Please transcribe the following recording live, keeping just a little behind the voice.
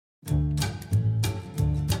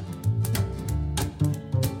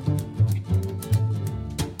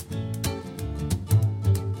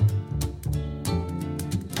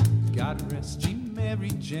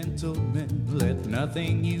merry gentlemen, let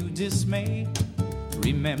nothing you dismay.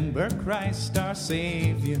 Remember Christ our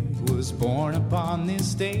Savior was born upon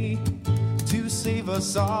this day to save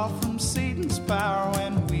us all from Satan's power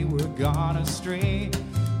when we were gone astray.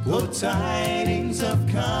 Oh, tidings of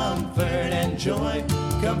comfort and joy,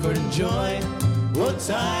 comfort and joy. Oh,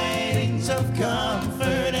 tidings of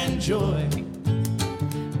comfort and joy.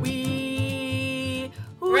 We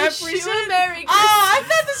Represent- wish you a Merry Christmas. Oh, I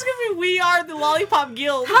thought this was gonna be We Are the Lollipop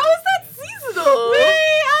Guild. How is that seasonal? We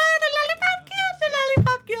are the Lollipop Guild, the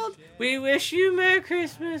Lollipop Guild. We wish you Merry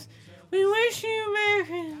Christmas. We wish you Merry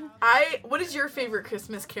Christmas. What is your favorite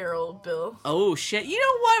Christmas carol, Bill? Oh, shit. You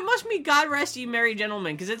know what? It must be God Rest Ye Merry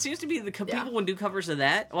Gentlemen, because it seems to be the people would do covers of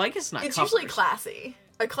that. Well, I guess not It's covers. usually classy.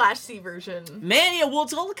 A classy version. Man, yeah, well,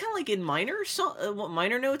 it's all kind of like in minor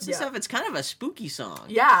minor notes and Yeah. stuff. It's kind of a spooky song.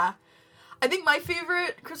 Yeah. I think my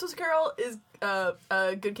favorite Christmas carol is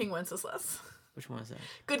Good King Wenceslas. Which one is that?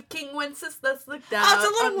 Good King Wenceslas looked out it's a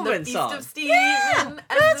Little on Woman the song. east of Stephen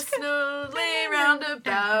as the snow lay round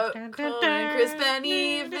about, cold and crisp and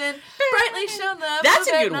even, brightly shone the That's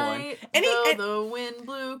a above good at one. night, And though the wind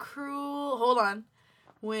blew cruel. Hold on.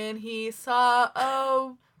 When he saw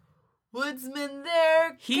a woodsman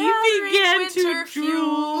there, He gathering began to winter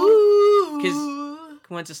drool. fuel.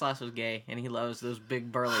 Wenceslas was gay, and he loves those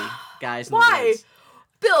big burly guys in the Why? woods.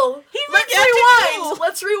 Bill, He let's began to rewind. drool.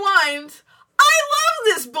 Let's rewind. I love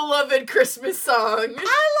this beloved Christmas song.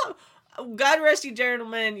 I love... God rest you,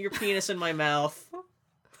 gentlemen, your penis in my mouth.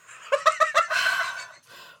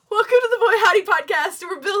 Welcome to the Boy Howdy podcast,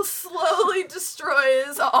 where Bill slowly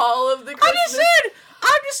destroys all of the Christmas.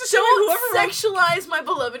 I'm just assuming Don't whoever wrote... sexualize my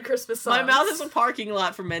beloved Christmas songs. My mouth is a parking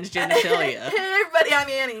lot for men's genitalia. Hey everybody, I'm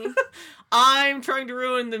Annie. I'm trying to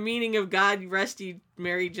ruin the meaning of God rest ye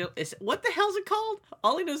merry what the hell's it called?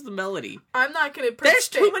 All I know is the melody. I'm not gonna There's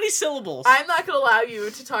too many syllables. I'm not gonna allow you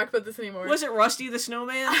to talk about this anymore. Was it Rusty the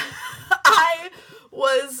Snowman? I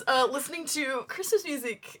was listening to Christmas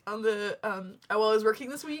music on the while I was working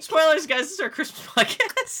this week. Spoilers, guys, this is our Christmas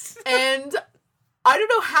podcast. And I don't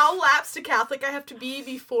know how lapsed a Catholic I have to be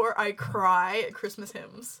before I cry at Christmas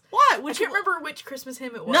hymns. What? I can't remember which Christmas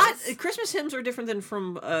hymn it was. Not Christmas hymns are different than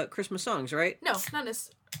from Christmas songs, right? No, not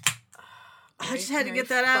necessarily. I just had to get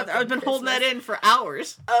that out. I've been holding that in for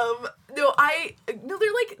hours. No, they're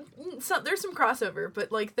like there's some crossover,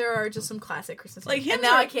 but like there are just some classic Christmas Like hymns. hymns And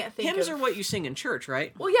now are, I can't think hymns of. are what you sing in church,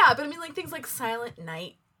 right? Well, yeah, but I mean like things like Silent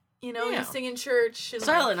Night. You know, Yeah. you sing in church. And,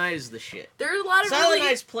 Silent Night is the shit. There are a lot of Silent really,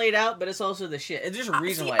 Night's played out, but it's also the shit. There's a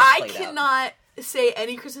reason why I it's played out. cannot say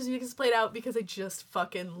any Christmas music is played out because I just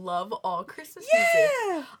fucking love all Christmas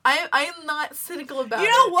music. I am not cynical about it. You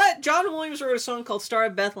know what? John Williams wrote a song called Star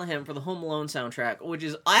of Bethlehem for the Home Alone soundtrack, which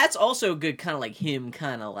is, that's also good, kind of like him,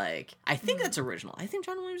 kind of like, I think that's original. I think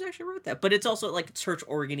John Williams actually wrote that, but it's also like church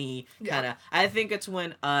organ-y, kind of. I think it's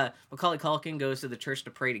when Macaulay Culkin goes to the church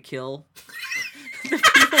to pray to kill the people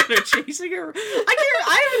that are chasing her.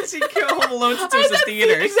 I haven't seen Home Alone since it was in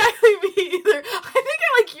theaters. Exactly me either. I think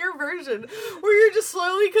I like your version, where you're just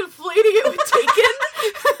slowly conflating it with Taken.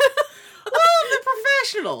 Well, I'm the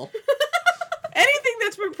professional. Anything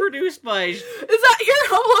that's been produced by... Is that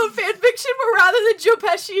your Home Alone fanfiction, but rather than Joe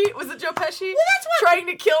Pesci, was it Joe Pesci? Well, that's what... Trying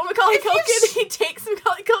to kill Macaulay If you've Culkin, he takes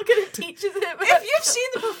Macaulay Culkin and teaches him. If you've seen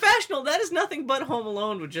The Professional, that is nothing but Home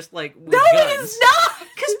Alone with just, like, with No, guns. it is not!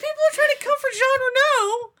 Because people are trying to comfort Jean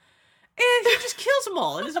Reno, and he just kills them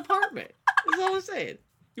all in his apartment. That's all I'm saying.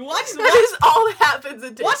 You watch That is all that happens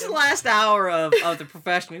in Taken. watch the last hour of The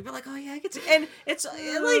Professional, you'll be like, oh yeah, I can see. And it's like,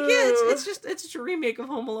 yeah, it's just a remake of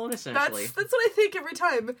Home Alone, essentially. That's what I think every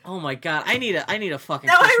time. Oh my god, I need a fucking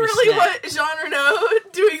Now Christmas I really snack. want Jean Reno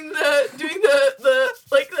doing the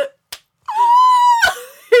like the.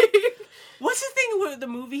 What's the thing with the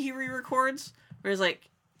movie he re-records? Where he's like,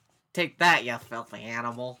 take that, you filthy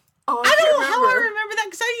animal. Oh, I don't know can't how I remember that,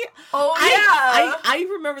 because I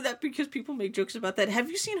remember that because people make jokes about that. Have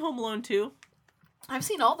you seen Home Alone 2? I've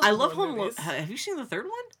seen all the. I love Home Alone. movies. Have you seen the third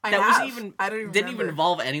one? I that have. Was even I don't even didn't remember. even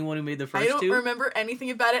involve anyone who made the first I don't two. remember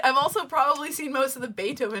anything about it. I've also probably seen most of the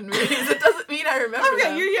Beethoven movies. It doesn't mean I remember Okay,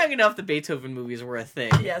 them. you're young enough. The Beethoven movies were a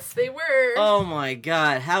thing. Yes, they were. Oh my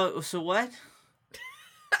god! How? So what?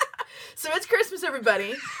 So it's Christmas,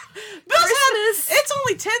 everybody. It's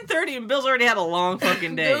only 10:30 and Bill's already had a long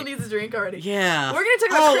fucking day. Bill needs a drink already. Yeah. We're gonna talk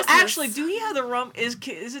about Christmas. Actually, do we have the rum? Is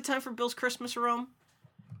it time for Bill's Christmas rum?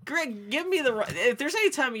 Greg, give me the rum. If there's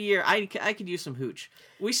any time of year, I could use some hooch.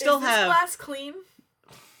 We still Is this have. glass clean?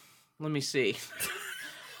 Let me see.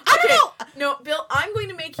 Okay. No, Bill, I'm going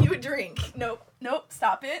to make you a drink. Nope,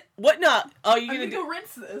 stop it. What? No. Oh, you're I'm gonna gonna go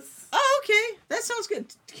rinse this. Oh, okay. That sounds good.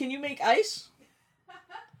 Can you make ice?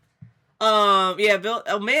 Yeah, Bill.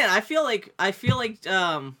 Oh man, I feel like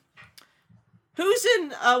who's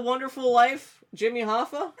in A Wonderful Life? Jimmy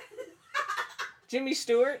Hoffa? Jimmy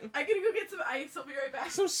Stewart? I'm gonna go get some ice. I'll be right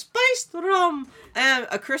back. Some spiced rum. And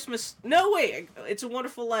A Christmas... No, wait. It's A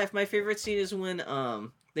Wonderful Life. My favorite scene is when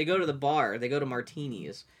they go to the bar. They go to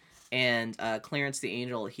Martini's. And Clarence the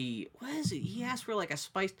Angel, he asked for like a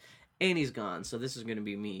spiced... And he's gone. So this is going to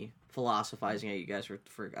be me philosophizing at you guys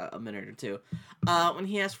for a minute or two. When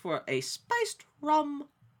he asked for a spiced rum...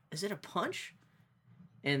 Is it a punch?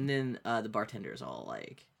 And then the bartender is all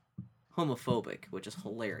like... homophobic, which is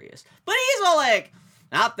hilarious. But he's all like,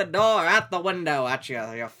 out the door, out the window, at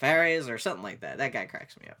your fairies, or something like that. That guy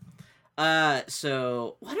cracks me up.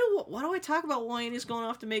 So, what do I talk about while Annie's going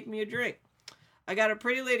off to make me a drink? I got a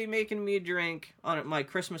pretty lady making me a drink on my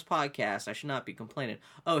Christmas podcast. I should not be complaining.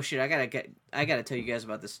 Oh shit, I gotta tell you guys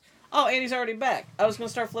about this. Oh, Annie's already back. I was gonna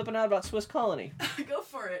start flipping out about Swiss Colony. Go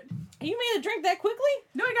for it. You made a drink that quickly?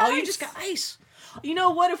 No, I got ice. Oh, you just got ice. You know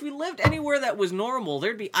what? If we lived anywhere that was normal,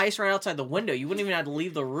 there'd be ice right outside the window. You wouldn't even have to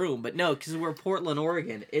leave the room. But no, because we're Portland,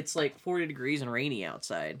 Oregon. It's like 40 degrees and rainy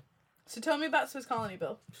outside. So tell me about Swiss Colony,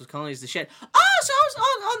 Bill. Swiss Colony's the shit. Oh, so I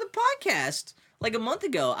was on the podcast like a month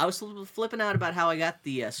ago. I was flipping out about how I got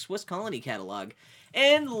the Swiss Colony catalog.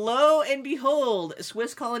 And lo and behold,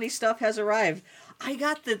 Swiss Colony stuff has arrived. I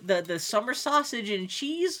got the summer sausage and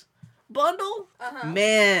cheese bundle.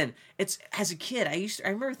 Man, it's as a kid, I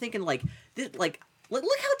remember thinking like look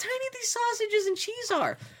how tiny these sausages and cheese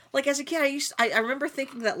are. Like as a kid, I remember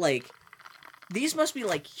thinking that like these must be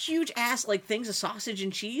like huge ass like things of sausage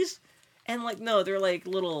and cheese, and like no, they're like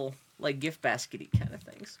little like gift baskety kind of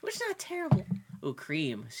things, which is not terrible. Oh,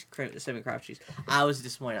 cream, semi-craft cheese. I was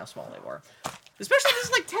disappointed how small they were, especially this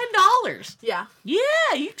is like $10. Yeah.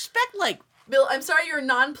 Yeah, you expect like. Bill, I'm sorry you're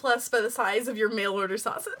nonplussed by the size of your mail order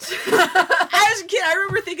sausage. As a kid, I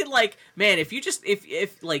remember thinking, like, man,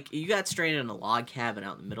 if like, you got stranded in a log cabin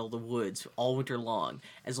out in the middle of the woods all winter long,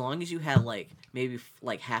 as long as you had, like, maybe,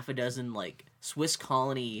 like, half a dozen, like, Swiss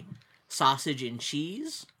Colony sausage and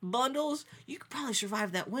cheese bundles, you could probably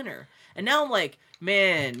survive that winter. And now I'm like,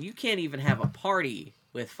 man, you can't even have a party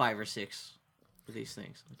with 5 or 6 of these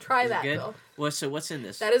things. Try Is it that, good? Bill. What's in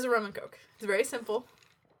this? That is a rum and coke. It's very simple.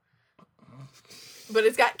 But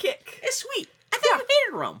it's got kick. It's sweet. I thought you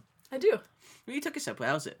hated rum. I do. You took a sip.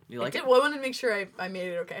 How was it? You like it? Well, I wanted to make sure I made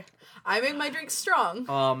it okay. I make my drink strong.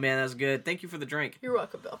 Oh, man, that's good. Thank you for the drink. You're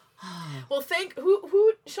welcome, Bill. Well,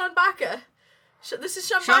 who Sean Baca. This is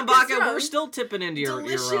Sean Baca's Baca's rum. We're still tipping into your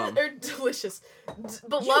rum. Delicious.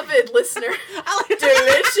 Beloved listener.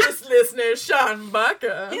 Delicious listener, Sean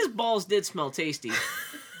Baca. His balls did smell tasty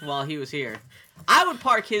while he was here. I would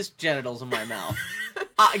park his genitals in my mouth.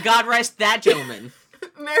 God rest that gentleman.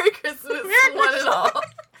 Merry Christmas, one and all.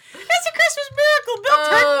 It's a Christmas miracle. Bill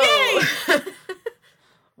turned gay.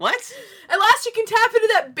 What? At last you can tap into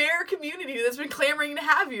that bear community that's been clamoring to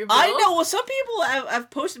have you, Bill. I know. Well, some people have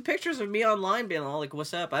posted pictures of me online being all like,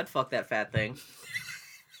 what's up? I'd fuck that fat thing. The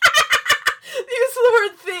use of the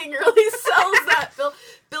word thing really sells that, Bill.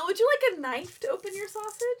 Bill, would you like a knife to open your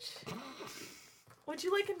sausage? Would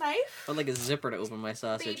you like a knife? I'd like a zipper to open my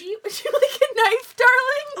sausage. Baby, would you like a knife,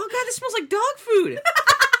 darling? Oh, God, this smells like dog food.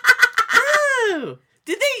 Oh.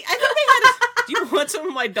 Did they... I think they had a... Do you want some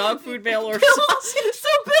of my dog food mail or sausage? So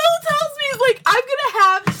Bill tells me, he's like, I'm gonna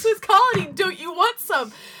have Swiss Colony. Don't you want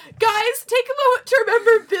some? Guys, take a moment to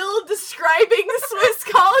remember Bill describing the Swiss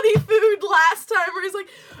Colony food last time, where he's like,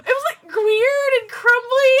 it was like weird and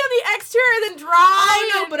crumbly on the exterior and then dry.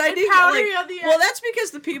 Oh no, but I didn't powdery on the well, that's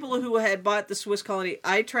because the people who had bought the Swiss Colony,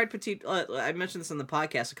 I tried petite. I mentioned this on the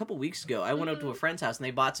podcast a couple weeks ago. I went up to a friend's house and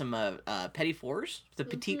they bought some petit fours, the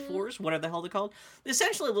petite fours, whatever the hell they're called.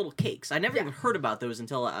 Essentially little cakes. I never even heard about those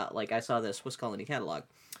until I saw the Swiss Colony catalog.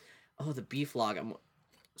 Oh, the beef log.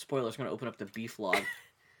 Spoilers, going to open up the beef log.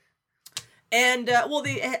 And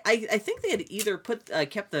I think they had either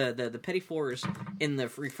kept the petit fours in the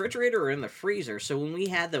refrigerator or in the freezer. So when we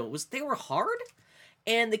had them, they were hard,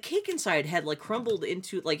 and the cake inside had like crumbled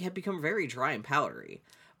into had become very dry and powdery.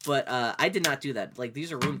 But I did not do that. Like,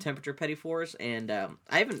 these are room temperature petit fours, and I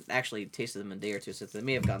haven't actually tasted them in a day or two, so they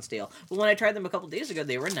may have gone stale. But when I tried them a couple days ago,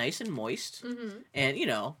 they were nice and moist, and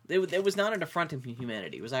it was not an affront to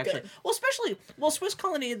humanity. It was actually Swiss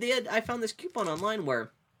Colony. I found this coupon online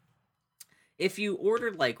where. If you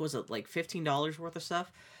ordered, was it $15 worth of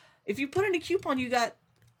stuff? If you put in a coupon, you got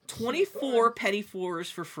 24 petit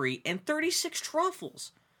fours for free and 36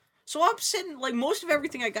 truffles. So I'm sitting, most of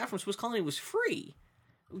everything I got from Swiss Colony was free.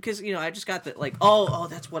 Because, I just got the,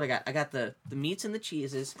 that's what I got. I got the meats and the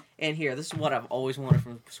cheeses. And here, this is what I've always wanted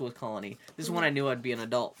from Swiss Colony. This is when I knew I'd be an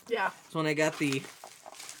adult. Yeah. So when I got the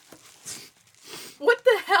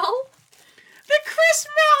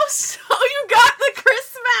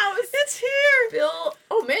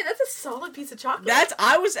piece of chocolate.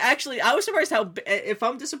 I was surprised if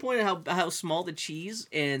I'm disappointed how small the cheese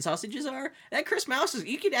and sausages are. That Chris Mouse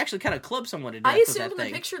you could actually kind of club someone to death I with assumed that from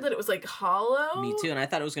thing. the picture that it was like hollow. Me too, and I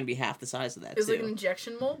thought it was going to be half the size of that. It was too. like an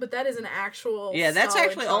injection mold, but that is an actual. Yeah, that's solid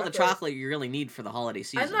actually all the chocolate you really need for the holiday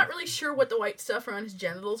season. I'm not really sure what the white stuff around his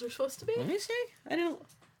genitals are supposed to be. Let me see. I don't.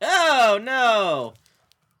 Oh no!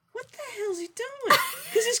 What the hell's he doing?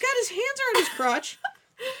 Because he's got his hands around his crotch.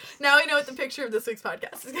 Now I know what the picture of this week's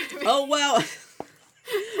podcast is going to be. Oh wow!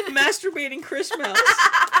 Masturbating Chris Mouse.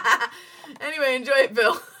 Anyway, enjoy it,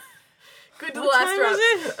 Bill. Good to the What last time drop.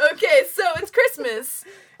 is it? Okay, so it's Christmas.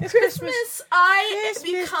 It's Christmas. I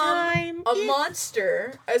Christmas become time. a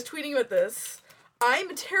monster. I was tweeting about this.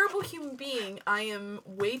 I'm a terrible human being. I am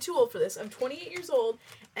way too old for this. I'm 28 years old,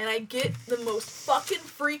 and I get the most fucking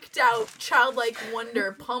freaked out, childlike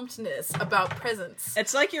wonder, pumpedness about presents.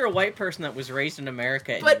 It's like you're a white person that was raised in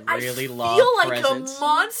America and But you really I love feel like presents. a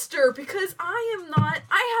monster because I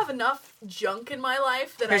have enough junk in my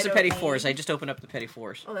life that Here's I a don't Petty need. Fours. I just opened up the Petty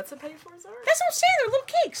Fours. Oh, that's what Petty Fours are? That's what I'm saying. They're little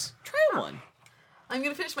cakes. Try one. I'm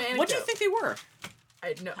gonna finish my anecdote. What do you think they were?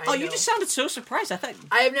 I know. Oh, you just sounded so surprised. I thought.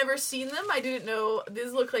 I have never seen them. I didn't know.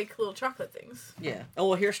 These look like little chocolate things. Yeah. Oh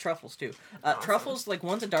well, here's truffles too. Awesome. Truffles, like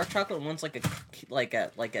one's a dark chocolate and one's like a Is it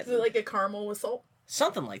like a caramel with salt?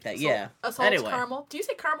 something like that. Salt? Yeah. A salt Anyway, caramel? Do you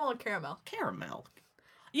say caramel or caramel? caramel.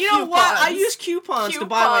 You know what? I Coupons. use coupons to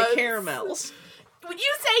buy my Coupons. caramels. When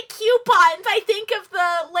you say coupons, I think of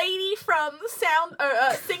the lady from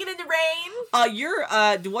Singing in the Rain.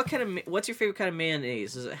 What's your favorite kind of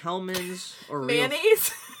mayonnaise? Is it Hellman's or real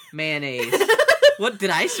Mayonnaise? mayonnaise? What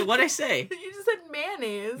did I say? What'd I say? You just said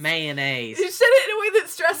mayonnaise. Mayonnaise. You said it in a way that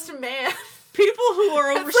stressed a man. People who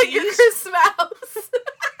are It's like your overseas, Chris Mouse.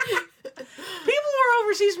 people who are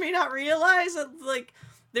overseas may not realize that like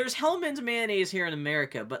there's Hellman's mayonnaise here in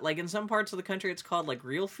America, but like in some parts of the country, it's called like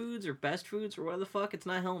Real Foods or Best Foods or what the fuck. It's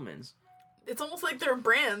not Hellman's. It's almost like there are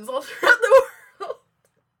brands all throughout the world.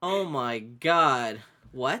 Oh my god!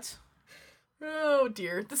 What? Oh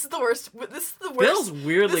dear, this is the worst. This is the worst. Bill's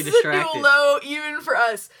weirdly this distracted. is a new low even for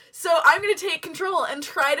us. So I'm going to take control and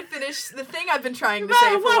try to finish the thing I've been trying to Wow, say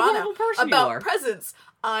for what a a while wonderful now person you are. about presents.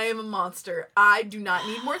 I am a monster. I do not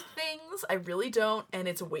need more things. I really don't, and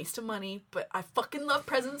it's a waste of money. But I fucking love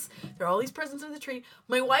presents. There are all these presents in the tree.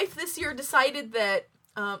 My wife this year decided that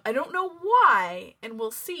I don't know why, and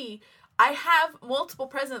we'll see. I have multiple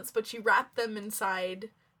presents, but she wrapped them inside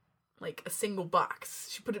like a single box.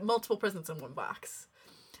 She put multiple presents in one box.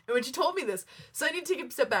 And when she told me this, so I need to take a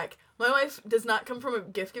step back. My wife does not come from a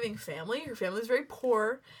gift-giving family. Her family's very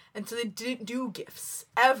poor, and so they didn't do gifts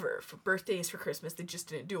ever for birthdays, for Christmas. They just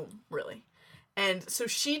didn't do them, really. And so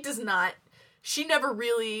she never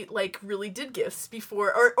really did gifts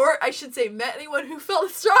before, or I should say met anyone who felt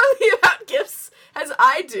as strongly about gifts as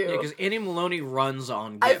I do. Yeah, because Annie Maloney runs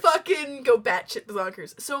on I gifts. fucking go batshit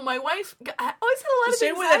bonkers. So my wife I always had a lot The of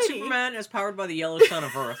same way that anxiety. Superman is powered by the yellow sun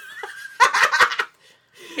of Earth.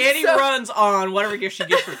 Annie So- runs on whatever gift she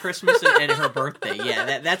gets for Christmas and her birthday.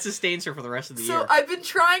 Yeah, that sustains her for the rest of the So year. I've been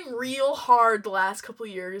trying real hard the last couple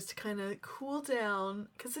of years to kind of cool down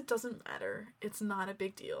because it doesn't matter. It's not a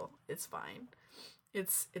big deal. It's fine.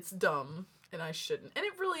 It's dumb and I shouldn't. And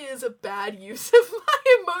it really is a bad use of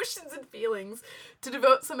my emotions and feelings to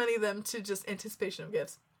devote so many of them to just anticipation of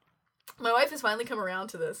gifts. My wife has finally come around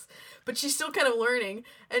to this, but she's still kind of learning.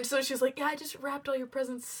 And so she's like, yeah, I just wrapped all your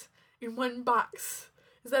presents in one box.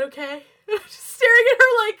 Is that okay? And I'm just staring at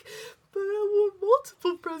her like, but I want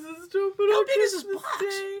multiple presents to open How on big is this Christmas box?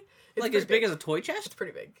 Day. It's Like pretty as big as a toy chest? It's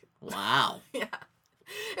pretty big. Wow. Yeah.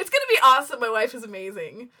 It's gonna be awesome. My wife is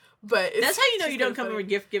amazing. But it's, That's how you know she's you don't kinda come from a funny.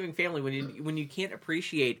 gift-giving family when you can't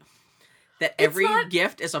appreciate that It's every not-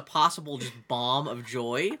 gift is a possible just bomb of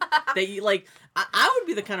joy. That you like. I would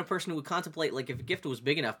be the kind of person who would contemplate like if a gift was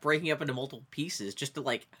big enough, breaking up into multiple pieces just to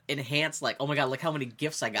like enhance like, oh my god, look how many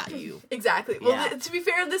gifts I got you. Exactly. Well, Yeah. to be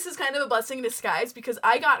fair, this is kind of a blessing in disguise because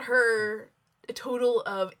I got her a total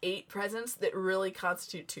of 8 presents that really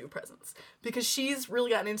constitute 2 presents because she's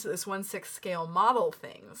really gotten into this 1/6 scale model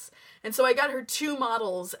things. And so I got her 2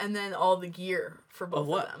 models and then all the gear for both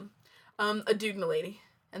what? of them. A dude and a lady.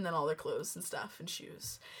 And then all their clothes and stuff and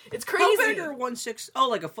shoes. It's crazy. How big are 1/6? Oh,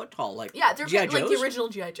 like a foot tall, like Yeah, they're G.I. like the Joes? original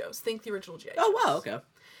G.I. Joes. Think the original G.I. Joes. Oh wow, okay.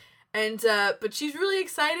 And but she's really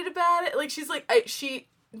excited about it. Like she's like she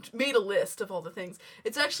made a list of all the things.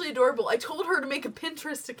 It's actually adorable. I told her to make a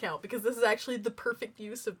Pinterest account because this is actually the perfect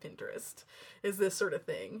use of Pinterest. Is this sort of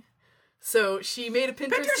thing. So she made a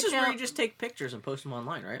Pinterest Pinterest is account. where you just take pictures and post them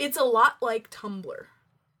online, right? It's a lot like Tumblr.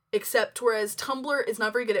 Except whereas Tumblr is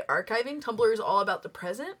not very good at archiving, Tumblr is all about the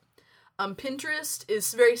present. Pinterest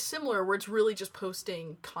is very similar, where it's really just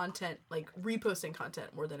posting content, like reposting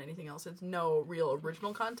content more than anything else. It's no real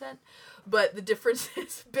original content. But the difference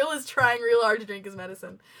is Bill is trying real hard to drink his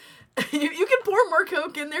medicine. You can pour more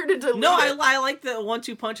Coke in there to dilute No, it. I like the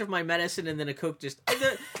 1-2 punch of my medicine, and then a Coke just...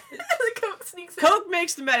 The Coke sneaks in. Coke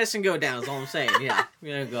makes the medicine go down, is all I'm saying. Yeah,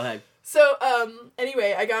 go ahead. So,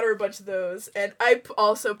 anyway, I got her a bunch of those, and I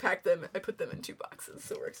also packed them. I put them in 2 boxes,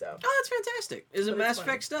 so it works out. Oh, that's fantastic. Is it But Mass it's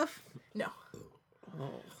Effect stuff? No. Oh.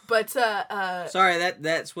 But, Sorry,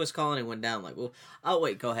 that Swiss Colony went down. Like, well, oh,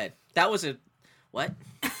 wait, go ahead. That was a... What?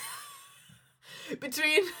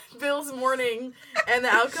 between Bill's morning and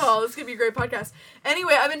the alcohol, this could be a great podcast.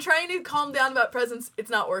 Anyway, I've been trying to calm down about presents. It's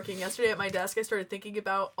not working. Yesterday at my desk, I started thinking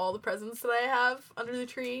about all the presents that I have under the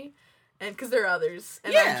tree. And because there are others.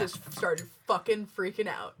 And I just started fucking freaking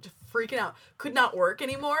out. Just freaking out. Could not work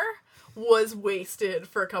anymore. Was wasted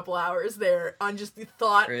for a couple hours there on just the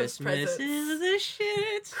thought of presents. Christmas is the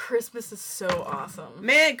shit. Christmas is so awesome.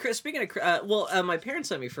 Man, Chris, speaking of... my parents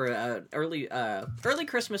sent me for an early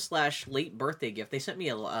Christmas / late birthday gift. They sent me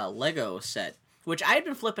a Lego set. Which I had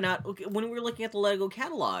been flipping out when we were looking at the Lego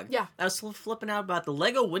catalog. Yeah. I was flipping out about the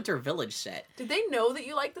Lego Winter Village set. Did they know that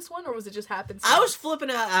you liked this one, or was it just happenstance? I was flipping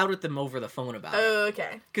out at them over the phone about it. Oh,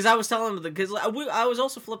 okay. Because I was telling them, because I was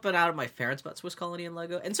also flipping out at my parents about Swiss Colony and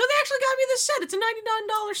Lego. And so they actually got me this set. It's a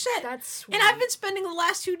 $99 set. That's sweet. And I've been spending the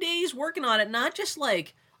last 2 days working on it, not just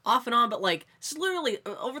like off and on, but like, it's literally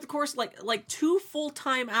over the course like 2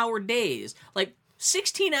 full-time hour days. Like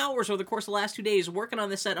 16 hours over the course of the last 2 days working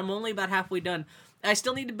on this set. I'm only about halfway done. I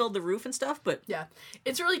still need to build the roof and stuff, but... Yeah.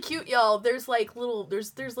 It's really cute, y'all. There's like little...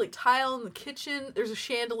 There's like tile in the kitchen. There's a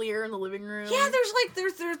chandelier in the living room. Yeah, there's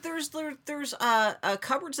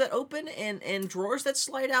cupboards that open and drawers that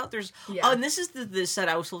slide out. There's... Yeah. Oh, and this is the set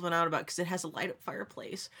I was flipping out about because it has a light-up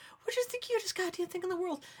fireplace, which is the cutest goddamn thing in the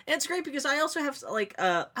world. And it's great because I also have, like...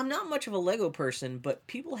 I'm not much of a Lego person, but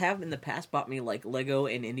people have in the past bought me, like, Lego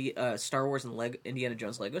and Star Wars and Indiana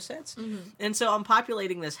Jones Lego sets. Mm-hmm. And so I'm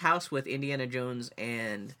populating this house with Indiana Jones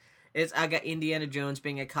and I got Indiana Jones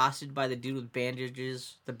being accosted by the dude with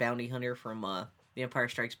bandages, the bounty hunter from The Empire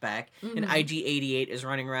Strikes Back, and IG-88 is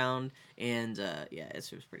running around, and it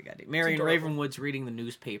was pretty goddamn. Marion Ravenwood's reading the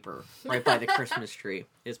newspaper right by the Christmas tree.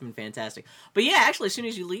 It's been fantastic. But yeah, actually, as soon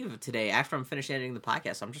as you leave today, after I'm finished editing the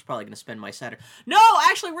podcast, I'm just probably going to spend my Saturday... No,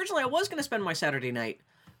 actually, originally I was going to spend my Saturday night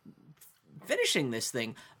finishing this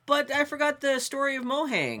thing, but I forgot the story of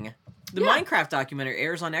Mohang. The Minecraft documentary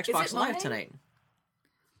airs on Xbox Live tonight.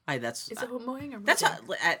 Is it Mohang or Mojang? That's how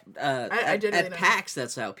at PAX.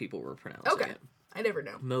 That's how people were pronouncing it. I never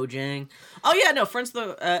know. Mojang. Oh yeah, no, Friends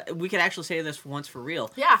of the we could actually say this once for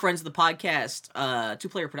real. Yeah. Friends of the Podcast, 2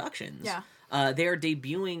 Player Productions. Yeah. They are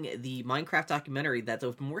debuting the Minecraft documentary that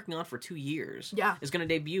they've been working on for 2 years. Yeah. It's going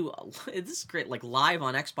to debut, this is great, like live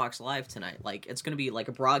on Xbox Live tonight. Like, it's going to be like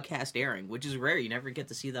a broadcast airing, which is rare. You never get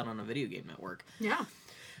to see that on a video game network. Yeah.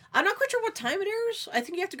 I'm not quite sure what time it airs. I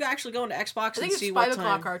think you have to actually go into Xbox and see what time. I think it's 5 what time.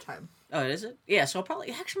 o'clock our time. Oh, is it? Yeah, so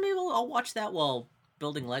maybe I'll watch that while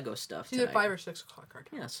building Lego stuff It's either 5 or 6 o'clock our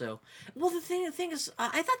time. Yeah, so... Well, the thing is,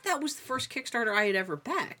 I thought that was the first Kickstarter I had ever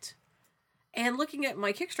backed. And looking at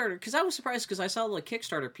my Kickstarter, because I was surprised because I saw the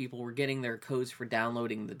Kickstarter people were getting their codes for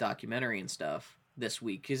downloading the documentary and stuff this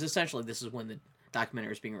week. Because essentially this is when the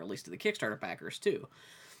documentary is being released to the Kickstarter backers, too.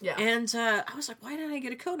 Yeah. And I was like, why didn't I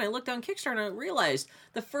get a code? And I looked on Kickstarter and I realized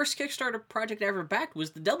the first Kickstarter project I ever backed was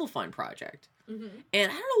the Double Fine project. Mm-hmm.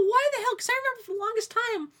 And I don't know why the hell, because I remember for the longest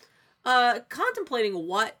time contemplating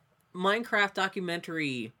what Minecraft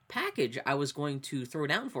documentary package I was going to throw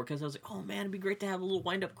down for, because I was like, oh man, it'd be great to have a little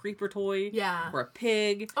wind-up creeper toy. Yeah. Or a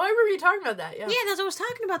pig. Oh, I remember you talking about that, yeah. Yeah, that's what I was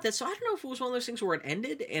talking about that. So I don't know if it was one of those things where it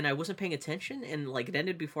ended and I wasn't paying attention and like it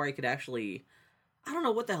ended before I could actually... I don't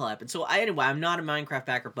know what the hell happened. So anyway, I'm not a Minecraft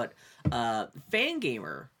backer, but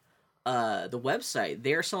Fangamer, the website,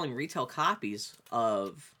 they're selling retail copies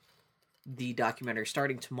of the documentary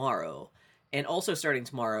starting tomorrow, and also starting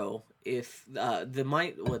tomorrow, if the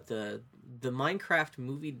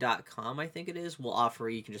MinecraftMovie.com, I think it is, will offer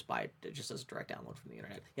you can just buy it just as a direct download from the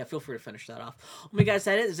internet. Yeah, feel free to finish that off. Oh my god, is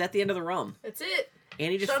that it? Is that the end of the rum? That's it.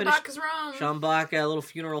 Annie just Sean finished Bach's rum. Sean Bach, a little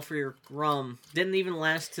funeral for your rum. Didn't even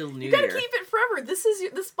last till New You gotta Year. keep it forever.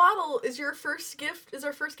 This bottle is your first gift. Is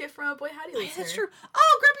our first gift from a Boy Howdy listener. That's true.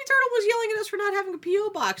 Oh, Grumpy Turtle was yelling at us for not having a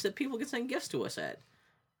P.O. box that people could send gifts to us at.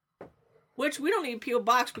 Which, we don't need a P.O.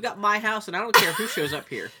 box. We got my house, and I don't care who shows up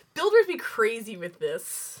here. Bill drives me crazy with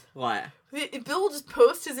this. What? Bill will just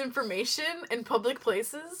post his information in public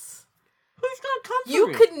places. Who's gonna come for You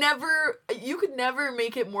me? could never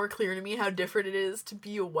make it more clear to me how different it is to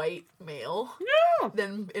be a white male No.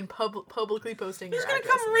 than in publicly posting Who's your gonna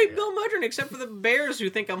address come on and the rape internet. Bill Mudrin except for the bears who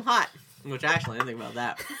think I'm hot? Which actually, I didn't think about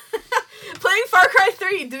that. Playing Far Cry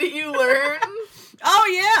 3, didn't you learn?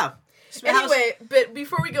 Oh yeah. Anyway, but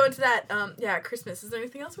before we go into that, yeah, Christmas. Is there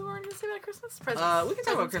anything else we wanted to say about Christmas? Presents. We can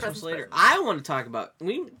talk about Presents, Christmas presents, later. presents. I want to talk about.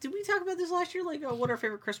 Did we talk about this last year? Like what our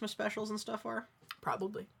favorite Christmas specials and stuff are?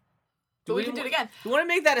 Probably. But we can do it again. You want to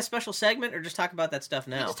make that a special segment or just talk about that stuff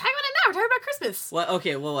now? Just talk about it now. We're talking about Christmas. What?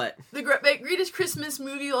 Okay. Well, what? The greatest Christmas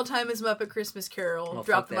movie of all time is Muppet Christmas Carol. Oh,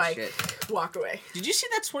 Drop fuck the that mic. shit. Walk away. Did you see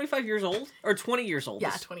that's 25 years old or 20 years old?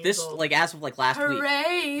 Yeah, This- 20 years This old. like as of like last week.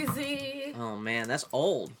 Crazy. Oh man, that's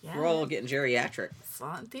old. Yeah. We're all getting geriatric.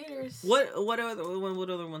 Saw it in theaters. What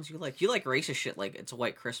other ones you like? You like racist shit like It's a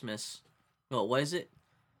White Christmas. Well, what is it?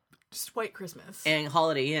 Just White Christmas. And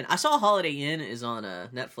Holiday Inn. I saw Holiday Inn is on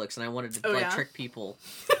Netflix, and I wanted to yeah? trick people.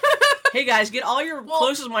 Hey guys, get all your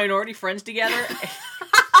closest minority friends together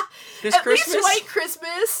this At Christmas. least White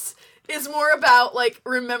Christmas is more about like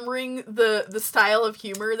remembering the style of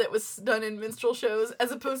humor that was done in minstrel shows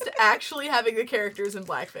as opposed to actually having the characters in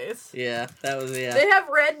blackface. Yeah, that was They have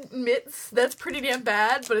red mitts. That's pretty damn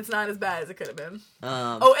bad, but it's not as bad as it could have been.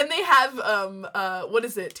 Oh, and they have what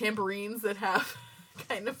is it? Tambourines that have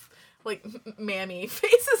kind of like mammy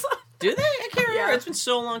faces on. Do they? I can't remember. Yeah. It's been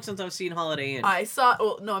so long since I've seen Holiday Inn. I saw.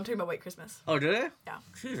 Well, no, I'm talking about White Christmas. Oh, do they? Yeah.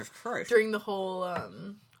 Jesus Christ. During the whole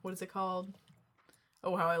what is it called?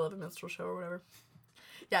 Oh, How I Love a Minstrel Show or whatever.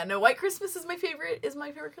 Yeah, no, White Christmas is my favorite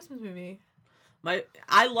Christmas movie.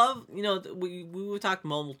 I love, we talked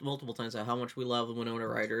multiple times about how much we love the Winona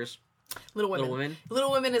Riders. Little Women.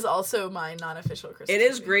 Little Women is also my non-official Christmas It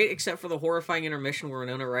is movie. great, except for the horrifying intermission where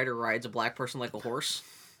Winona Ryder rides a black person like a horse.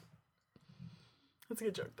 That's a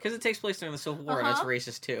good joke. Because it takes place during the Civil War, and that's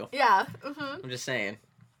racist too. Yeah. Mm-hmm. I'm just saying.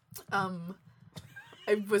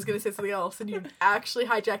 I was gonna say something else, and you actually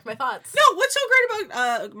hijacked my thoughts. No, what's so great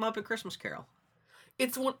about Muppet Christmas Carol? I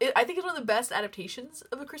think it's one of the best adaptations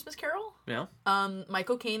of A Christmas Carol. Yeah.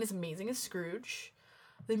 Michael Caine is amazing as Scrooge.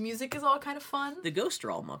 The music is all kind of fun. The ghosts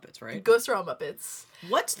are all Muppets, right? Ghosts are all Muppets.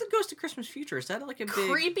 What's the Ghost of Christmas Future? Is that like a big...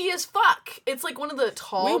 Creepy as fuck. It's like one of the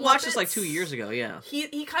tall We watched Muppets. this like 2 years ago, yeah.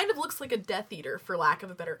 He kind of looks like a Death Eater, for lack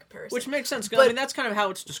of a better comparison. Which makes sense. I But- mean, that's kind of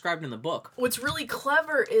how it's described in the book. What's really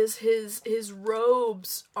clever is his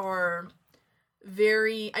robes are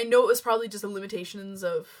very... I know it was probably just the limitations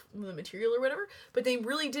of the material or whatever, but they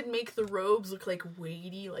really did make the robes look like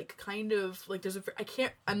weighty, like kind of... Like there's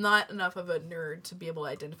I'm not enough of a nerd to be able to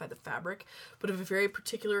identify the fabric, but of a very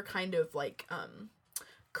particular kind of like...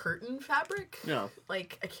 curtain fabric. No.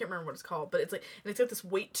 Like, I can't remember what it's called, but it's like, and it's got this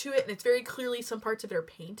weight to it, and it's very clearly some parts of it are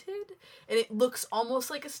painted, and it looks almost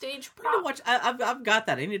like a stage I need to prop. watch... I've got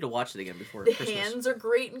that. I need to watch it again before The Christmas. hands are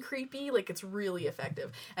great and creepy, like, it's really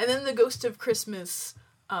effective. And then the Ghost of Christmas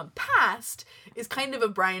Past is kind of a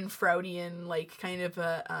Brian Froudian, like, kind of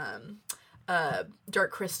a,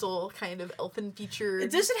 Dark Crystal kind of elfin feature.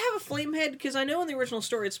 Does it have a flame head? Because I know in the original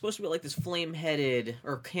story it's supposed to be like this flame-headed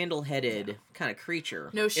or candle-headed kind of creature.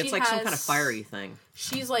 No, she it's like some has- kind of fiery thing.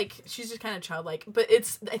 She's just kind of childlike, but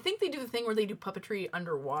I think they do the thing where they do puppetry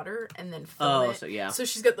underwater and then film it. So yeah. So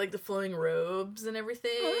she's got like the flowing robes and everything.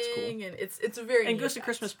 Oh, that's cool. And it's a very And neat Ghost of effect.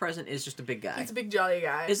 Christmas Present is just a big guy. He's a big jolly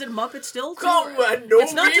guy. Is it Muppet still? too? Come and know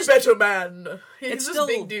It's not me just- better, man. He's It's this still-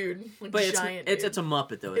 big dude, like But giant. it's dude. a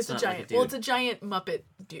Muppet though. It's a not giant. Like a dude. Well, it's a giant Muppet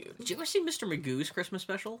dude. Did you ever see Mr. Magoo's Christmas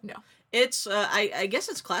special? No. It's I guess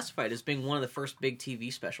it's classified as being one of the first big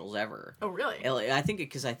TV specials ever. Oh, really? I think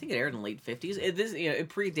it aired in the late 50s. It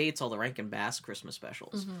predates all the Rankin Bass Christmas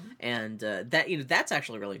specials, and that's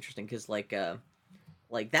actually really interesting because like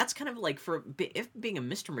that's kind of like if being a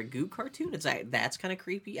Mr. Magoo cartoon, that's kind of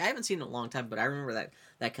creepy. I haven't seen it in a long time, but I remember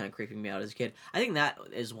that kind of creeping me out as a kid. I think that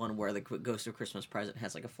is one where the Ghost of Christmas Present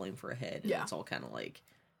has like a flame for a head. Yeah. And it's all kind of like.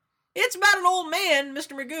 It's about an old man,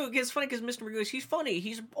 Mr. Magoo. It's funny because Mr. Magoo, he's funny,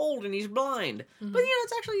 he's old, and he's blind. But,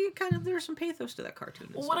 it's actually kind of, there's some pathos to that cartoon.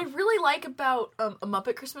 Well, what I really like about A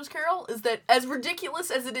Muppet Christmas Carol is that, as ridiculous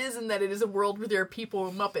as it is in that it is a world where there are people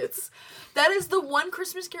and Muppets, that is the one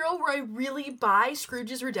Christmas Carol where I really buy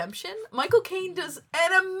Scrooge's redemption. Michael Caine does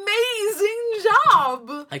an amazing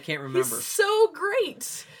job! I can't remember. He's so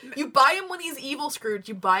great! You buy him when he's evil Scrooge,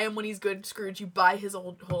 you buy him when he's good Scrooge, you buy his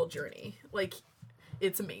whole journey. Like,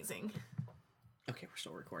 it's amazing. Okay, we're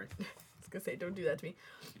still recording. I was gonna say, don't do that to me.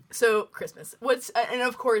 So, Christmas. and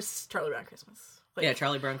of course, Charlie Brown Christmas. Like, Yeah,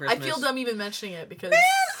 Charlie Brown Christmas. I feel dumb even mentioning it because...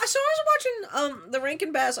 So I was watching the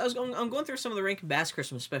Rankin Bass. I'm going through some of the Rankin Bass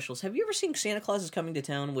Christmas specials. Have you ever seen Santa Claus is Coming to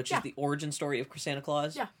Town, which is the origin story of Santa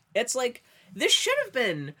Claus? Yeah. It's like, this should have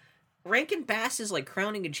been Rankin Bass's like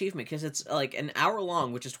crowning achievement, because it's like an hour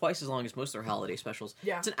long, which is twice as long as most of their holiday specials.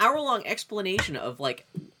 Yeah. It's an hour long explanation of like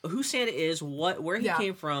who Santa is, where he Yeah.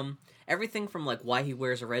 came from, everything from like why he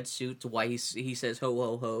wears a red suit to why he says ho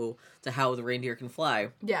ho ho to how the reindeer can fly,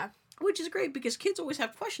 Yeah. which is great because kids always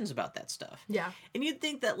have questions about that stuff. Yeah. And you'd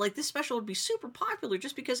think that like this special would be super popular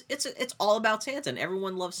just because it's all about Santa and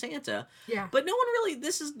everyone loves Santa. Yeah. But no one really.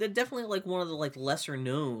 This is definitely like one of the like lesser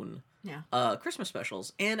known Christmas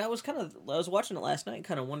specials. And I was watching it last night,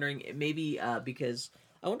 kind of wondering maybe because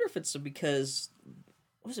I wonder if it's because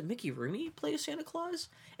was it Mickey Rooney plays Santa Claus,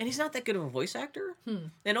 and he's not that good of a voice actor.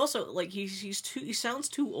 And also like he sounds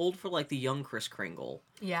too old for like the young Kris Kringle.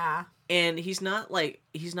 Yeah. And he's not like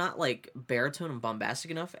baritone and bombastic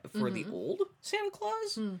enough for the old Santa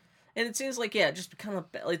Claus. And it seems like just kind of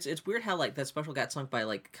it's weird how like that special got sunk by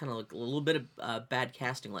like kind of like a little bit of bad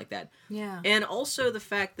casting like that. Yeah. And also the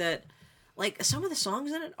fact that like some of the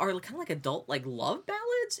songs in it are kind of like adult like love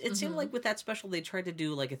ballads. It seemed like with that special they tried to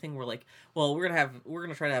do like a thing where like, well, we're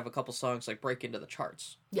gonna try to have a couple songs like break into the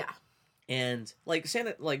charts. Yeah. And like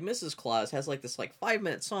Santa, like Mrs. Claus has like this like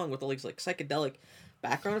 5-minute song with all these like psychedelic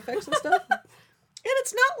background effects and stuff. And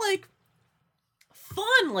it's not like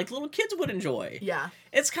fun like little kids would enjoy. Yeah.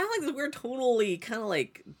 It's kind of like this weird, totally kind of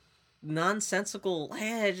like nonsensical.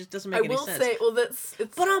 It just doesn't make any sense. I will say, well, it's.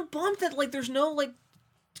 But I'm bummed that like there's no like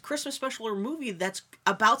Christmas special or movie that's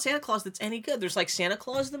about Santa Claus that's any good. There's like Santa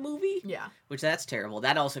Claus the movie, Yeah. which that's terrible.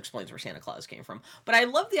 That also explains where Santa Claus came from. But I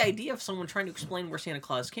love the idea of someone trying to explain where Santa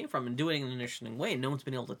Claus came from and doing it in an interesting way. And no one's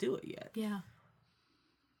been able to do it yet. Yeah.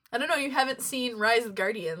 I don't know, you haven't seen Rise of the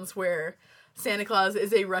Guardians, where Santa Claus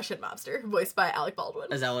is a Russian mobster, voiced by Alec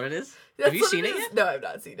Baldwin. Is that what it is? That's Have you what seen it is. yet? No, I've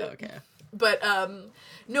not seen it. Okay. But,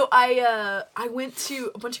 no, I went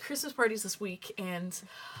to a bunch of Christmas parties this week, and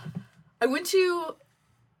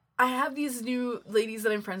I have these new ladies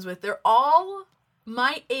that I'm friends with. They're all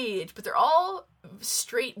my age, but they're all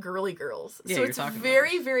straight girly girls. Yeah, so you're it's talking about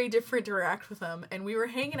very, this. very different to interact with them. And we were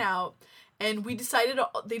hanging out, and they decided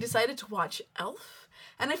to watch Elf.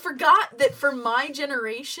 And I forgot that for my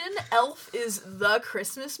generation, Elf is the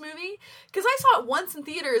Christmas movie. Because I saw it once in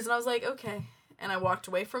theaters, and I was like, okay. And I walked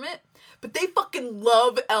away from it. But they fucking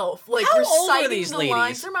love Elf. Like, How old reciting are these the ladies?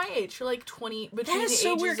 lines. They're my age. They're like 20, between That the is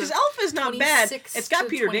so ages weird because of Elf is not bad. 26 It's got to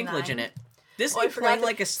Peter 29. Dinklage in it. Disney Oh, I forgot playing that.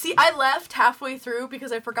 like a See, I left halfway through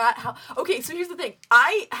because I forgot how. Okay, so here's the thing.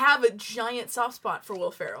 I have a giant soft spot for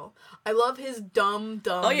Will Ferrell. I love his dumb.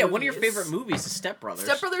 Oh yeah, one of your movies. favorite movies is Step Brothers.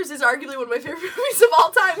 Step Brothers is arguably one of my favorite movies of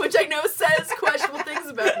all time, which I know says questionable things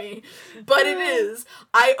about me, but it is.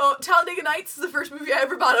 I own Talladega Nights is the first movie I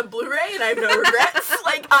ever bought on Blu-ray, and I have no regrets.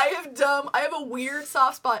 Like, I have a weird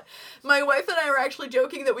soft spot. My wife and I were actually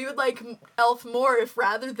joking that we would like Elf more if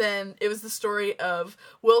rather than it was the story of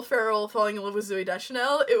Will Ferrell falling in love with Zooey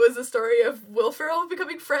Deschanel, it was the story of Will Ferrell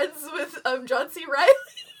becoming friends with John C. Reilly.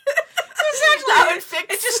 That would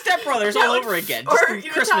fix. It's just Step Brothers that all would over again. or, Just you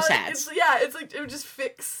know, Christmas Talladega- hats. It's like it would just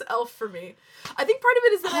fix Elf for me. I think part of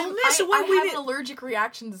it is that Oh, man, so what I we have did- an allergic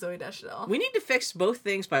reaction to Zooey Deschanel. We need to fix both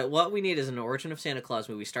things, but what we need is an Origin of Santa Claus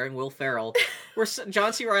movie starring Will Ferrell, where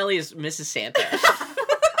John C. Reilly is Mrs. Santa. And they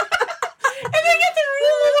get to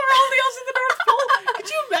rule everybody else in the North Pole. Could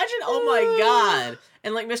you imagine? Oh my god.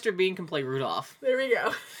 And like Mr. Bean can play Rudolph. There we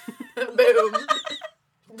go. Boom.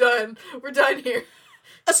 Done. We're done here.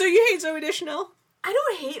 So you hate Zooey Deschanel? I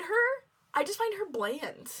don't hate her. I just find her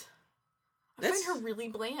bland. I That's- find her really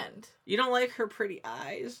bland. You don't like her pretty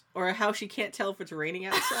eyes? Or how she can't tell if it's raining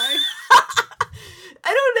outside? I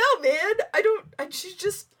don't know, man. She's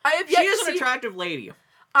just. I have yet She is to an see. attractive lady.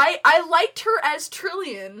 I liked her as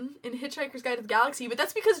Trillian in Hitchhiker's Guide to the Galaxy, but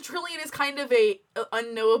that's because Trillian is kind of a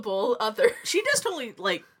unknowable other. She does totally,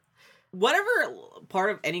 like, whatever part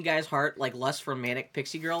of any guy's heart, like, lusts for manic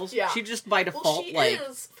pixie girls, Yeah. she just by default, Well, she like...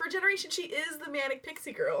 is. For a generation, she is the manic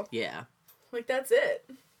pixie girl. Yeah. Like, that's it.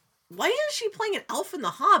 Why isn't she playing an elf in The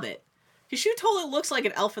Hobbit? Because she totally looks like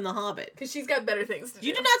an elf in The Hobbit. Because she's got better things to do.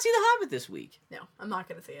 You did not see The Hobbit this week. No, I'm not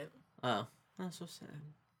going to see it. Oh, that's so sad.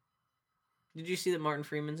 Did you see that Martin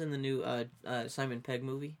Freeman's in the new Simon Pegg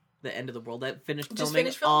movie, The End of the World, that finished Just filming,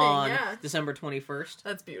 finished filming, on yeah. December 21st?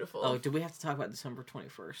 That's beautiful. Oh, did we have to talk about December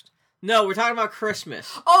 21st? No, we're talking about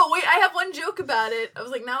Christmas. Oh, wait, I have one joke about it. I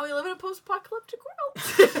was like, now we live in a post-apocalyptic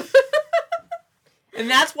world. And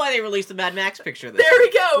that's why they released the Mad Max picture this There we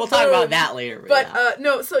week. go. We'll talk Boom. about that later. But, yeah.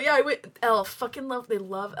 no, so yeah, I went, Elf. Fucking love, they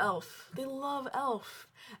love Elf. They love Elf.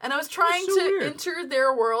 And I was trying so to weird. enter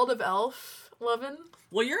their world of Elf loving.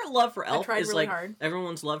 Well, your love for Elf tried is really like hard.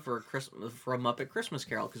 everyone's love for a Muppet Christmas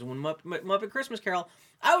Carol. Because when Muppet Christmas Carol,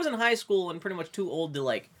 I was in high school and pretty much too old to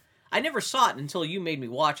like. I never saw it until you made me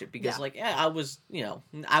watch it because, Yeah. I was,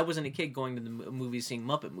 I wasn't a kid going to the movies seeing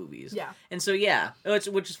Muppet movies. Yeah. And so,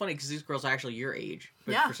 which is funny because these girls are actually your age.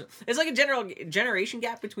 But Yeah. It's like a generation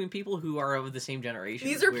gap between people who are of the same generation.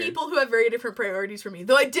 These are people who have very different priorities from me.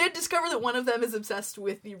 Though I did discover that one of them is obsessed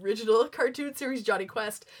with the original cartoon series Johnny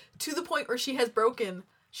Quest to the point where she has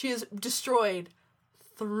destroyed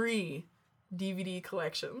 3 DVD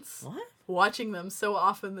collections. What? Watching them so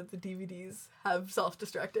often that the DVDs have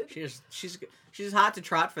self-destructed. She's hot to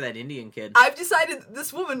trot for that Indian kid. I've decided that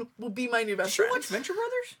this woman will be my new best Does she friend. watch Venture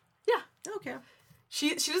Brothers? Yeah. Okay.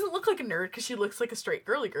 She doesn't look like a nerd because she looks like a straight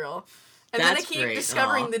girly girl. And That's then I keep great.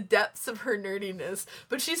 discovering Aw. the depths of her nerdiness.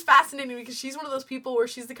 But she's fascinating because she's one of those people where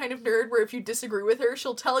she's the kind of nerd where if you disagree with her,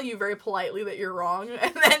 she'll tell you very politely that you're wrong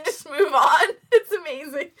and then just move on. It's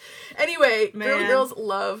amazing. Anyway, girly girls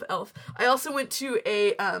love Elf. I also went to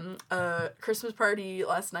a Christmas party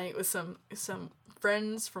last night with some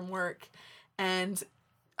friends from work, and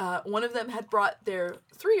one of them had brought their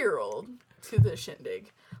 3-year-old to the shindig.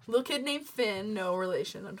 Little kid named Finn, no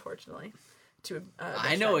relation, unfortunately.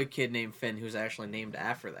 I know a kid named Finn who's actually named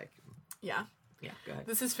after that. Yeah. Yeah, go ahead.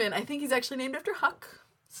 This is Finn. I think he's actually named after Huck.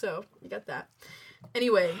 So, you got that.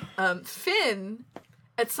 Anyway, Finn,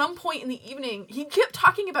 at some point in the evening, he kept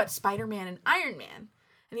talking about Spider-Man and Iron Man.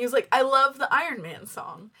 And he was like, I love the Iron Man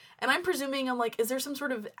song. And I'm presuming, is there some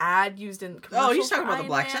sort of ad used in commercials? Oh, he's talking about the Iron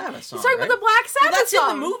Black Man? Sabbath song, He's talking right? about the Black Sabbath That's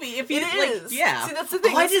song. in the movie. If you, It is. Yeah. See, that's the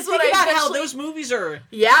thing. Oh, I This didn't is what think about how eventually- those movies are...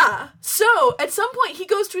 Yeah. So, at some point, he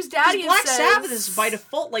goes to his daddy and Black says... Sabbath is by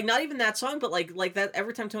default, not even that song, but like that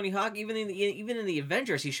every time Tony Hawk, even in the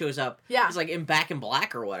Avengers, he shows up. Yeah. He's like in Back in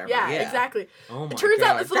Black or whatever. Yeah, exactly. Oh my It turns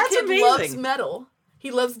out God. this little That's kid amazing. loves metal. He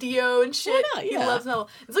loves Dio and shit. not? He Yeah. loves metal.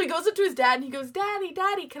 And so he goes up to his dad and he goes, Daddy,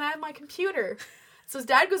 can I have my computer? So his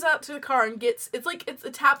dad goes out to the car and it's a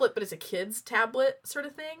tablet, but it's a kid's tablet sort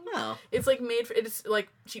of thing. Oh. It's like it's like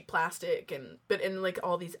cheap plastic and like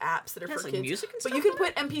all these apps that are Has, for like, kids. music and but stuff you can on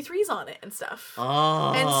put MP3s on it and stuff.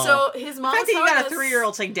 Oh. And so his mom the fact that you got a us-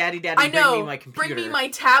 3-year-old saying, Daddy, I know. bring me my computer. Bring me my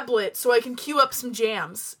tablet so I can queue up some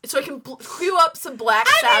jams. So I can queue up some Black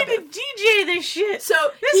Sabbath. I need to DJ this shit. So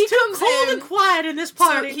It's he too comes cold in. and quiet in this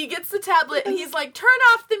party. So he gets the tablet and he's like, turn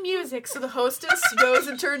off the music. So the hostess goes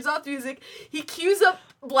and turns off the music. He queues up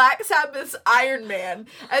Black Sabbath's Iron Man.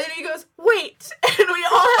 And then he goes, wait. And he stands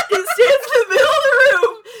in the middle of the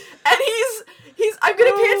room. And he's I'm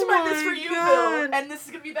going to pantomime this for you, God. Bill. And this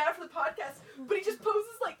is going to be bad for the podcast. But he just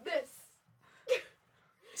poses like this.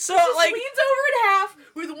 So, Just like, leans over in half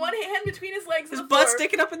with one hand between his legs. his on the butt floor,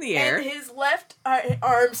 sticking up in the air. and his left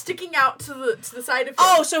arm sticking out to the side of him.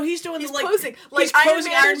 Oh, so he's doing He's like posing. Like he's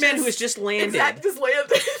posing Iron Man just- who has just landed. Exactly, just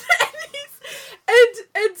landed.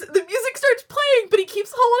 and the music starts playing, but he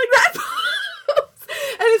keeps holding that pose.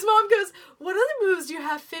 And his mom goes, "What other moves do you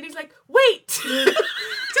have, Finn?" He's like, "Wait." So he's got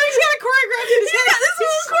a choreography in his head. Yeah, this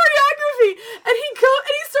whole choreography, and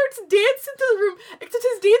he starts dancing through the room. Except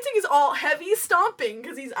his dancing is all heavy stomping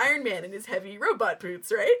because he's Iron Man in his heavy robot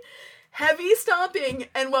boots, right? Heavy stomping,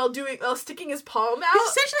 and while sticking his palm out, He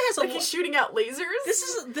essentially has a like he's shooting out lasers.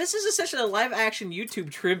 This is essentially a live action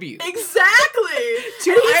YouTube tribute. Exactly.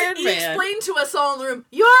 To And Iron he Man. explained to us all in the room,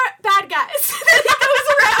 "You're bad guys." And he goes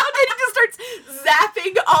around and he just starts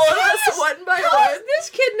zapping all of us one by How is one. this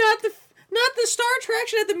kid not the star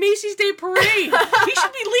attraction at the Macy's Day Parade? He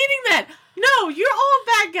should be leading that. No, you're all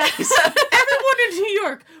bad guys. Everyone in New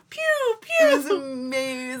York. Pew, It was pew.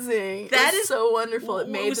 amazing. That It was is- so wonderful. It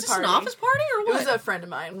made was the this party. an office party or It what? was a friend of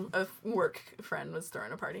mine, a work friend, was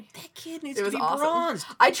throwing a party. That kid needs It to was be awesome. bronzed.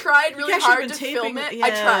 I tried really guys should have hard been to film taping- it. I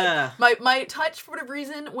yeah. tried. My touch, for whatever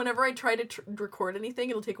reason, whenever I try to record anything,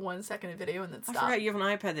 it'll take 1 second of video and then I stop. forgot you have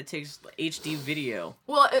an iPad that takes HD video.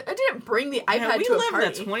 Well, I didn't bring the iPad Man, we to a live party.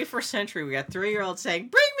 in the 21st century. We got 3-year-olds saying,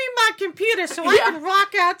 "Bring me my computer so I Yeah. can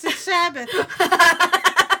rock out to Sabbath."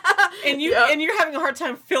 And you're having a hard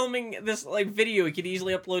time filming this like video you could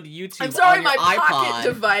easily upload to YouTube. I'm sorry, on your my iPod. pocket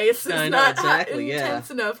device is I know, not exactly, intense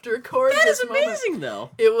enough to record That this is moment. amazing, though.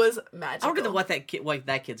 It was magical. I wonder what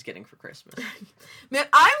that kid's getting for Christmas. Man,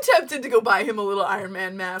 I'm tempted to go buy him a little Iron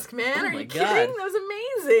Man mask, man. Oh Are my you God. kidding? That was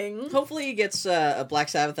amazing. Hopefully, he gets a Black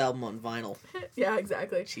Sabbath album on vinyl. Yeah,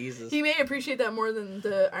 exactly. Jesus. He may appreciate that more than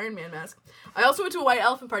the Iron Man mask. I also went to a white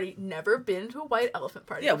elephant party. Never been to a white elephant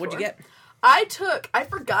party Yeah, before. what'd you get? I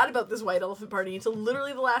forgot about this white elephant party until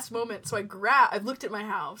literally the last moment, so I looked at my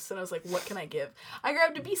house, and I was like, what can I give? I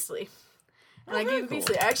grabbed a Beastly. And I gave a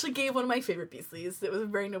Beastly. I actually gave one of my favorite Beastlies. It was a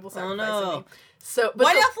very noble sacrifice of me. So,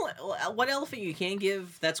 but what elephant you can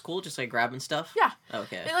give? That's cool. Just like grabbing stuff. Yeah.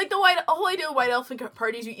 Okay. And like the whole idea of white elephant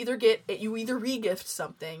parties, you either re-gift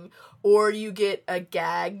something, or you get a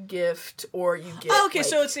gag gift, or you get. Okay,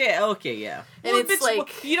 so it's yeah. And well, it's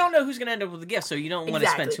like you don't know who's gonna end up with a gift, so you don't want to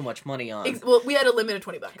spend too much money on. Well, we had a limit of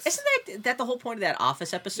 $20. Isn't that the whole point of that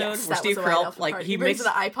Office episode Yes, where Steve Carell like he brings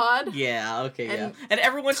makes the iPod? Yeah. Okay. And and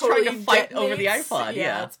everyone's totally trying to fight over the detonates. iPod.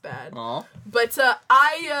 Yeah, it's bad. Aw. But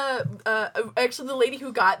actually, the lady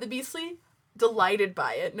who got the Beastly, delighted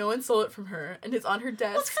by it. No one stole it from her, and it's on her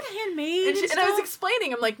desk. Well, it's kind of handmade. And I was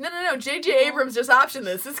explaining, I'm like, no, J.J. Abrams just optioned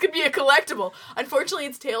this. This could be a collectible. Unfortunately,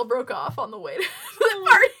 its tail broke off on the way to the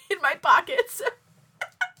party in my pockets.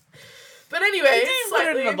 But anyway, put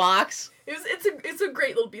it in the box. It's a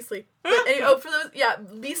great little Beastly. But, for those,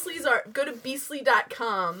 Beastlies go to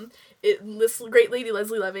Beastly.com. It lists great lady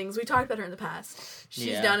Leslie Levings. We talked about her in the past.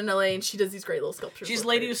 She's down in LA and she does these great little sculptures. She's the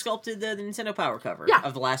lady who sculpted the Nintendo Power cover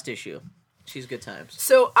of the last issue. She's good times.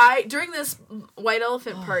 So during this white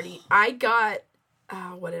elephant party, I got,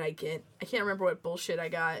 what did I get? I can't remember what bullshit I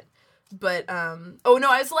got. But, I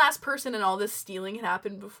was the last person and all this stealing had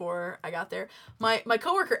happened before I got there. My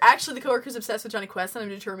coworker, actually the coworker's obsessed with Johnny Quest, and I'm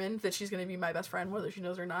determined that she's going to be my best friend, whether she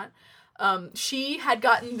knows or not. She had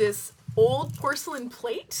gotten this old porcelain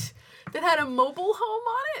plate that had a mobile home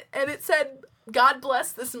on it, and it said, "God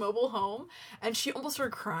bless this mobile home," and she almost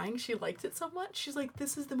started crying. She liked it so much. She's like,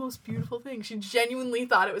 "This is the most beautiful thing." She genuinely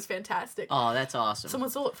thought it was fantastic. Oh, that's awesome. Someone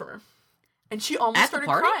stole it from her. And she almost started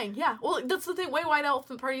crying. Yeah. Well, that's the thing, way white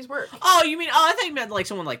elephant parties work. Oh, you mean, I thought you meant like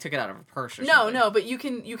someone like took it out of her purse or something. No, but you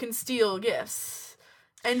can steal gifts.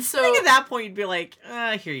 And so... I think at that point you'd be like,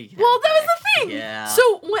 here you go. Well, that was the thing! Yeah.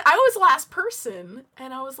 So, when I was the last person,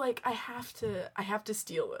 and I was like, I have to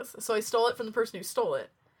steal this. So I stole it from the person who stole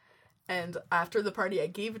it. And after the party, I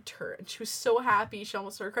gave it to her, and she was so happy, she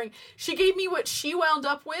almost started crying. She gave me what she wound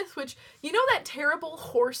up with, which, you know that terrible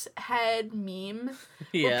horse head meme?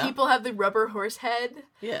 Where people have the rubber horse head?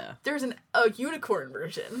 Yeah. There's a unicorn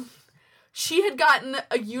version. She had gotten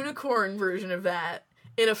a unicorn version of that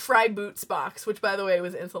in a Fry Boots box, which, by the way,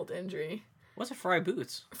 was insult to injury. What's a Fry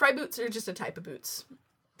Boots? Fry Boots are just a type of boots.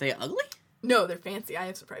 They ugly? No, they're fancy. I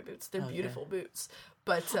have some Fry Boots. They're beautiful boots.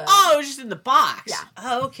 But it was just in the box. Yeah.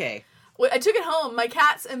 Oh, okay. I took it home. My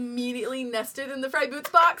cats immediately nested in the Fry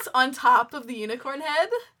Boots box on top of the unicorn head.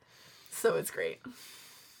 So it's great.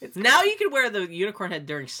 Now you can wear the unicorn head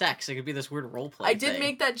during sex. It could be this weird role play. I did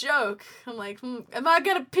make that joke. I'm like, am I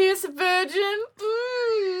gonna pierce a virgin?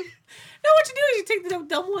 No, what you do is you take the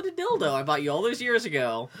double-ended dildo I bought you all those years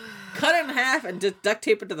ago, cut it in half, and duct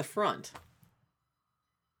tape it to the front.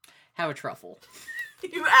 Have a truffle.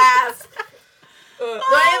 You ass.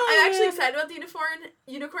 I'm actually excited about the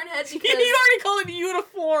unicorn head because... You already called it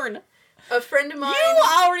unicorn! A friend of mine... You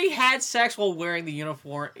already had sex while wearing the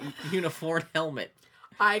unicorn helmet.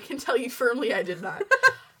 I can tell you firmly I did not.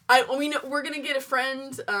 We know we're going to get a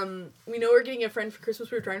friend... we know we're getting a friend for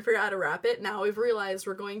Christmas. We were trying to figure out how to wrap it. Now we've realized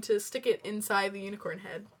we're going to stick it inside the unicorn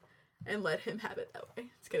head and let him have it that way.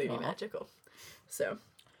 It's going to be magical. So...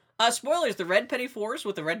 spoilers, the red Petit Fours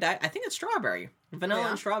with the red dye... I think it's strawberry. Vanilla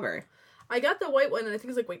and strawberry. I got the white one, and I think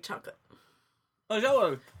it's like white chocolate. Oh, is that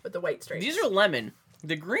what? With the white stripes. These are lemon.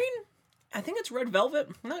 The green, I think it's red velvet.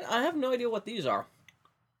 I have no idea what these are.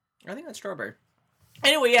 I think that's strawberry.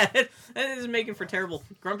 Anyway, yeah, that is making for terrible.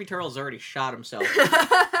 Grumpy Turtle's already shot himself.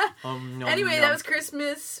 Anyway, that was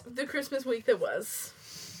Christmas. The Christmas week that was.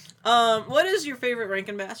 What is your favorite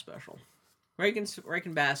Rankin Bass special?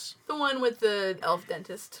 Rankin Bass. The one with the elf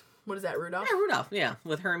dentist. What is that, Rudolph? Yeah, Rudolph. Yeah,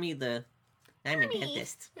 with Hermie the. I'm a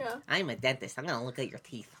dentist. Yeah. I'm a dentist. I'm gonna look at your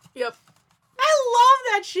teeth. Yep. I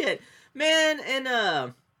love that shit, man.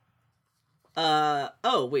 And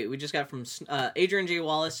oh wait, we just got from Adrian J.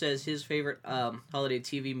 Wallace says his favorite holiday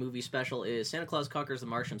TV movie special is Santa Claus Conquers the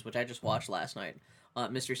Martians, which I just watched last night.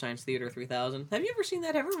 Mystery Science Theater 3000. Have you ever seen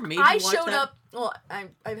that? Have you ever made me watch that? I showed up. Well,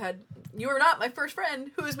 I've had. You are not my first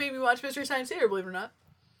friend who has made me watch Mystery Science Theater. Believe it or not.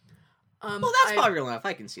 Well, that's popular enough.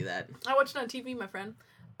 I can see that. I watched it on TV, my friend.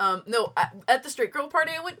 No, at the straight girl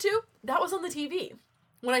party I went to, that was on the TV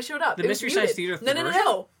when I showed up. The Mystery Science Theater.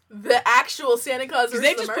 No. The actual Santa Claus. Because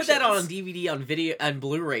they just put that on DVD, on video, on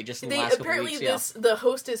Blu-ray just in the last couple weeks. Apparently, the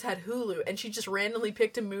hostess had Hulu, and she just randomly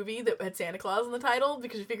picked a movie that had Santa Claus in the title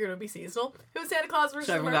because she figured it would be seasonal. It was Santa Claus versus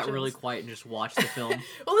the Martians. So everyone got really quiet and just watched the film.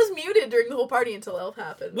 Well, it was muted during the whole party until Elf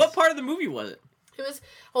happened. What part of the movie was it? It was,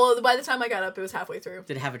 well, by the time I got up, it was halfway through.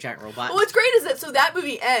 Did it have a giant robot? Well, what's great is that, so that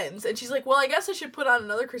movie ends, and she's like, well, I guess I should put on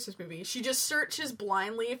another Christmas movie. She just searches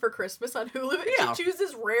blindly for Christmas on Hulu, and Yeah. she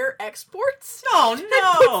chooses Rare Exports. Oh, And puts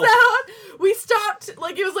no! that on. We stopped,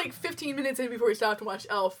 like, it was like 15 minutes in before we stopped to watch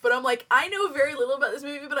Elf, but I'm like, I know very little about this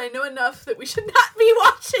movie, but I know enough that we should not be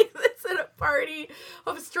watching this at a party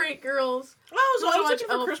of straight girls. I was watch looking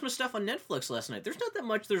for Elf. Christmas stuff on Netflix last night. There's not that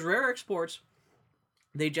much. There's Rare Exports.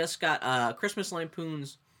 They just got Christmas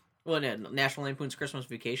Lampoon's... Well, no, National Lampoon's Christmas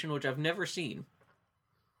Vacation, which I've never seen.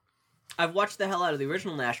 I've watched the hell out of the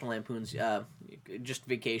original National Lampoon's just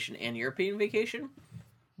Vacation and European Vacation.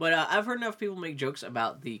 But I've heard enough people make jokes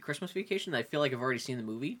about the Christmas Vacation that I feel like I've already seen the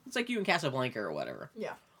movie. It's like you in Casablanca or whatever.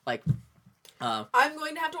 Yeah. Like, I'm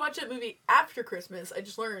going to have to watch that movie after Christmas. I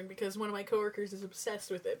just learned because one of my coworkers is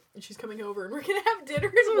obsessed with it, and she's coming over, and we're gonna have dinner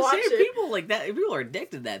and watch it. people like that. People are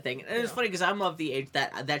addicted to that thing, and it's Yeah. funny because I'm of the age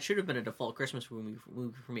that should have been a default Christmas movie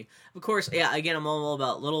for me. Of course, yeah. Again, I'm all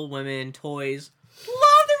about Little Women, toys. Love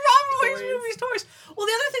the Robin Williams Toys. movies, toys. Well,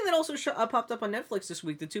 the other thing that also popped up on Netflix this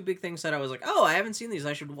week, the two big things that I was like, oh, I haven't seen these,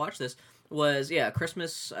 I should watch this, was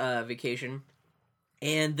Christmas Vacation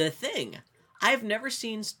and The Thing. I've never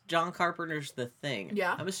seen John Carpenter's The Thing.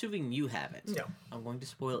 Yeah. I'm assuming you haven't. No. I'm going to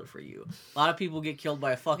spoil it for you. A lot of people get killed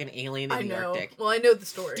by a fucking alien in I the know. Arctic. Well, I know the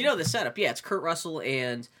story. Do you know the setup? Yeah, it's Kurt Russell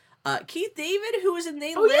and Keith David, who is in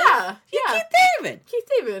They Oh, Live. yeah. Yeah. Keith David. Keith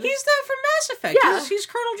David. He's the from Mass Effect. Yeah. He's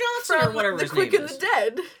Colonel Johnson from or whatever The his Quick name and is. the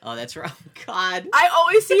Dead. Oh, that's right. God. I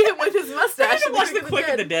always see him with his I mustache. need to in watch The Quick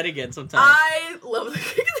and the Dead. Dead again sometime. I love The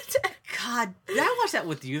Quick and the Dead. God, did I watch that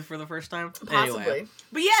with you for the first time? Possibly. Anyway.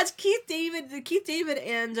 But yeah, it's Keith David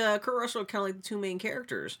and Kurt Russell are kind of like the two main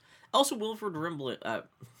characters. Also, Wilford Brimley.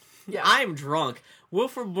 Yeah. I'm drunk.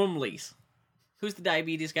 Wilford Brimley's. Who's the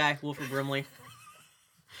diabetes guy? Wilford Brimley.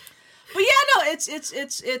 But yeah, no, it's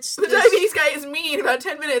The diabetes guy is mean about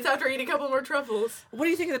 10 minutes after I eat a couple more truffles. What do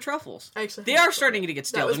you think of the truffles? I actually They hate are truffles. starting to get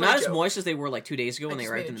stale. was They're my not as joke. moist as they were like 2 days ago when I they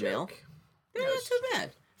just arrived made in a the mail. joke. They're No, not it's too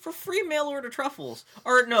bad. For free mail order truffles.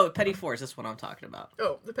 Or no, Petit Fours, that's what I'm talking about.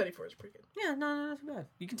 Oh, the Petit Four is pretty good. Yeah, no, not too bad.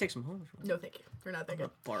 You can take some home if you want. No, thank you. They're not that good.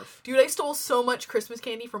 Barf. Dude, I stole so much Christmas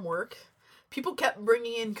candy from work. People kept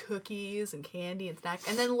bringing in cookies and candy and snacks,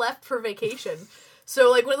 and then left for vacation. So,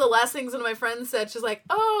 like, one of the last things one of my friends said, she's like,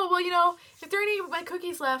 oh, well, you know, if there are any of my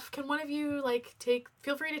cookies left, can one of you, like,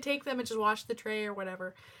 feel free to take them and just wash the tray or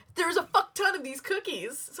whatever. There was a fuck ton of these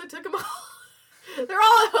cookies, so I took them all. They're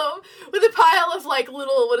all at home with a pile of, like,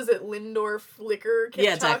 little, what is it, Lindorf liquor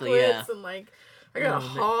Yeah, exactly, chocolates, yeah. and, like, I got a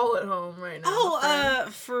haul at home right now. Oh,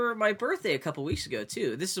 for my birthday a couple weeks ago,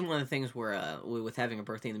 too. This is one of the things where, with having a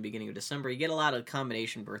birthday in the beginning of December, you get a lot of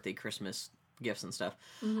combination birthday, Christmas gifts and stuff.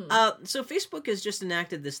 Mm-hmm. So Facebook has just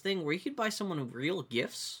enacted this thing where you could buy someone real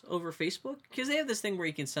gifts over Facebook, because they have this thing where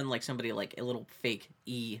you can send like somebody like a little fake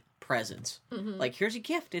present. Mm-hmm. Like, here's a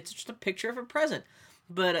gift. It's just a picture of a present.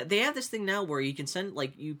 But they have this thing now where you can send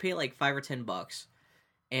like you pay like $5 or $10,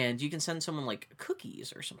 and you can send someone like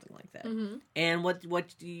cookies or something like that. Mm-hmm. And what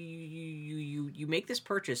you make this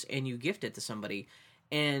purchase and you gift it to somebody.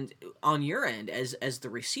 And on your end, as the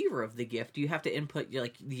receiver of the gift, you have to input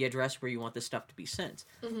like the address where you want this stuff to be sent.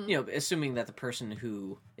 Mm-hmm. You know, assuming that the person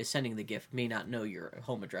who is sending the gift may not know your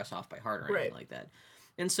home address off by heart or anything Right. like that.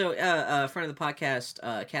 And so, a friend of the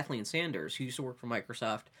podcast, Kathleen Sanders, who used to work for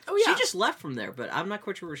Microsoft, Oh, yeah. she just left from there, but I'm not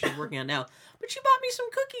quite sure where she's working on now. But she bought me some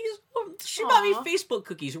cookies. She bought me Aw. Facebook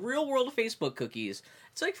cookies, real world Facebook cookies.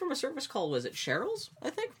 It's like from a service called, was it Cheryl's, I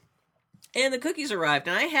think? And the cookies arrived,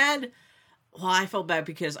 and I felt bad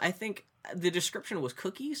because I think the description was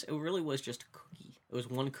cookies. It really was just a cookie. It was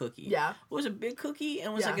one cookie. Yeah. It was a big cookie,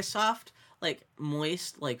 and it was Yeah. like a soft, like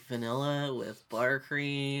moist, like vanilla with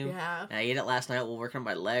buttercream. Yeah. And I ate it last night while working on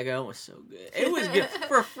my Lego. It was so good. It was good.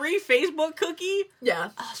 For a free Facebook cookie, Yeah.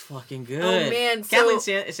 that was fucking good. Oh, man, Kathleen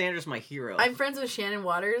so- Sanders is my hero. I'm friends with Shannon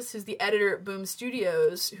Waters, who's the editor at Boom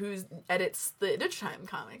Studios, who edits the Adventure Time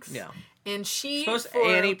comics. Yeah. And she... Post for-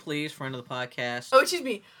 Annie, please, friend of the podcast. Oh, excuse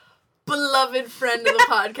me. Beloved friend of the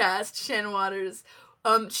podcast, Shannon Waters.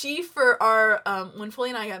 She, for our... when Foley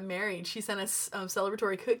and I got married, she sent us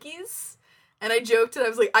celebratory cookies. And I joked, and I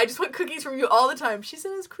was like, I just want cookies from you all the time. She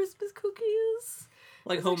sent us Christmas cookies.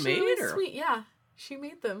 Like It was actually homemade really or sweet. Yeah, she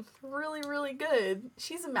made them really, really good.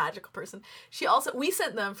 She's a magical person. We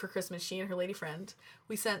sent them for Christmas. She and her lady friend.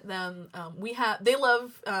 We sent them. They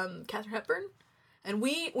love Katharine Hepburn, and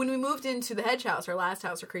when we moved into the Hedge House, our last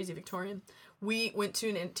house, our crazy Victorian, we went to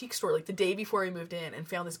an antique store like the day before we moved in and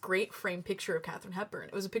found this great framed picture of Katharine Hepburn.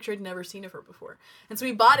 It was a picture I'd never seen of her before, and so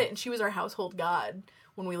we bought it, and she was our household god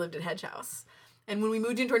when we lived at Hedge House. And when we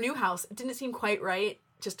moved into our new house, it didn't seem quite right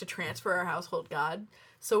just to transfer our household god.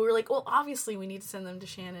 So we were like, well, obviously we need to send them to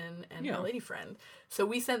Shannon and her lady friend. So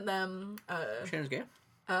we sent them... Shannon's gay?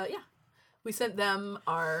 Yeah. We sent them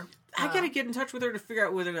our... I gotta get in touch with her to figure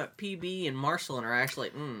out whether or not PB and Marceline are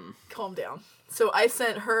actually... Calm down. So I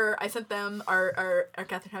sent them our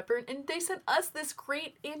Katharine Hepburn, and they sent us this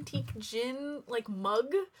great antique gin, like,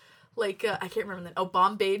 mug. Like, I can't remember that. Oh,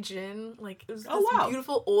 Bombay gin. Like, it was this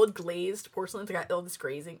beautiful old glazed porcelain. It's got all this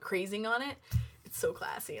crazing on it. It's so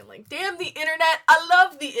classy. And like, damn the internet. I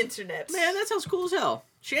love the internet. Man, that sounds cool as hell.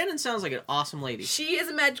 Shannon sounds like an awesome lady. She is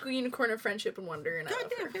a magical unicorn of friendship and wonder, and I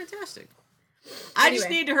love her. Fantastic. I just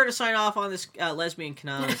need her to sign off on this lesbian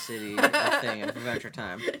canonicity thing of Adventure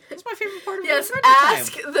Time. That's my favorite part of Adventure Time.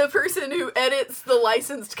 Ask the person who edits the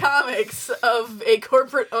licensed comics of a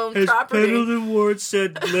corporate-owned property. Pendleton Ward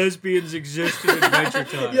said lesbians exist in Adventure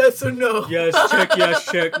Time? Yes or no? Yes,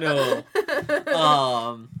 check, no.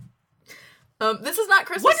 This is not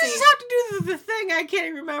Christmas. What does this have to do with the thing? I can't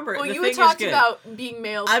even remember. Well, you had talked about being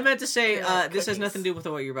male. I meant to say, this has nothing to do with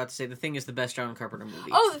what you're about to say. The Thing is the best John Carpenter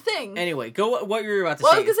movie. Oh, The Thing. Anyway, go what you were about to say.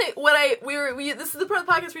 Well, I was going to say, this is the part of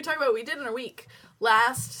the podcast we talk about what we did in our week.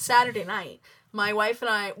 Last Saturday night, my wife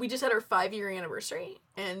and I, we just had our 5-year anniversary.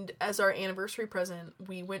 And as our anniversary present,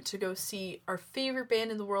 we went to go see our favorite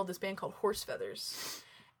band in the world, this band called Horse Feathers.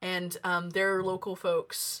 And they're local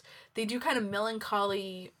folks. They do kind of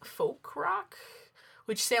melancholy folk rock,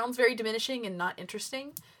 which sounds very diminishing and not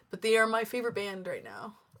interesting, but they are my favorite band right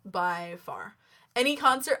now, by far. Any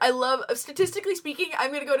concert, I love, statistically speaking,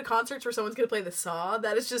 I'm going to go to concerts where someone's going to play the saw.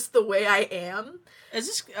 That is just the way I am.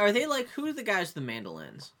 Are they like, who are the guys with the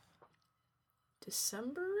mandolins?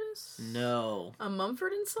 Decemberists? No.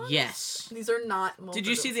 Mumford and Sons? Yes. These are not Mumford. Did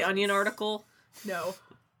you see the Onion article? No.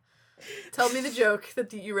 Tell me the joke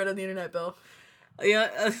that you read on the internet, Bill.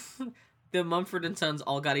 Yeah, the Mumford and Sons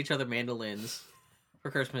all got each other mandolins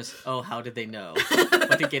for Christmas. Oh, how did they know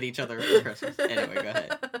what to get each other for Christmas? Anyway, go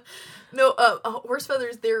ahead. No, Horse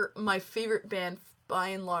Feathers, they're my favorite band by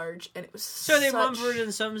and large, and it was So they Mumford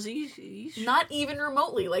and Sons? Not even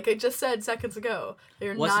remotely, like I just said seconds ago.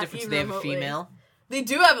 They're What's not the difference? even They have remotely. a female? They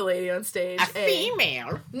do have a lady on stage. A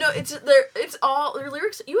female? No, it's all their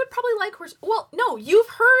lyrics. You would probably like no, you've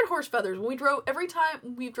heard Horse Feathers. When we drove, every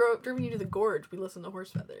time we've driven you to the Gorge, we listened to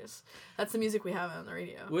Horse Feathers. That's the music we have on the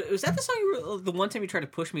radio. Was that the song the one time you tried to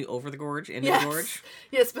push me over the gorge, into the gorge?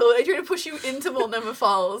 Yes, Bill, I tried to push you into Multnomah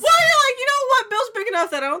Falls. Well, you're like, you know what, Bill's big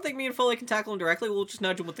enough that I don't think me and Foley can tackle him directly. We'll just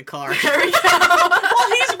nudge him with the car. There we go. While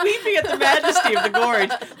he's weeping at the majesty of the gorge.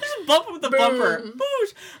 Just bump him with the bumper.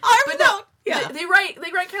 Boosh. But no, yeah. They write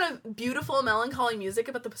kind of beautiful, melancholy music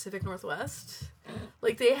about the Pacific Northwest.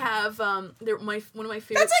 Like they have, they're one of my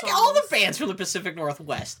favorite. That's like songs. all the bands from the Pacific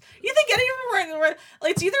Northwest. You think any of them write?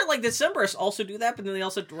 Like, it's either like Decemberists also do that, but then they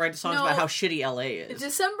also write songs about how shitty LA is.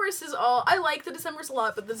 Decemberists is all. I like the Decemberists a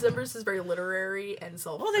lot, but the Decemberists is very literary and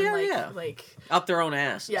self. Oh, they are, like up their own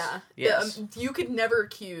ass. Yeah. Yes. You could never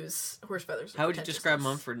accuse Horse Feathers. How would you describe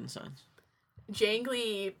Mumford and Sons?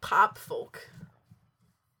 Jangly pop folk.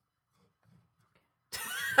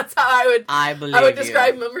 That's how I would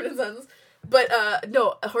describe Mumford and Sons. But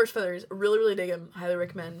no, Horse Feathers, really, really dig them. Highly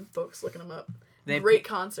recommend folks looking them up. Great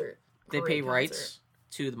concert. They pay rights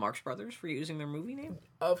to the Marx Brothers for using their movie name?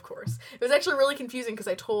 Of course. It was actually really confusing because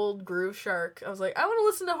I told Groove Shark, I was like, I want to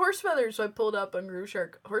listen to Horse Feathers, so I pulled up on Groove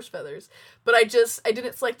Shark Horse Feathers. But I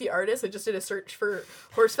didn't select the artist, I just did a search for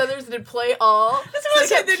Horse Feathers and did play all. That's what I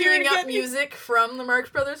said. Kept queuing up music from the Marx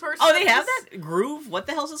Brothers Horse Feathers. Oh, they have that? Groove? What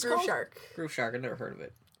the hell is this called? Groove Shark. Groove Shark, I've never heard of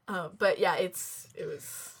it. But yeah, it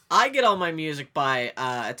was... I get all my music by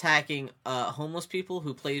attacking homeless people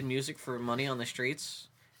who play music for money on the streets.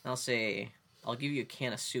 And I'll say, I'll give you a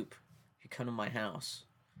can of soup if you come to my house.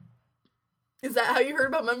 Is that how you heard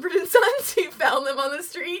about Mumford and Sons? You found them on the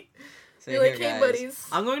street? So you're like, hey, buddies.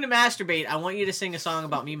 I'm going to masturbate. I want you to sing a song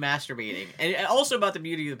about me masturbating. And also about the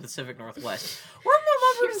beauty of the Pacific Northwest. Where are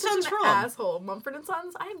Mumford and Sons from? Asshole. Mumford and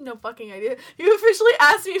Sons? I have no fucking idea. You officially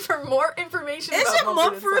asked me for more information about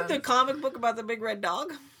Mumford the comic book about the big red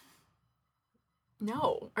dog?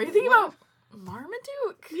 No. Are you thinking about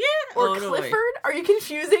Marmaduke? Yeah. Or Clifford? No, are you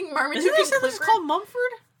confusing Marmaduke and Clifford? It's called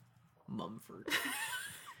Mumford? Mumford.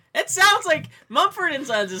 It sounds like Mumford and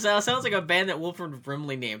Sons. It sounds like a band that Wilford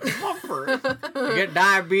Brimley named. Mumford. You get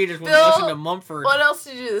diabetes when you listen to Mumford. What else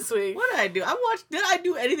did you do this week? What did I do? Did I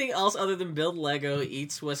do anything else other than build Lego,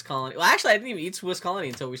 eat Swiss Colony? Well, actually, I didn't even eat Swiss Colony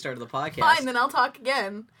until we started the podcast. Fine, then I'll talk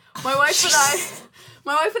again. My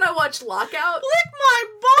wife and I watched Lockout. Lick my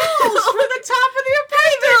balls from the top of the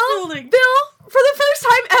apartment building. Bill, for the first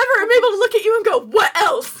time ever, I'm able to look at you and go, what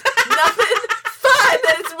else? Nothing. Fine,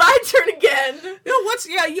 then it's my turn again.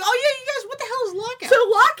 You guys, what the hell is Lockout? So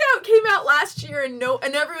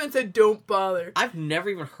trailer. I've never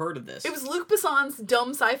even heard of this. It was Luc Besson's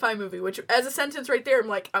dumb sci-fi movie, which, as a sentence right there, I'm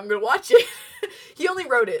like, I'm gonna watch it. He only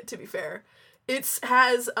wrote it, to be fair. It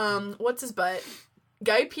has, what's his butt?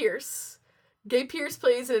 Guy Pearce. Guy Pearce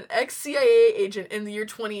plays an ex-CIA agent in the year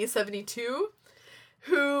 2072,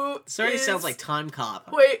 who This already sounds like Time Cop.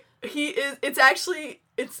 Wait, it's actually,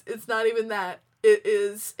 it's not even that. It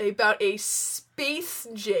is about a space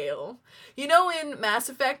jail. You know in Mass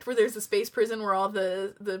Effect where there's a space prison where all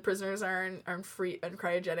the prisoners are in free and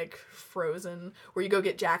cryogenic frozen, where you go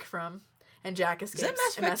get Jack from, and Jack escapes.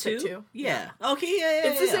 Is that Mass Effect 2? Yeah. Okay, yeah.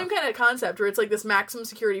 It's the same kind of concept where it's like this maximum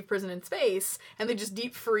security prison in space, and they just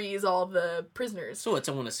deep freeze all the prisoners. So what,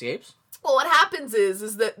 someone escapes? Well, what happens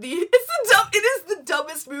is that it is the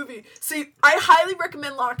dumbest movie. See, I highly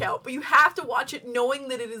recommend Lockout, but you have to watch it knowing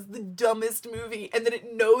that it is the dumbest movie and that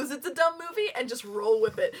it knows it's a dumb movie and just roll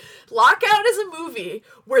with it. Lockout is a movie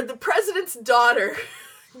where the president's daughter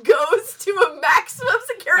goes to a maximum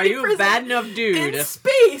security prison. Are you a bad enough dude? In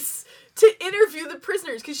space to interview the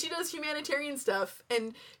prisoners because she does humanitarian stuff,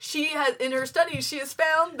 and she has in her studies she has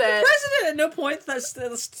found that the president at no point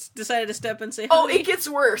decided to step in and say, "Oh, honey, it gets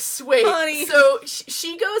worse." Wait, honey. So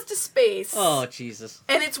she goes to space. Oh, Jesus!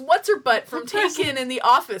 And it's what's her butt from Taken in The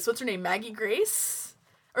Office. What's her name? Maggie Grace,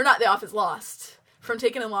 or not The Office? Lost. From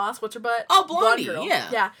Taken and Lost. What's her butt? Oh, Blondie. Blonde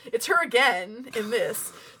girl. Yeah, it's her again in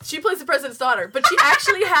this. She plays the president's daughter, but she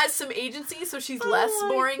actually has some agency, so she's less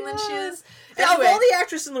boring than she is. Anyway. Of all the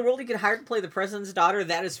actresses in the world you could hire to play the president's daughter,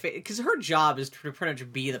 that is because her job is to pretty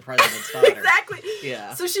much be the president's daughter. Exactly.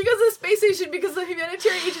 Yeah. So she goes to the space station because the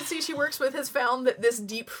humanitarian agency she works with has found that this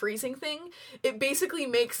deep freezing thing, it basically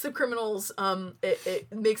makes the criminals,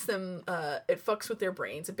 it makes them, it fucks with their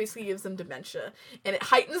brains. It basically gives them dementia, and it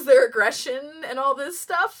heightens their aggression and all this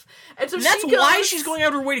stuff. And so that's why she's going out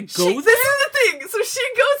of her way to go there? This is the thing. So she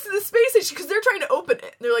goes to the space station because they're trying to open it.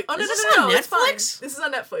 And they're like, oh, no, it's fine. This is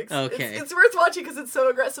on Netflix. Okay. It's worth watching because it's so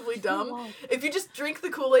aggressively dumb. Oh, wow. If you just drink the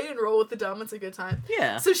Kool-Aid and roll with the dumb, it's a good time.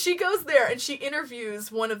 Yeah. So she goes there and she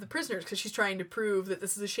interviews one of the prisoners because she's trying to prove that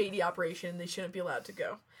this is a shady operation and they shouldn't be allowed to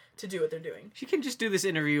go to do what they're doing. She can just do this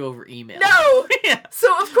interview over email. No! Yeah.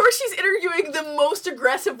 So, of course, she's interviewing the most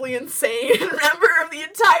aggressively insane member of the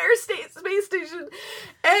entire space station.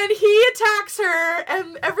 And he attacks her,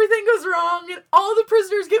 and everything goes wrong, and all the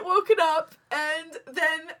prisoners get woken up, and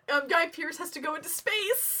then Guy Pearce has to go into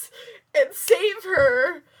space and save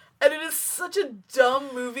her. And it is such a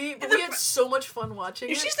dumb movie, but we had so much fun watching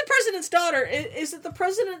it. If she's the president's daughter, is it the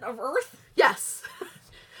president of Earth? Yes.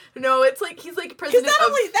 No, it's like he's like president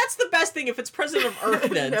of... that's the best thing if it's president of Earth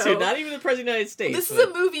then, No. too. Not even the president of the United States. This is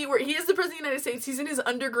a movie where he is the president of the United States. He's in his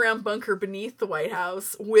underground bunker beneath the White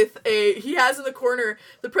House with he has in the corner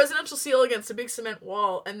the presidential seal against a big cement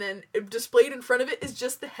wall, and then displayed in front of it is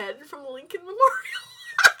just the head from the Lincoln Memorial.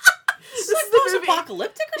 This is like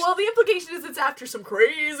post-apocalyptic or something? Well, the implication is it's after some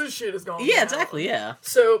crazy shit has gone on. Yeah, exactly, yeah.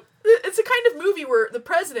 So, it's a kind of movie where the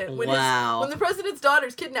president, when Wow. when the president's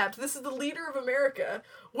daughter's kidnapped, this is the leader of America,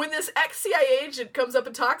 when this ex-CIA agent comes up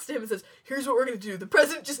and talks to him and says, here's what we're going to do, the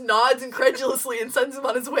president just nods incredulously and sends him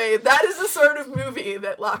on his way. That is the sort of movie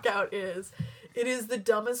that Lockout is. It is the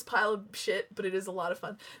dumbest pile of shit, but it is a lot of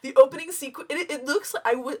fun. The opening sequence, it looks like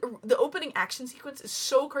the opening action sequence is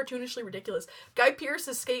so cartoonishly ridiculous. Guy Pearce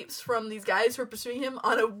escapes from these guys who are pursuing him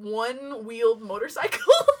on a one-wheeled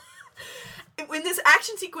motorcycle. In this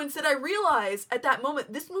action sequence that I realize at that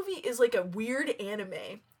moment, this movie is like a weird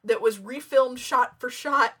anime that was refilmed shot for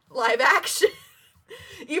shot live action.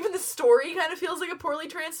 Even the story kind of feels like a poorly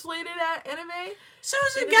translated anime. So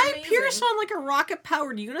is a Guy Pearce on like a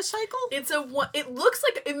rocket-powered unicycle? It looks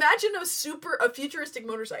like, imagine a futuristic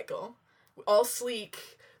motorcycle, all sleek,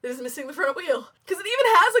 that is missing the front wheel. Because it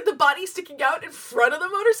even has like the body sticking out in front of the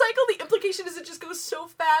motorcycle. The implication is it just goes so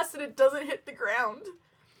fast that it doesn't hit the ground.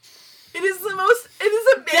 It is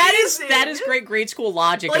amazing. That is great grade school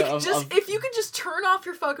logic. Like, if you could just turn off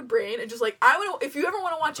your fucking brain and just like, if you ever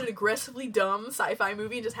want to watch an aggressively dumb sci-fi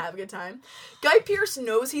movie and just have a good time, Guy Pearce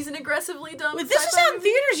knows he's an aggressively dumb Wait, this was out in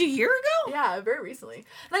theaters a year ago? Yeah, very recently.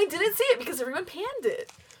 And I didn't see it because everyone panned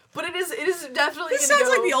it. But it is definitely This sounds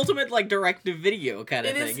like the ultimate like direct-to-video kind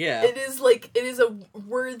of thing, yeah. It is a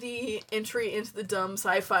worthy entry into the dumb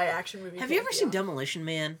sci-fi action movie. Have you ever seen Demolition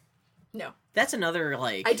Man? No. That's another,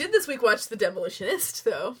 like... I did this week watch The Demolitionist,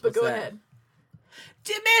 though, but go ahead.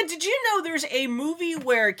 Man, did you know there's a movie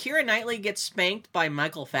where Keira Knightley gets spanked by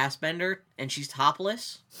Michael Fassbender, and she's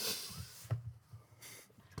topless?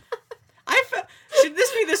 Should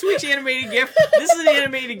this be this week's animated GIF? This is an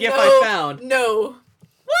animated GIF I found. No.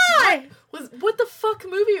 Why? What the fuck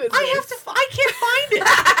movie was this? I can't find it.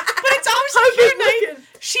 But it's obviously Keira Knightley.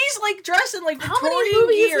 She's like dressed in like How many Victorian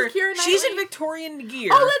movies gear. is Keira She's in Knightley? Victorian gear.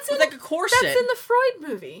 Oh, that's with in like a corset. That's in the Freud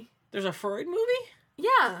movie. There's a Freud movie?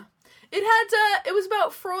 Yeah. It had, it was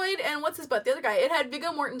about Freud and what's his butt, the other guy. It had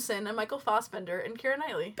Viggo Mortensen and Michael Fassbender and Keira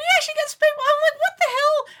Knightley. But yeah, she gets spanked. I'm like, what the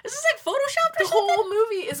hell? Is this like photoshopped or The something? whole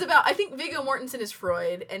movie is about, I think Viggo Mortensen is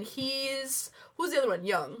Freud, and who's the other one?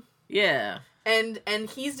 Young. Yeah. And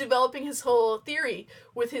he's developing his whole theory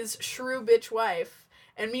with his shrew bitch wife.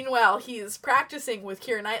 And meanwhile, he's practicing with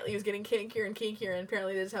Keira Knightley, who's getting kinkier and kinkier, and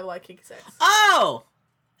apparently they just have a lot of kinky sex. Oh!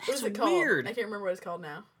 What That's is it called? weird. I can't remember what it's called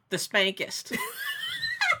now. The Spankist.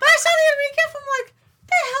 But I saw the recap, I'm like,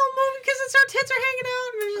 the hell movie? Because it's our tits are hanging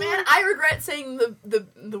out. And it's Man, like- I regret saying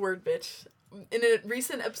the word bitch. In a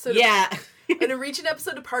recent episode in a recent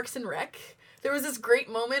episode of Parks and Rec, there was this great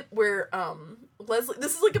moment where Leslie,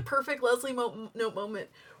 this is like a perfect Leslie note moment,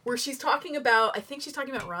 where she's talking about, I think she's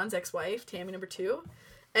talking about Ron's ex-wife, Tammy number 2,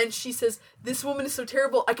 and she says, this woman is so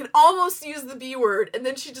terrible, I can almost use the B word, and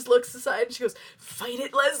then she just looks aside and she goes, fight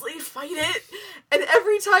it, Leslie, fight it, and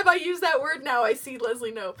every time I use that word now, I see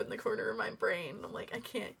Leslie Knope in the corner of my brain. I'm like,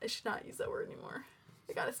 I should not use that word anymore.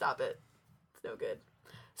 I gotta stop it. It's no good.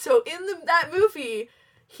 So in that movie,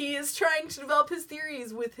 he is trying to develop his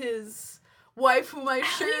theories with his wife, whom I'm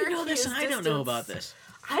How do sure you know he this is and I don't know about this?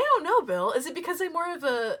 I don't know, Bill. Is it because I'm more of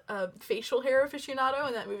a facial hair aficionado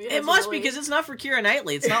and that movie has It must really... because it's not for Keira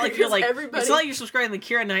Knightley. It's not like you're like Everybody- it's not like you're subscribing to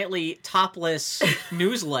the Keira Knightley topless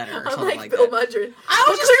newsletter or I'm something like like Bill that. Mudgeon. I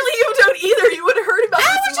was Well, clearly you don't either. You would have heard about I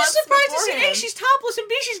this was just months surprised to see A, beforehand. she's topless, and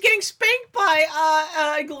B, she's getting spanked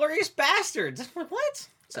by Glorious Bastards. I'm like, what?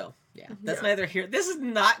 So yeah, that's Yeah. neither here. This is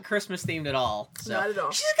not Christmas themed at all. So. Not at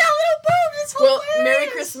all. She's got little boobs. It's Well, hilarious. Merry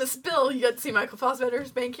Christmas, Bill. You got to see Michael Fassbender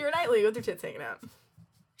spank Keira Knightley with her tits hanging out.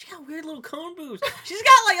 She got weird little cone boobs. She's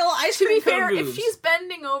got like little ice To be cream cone fair, boobs. if she's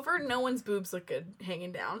bending over, no one's boobs look good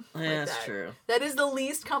hanging down. Yeah, like that's that. true. That is the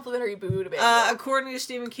least complimentary boob available. According to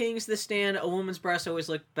Stephen King's The Stand, a woman's breasts always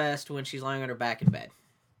look best when she's lying on her back in bed.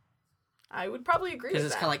 I would probably agree with Because that.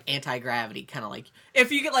 it's kind of like anti-gravity, kind of like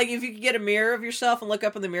if you could get a mirror of yourself and look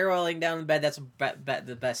up in the mirror while laying down in bed, that's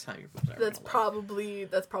the best time your boobs are. That's probably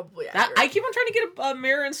That, accurate. I keep on trying to get a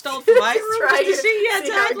mirror installed for my room Try just to see. Yeah, how it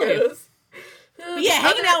exactly. goes. But yeah,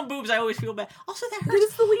 hanging out in boobs, I always feel bad. Also, that hurts.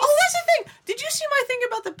 is the least- Oh, that's the thing. Did you see my thing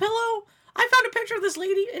about the pillow? I found a picture of this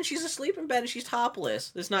lady, and she's asleep in bed, and she's topless.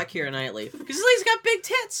 That's not Keira Knightley. Because this lady's got big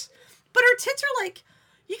tits. But her tits are like,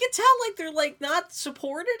 you can tell like they're like not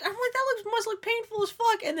supported. I'm like, that must look painful as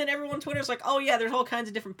fuck. And then everyone on Twitter's like, oh yeah, there's all kinds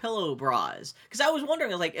of different pillow bras. Because I was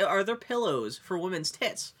wondering, like, are there pillows for women's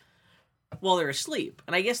tits while they're asleep?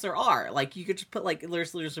 And I guess there are. Like, you could just put like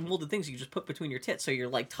there's some molded things you just put between your tits, so your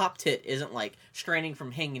like top tit isn't like straining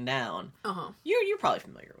from hanging down. Uh-huh. You're probably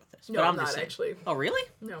familiar with this. No, but I'm I'm not just saying. actually. Oh really?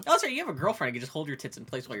 No. Oh, sorry. You have a girlfriend. You can just hold your tits in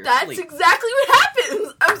place while you're That's asleep. exactly what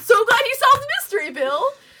happens. I'm so glad you solved the mystery, Bill.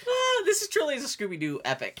 This is truly a Scooby-Doo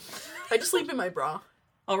epic. I just sleep in my bra.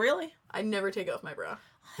 Oh really? I never take off my bra.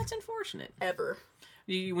 That's unfortunate. Ever.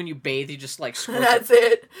 When you bathe, you just like squirt. That's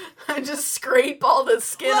it. I just scrape all the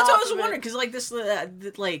skin Well, that's off what I was of wondering it. because like this,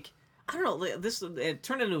 like I don't know, this it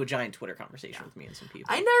turned into a giant Twitter conversation with me and some people.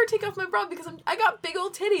 I never take off my bra because I got big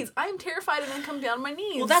old titties. I'm terrified of them come down my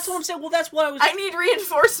knees. Well, that's what I'm saying. Well, that's what I was. I need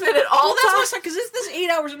reinforcement at all Well, that's what I times. was saying because this is 8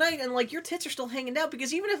 hours a night, and like your tits are still hanging down.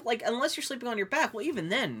 Because even if like unless you're sleeping on your back, well, even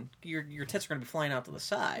then your tits are going to be flying out to the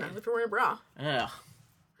side. Not if you're wearing a bra. Ugh.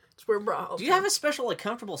 Just wear a bra all the Do you time. have a special like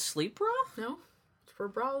comfortable sleep bra? No. Just wear a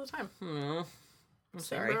bra all the time. I'm Same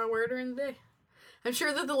sorry. bra I wear during the day. I'm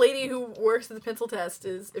sure that the lady who works at the pencil test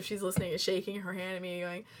is, if she's listening, is shaking her hand at me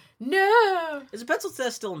going, no! Is the pencil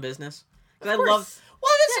test still in business? 'Cause Of I course. love.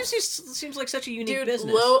 Well, that Yeah. seems like such a unique Dude,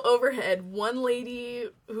 business. low overhead. One lady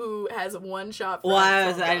who has one shop. Well,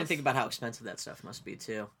 I didn't think about how expensive that stuff must be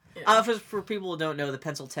too. Yeah. For people who don't know, the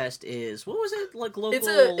pencil test is what was it like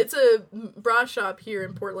local? It's a bra shop here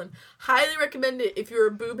in Portland. Highly recommend it if you're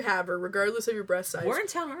a boob haver, regardless of your breast size. Where in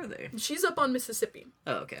town are they? She's up on Mississippi.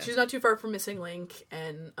 Oh, okay. She's not too far from Missing Link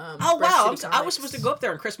and Oh Breast wow! City I was Comics. supposed to go up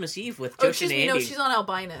there on Christmas Eve with Oh, Josh excuse and me. Andy. No, she's on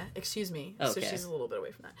Albina. Excuse me. So Okay. she's a little bit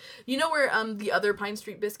away from that. You know where the other Pine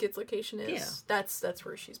Street Biscuits location is? Yeah. That's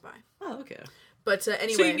where she's by. Oh, okay. But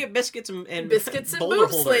anyway, So you can get biscuits and biscuits and boulder boob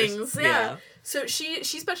holders. slings. Yeah. So she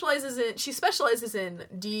specializes in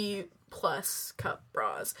D+ cup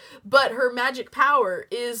bras, but her magic power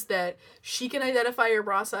is that she can identify your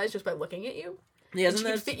bra size just by looking at you. Yeah, And isn't she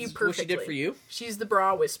can that fit you what she perfectly. did for you? She's the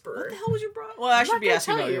bra whisperer. What the hell was your bra? Well, I I'm should not be gonna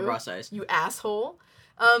asking tell about your you, bra size. You asshole.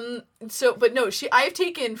 But no, I've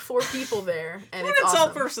taken 4 people there, and When it's it's awesome. all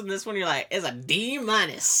person, this one you're like, is a D-. Well,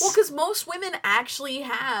 because most women actually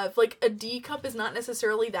have, like, a D cup is not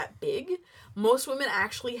necessarily that big, Most women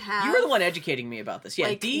actually have. You were the one educating me about this. Yeah,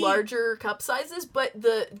 like larger cup sizes, but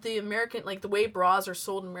the American, like the way bras are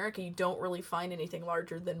sold in America, you don't really find anything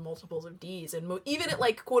larger than multiples of Ds, and even at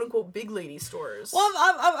like quote unquote big lady stores. Well,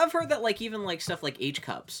 I've heard that like even like stuff like H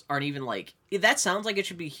cups aren't even like that sounds like it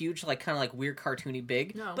should be huge, like kind of like weird cartoony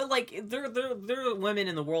big. No. But like there are women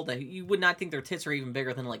in the world that you would not think their tits are even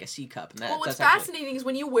bigger than like a C cup. And well, what's that's fascinating is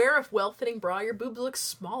when you wear a well-fitting bra, your boobs look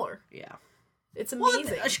smaller. Yeah. It's amazing.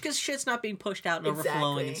 Well, because shit's not being pushed out and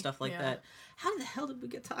overflowing and stuff like that. How the hell did we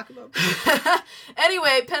get talking about this?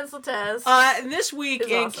 Anyway, pencil test. This week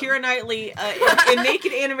in awesome. Keira Knightley, in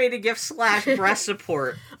Naked Animated GIF / breast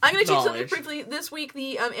support. I'm going to change something briefly. This week,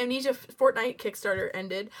 the Amnesia Fortnite Kickstarter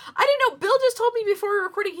ended. I didn't know. Bill just told me before we were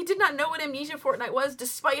recording he did not know what Amnesia Fortnite was,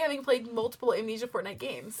 despite having played multiple Amnesia Fortnite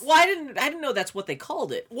games. Well, I didn't know that's what they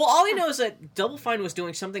called it. Well, all I know is that Double Fine was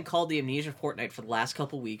doing something called the Amnesia Fortnite for the last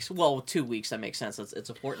couple weeks. Well, 2 weeks. That makes sense.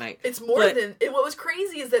 It's a fortnight. It's more than... What was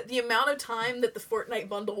crazy is that the amount of time that the Fortnite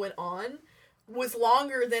bundle went on was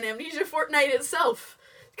longer than Amnesia Fortnite itself.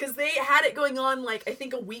 Because they had it going on, like, I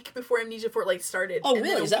think a week before Amnesia Fortnite started. Oh, and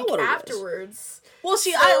really? Then Is that what it was? afterwards. Well,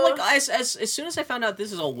 see, as soon as I found out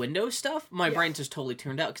this is all Windows stuff, my brain just totally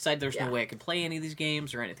turned out because there's no way I could play any of these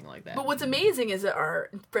games or anything like that. But what's amazing is that our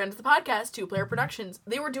friends of the podcast, Two Player Productions,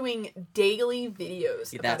 they were doing daily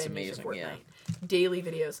videos. Yeah, that's amazing. Fortnite. Daily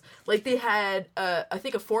videos. Like they had, I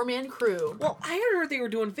think, a 4-man crew. Well, I heard they were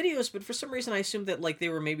doing videos, but for some reason I assumed that like they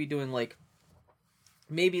were maybe doing like.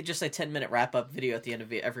 Maybe just a 10-minute wrap-up video at the end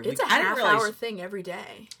of it every week. It's a half-hour thing every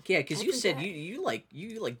day. Yeah, because you said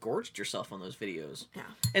you gorged yourself on those videos. Yeah.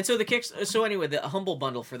 And so so anyway, the Humble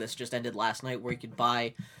Bundle for this just ended last night, where you could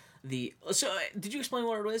buy the. So did you explain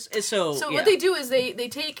what it was? So what they do is they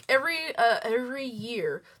take every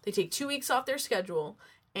year they take 2 weeks off their schedule.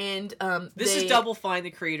 And this is Double Fine, the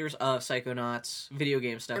creators of Psychonauts video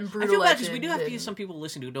game stuff. And I feel bad because we do have some people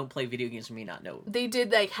listening who don't play video games and may not know. They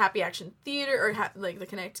did like Happy Action Theater or like the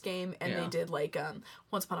Kinect game, and they did like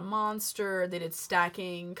Once Upon a Monster. They did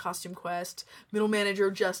Stacking, Costume Quest, Middle Manager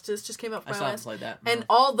Justice just came out. I still played that. And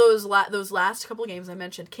all those last couple games I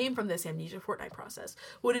mentioned came from this Amnesia Fortnite process.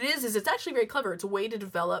 What it is it's actually very clever. It's a way to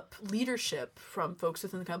develop leadership from folks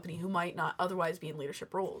within the company who might not otherwise be in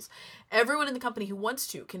leadership roles. Everyone in the company who wants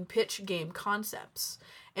to can pitch game concepts.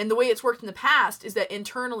 And the way it's worked in the past is that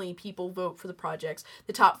internally people vote for the projects,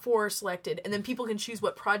 the top 4 are selected, and then people can choose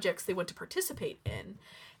what projects they want to participate in.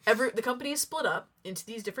 The company is split up into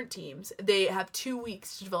these different teams. They have 2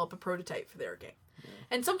 weeks to develop a prototype for their game.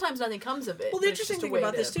 And sometimes nothing comes of it. Well, the interesting thing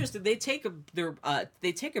about this too is that they take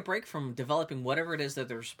a break from developing whatever it is that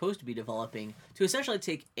they're supposed to be developing to essentially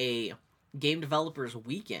take a game developer's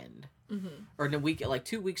weekend. Or in a week, like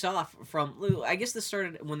 2 weeks off from. I guess this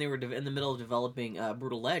started when they were in the middle of developing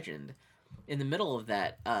Brutal Legend. In the middle of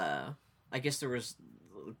that, I guess there was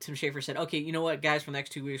Tim Schafer said, "Okay, you know what, guys? For the next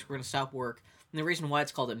 2 weeks, we're going to stop work." And the reason why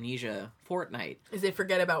it's called Amnesia Fortnite is they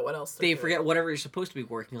forget about what else they forget whatever you're supposed to be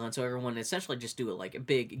working on. So everyone essentially just do it like a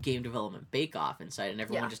big game development bake-off inside, and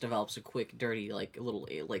everyone just develops a quick, dirty, like little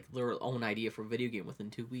their own idea for a video game within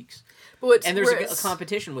 2 weeks. And there's a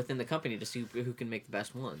competition within the company to see who can make the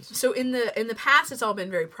best ones. So in the past, it's all been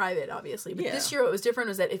very private, obviously. But this year, what was different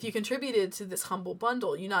was that if you contributed to this Humble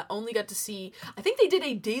Bundle, you not only got to see. I think they did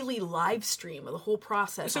a daily live stream of the whole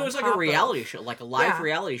process. So it was like a reality show, like a live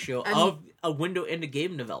reality show of a window into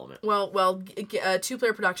game development. Well, Two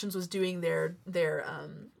Player Productions was doing their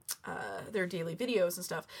daily videos and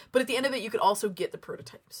stuff, but at the end of it, you could also get the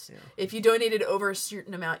prototypes. Yeah. If you donated over a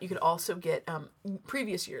certain amount, you could also get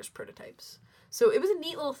previous year's prototypes. So it was a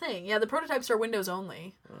neat little thing. Yeah, the prototypes are Windows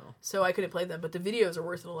only, so I couldn't play them, but the videos are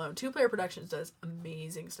worth it alone. Two Player Productions does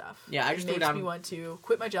amazing stuff. Yeah, I just makes me want to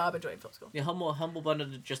quit my job and join film school. Yeah, Humble Bundle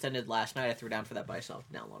just ended last night. I threw down for that by myself.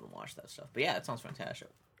 Download and watch that stuff. But yeah, it sounds fantastic.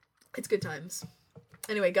 It's good times.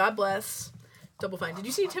 Anyway, God bless Double Fine. Did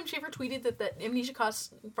you see Tim Schafer tweeted that Amnesia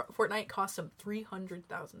Fortnite cost him $300,000?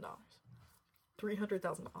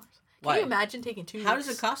 $300,000. Can you imagine taking 2 weeks? How does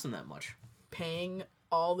it cost them that much? Paying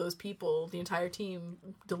all those people, the entire team,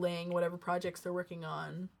 delaying whatever projects they're working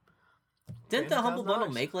on. Didn't the Humble Bundle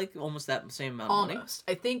make like almost that same amount of money? Almost.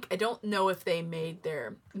 I don't know if they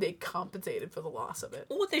compensated for the loss of it.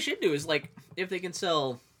 Well, what they should do is like, if they can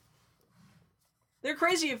sell... They're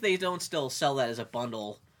crazy if they don't still sell that as a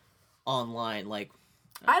bundle online. Like,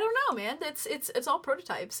 I don't know, man. It's all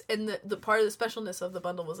prototypes, and the part of the specialness of the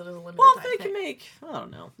bundle was it was a limited well, time if they can make, I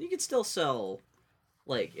don't know, you could still sell,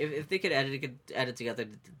 like, if they could edit together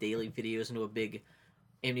the daily videos into a big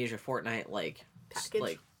Amnesia Fortnite like package,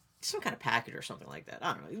 like some kind of package or something like that.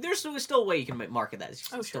 I don't know. There's still a way you can market that. You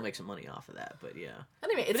can still make some money off of that. But yeah.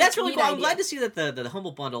 Anyway, but that's really cool. I'm glad to see that the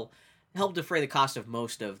Humble Bundle helped defray the cost of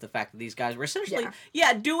most of the fact that these guys were essentially,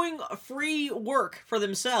 Yeah. doing free work for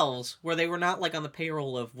themselves, where they were not like on the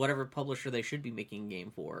payroll of whatever publisher they should be making a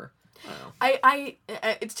game for. I don't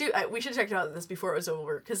know. It's too. We should have talked about this before it was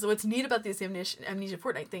over. Because what's neat about these Amnesia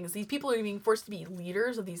Fortnite things, these people who are being forced to be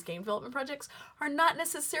leaders of these game development projects are not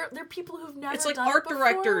necessarily. They're people who've never. It's like done art it before.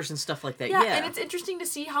 directors and stuff like that. Yeah, Yeah, and it's interesting to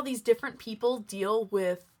see how these different people deal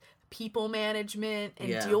with people management and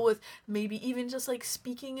deal with maybe even just like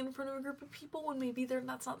speaking in front of a group of people when maybe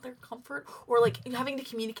that's not their comfort, or like having to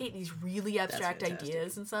communicate these really abstract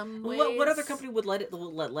ideas in some ways. What other company would let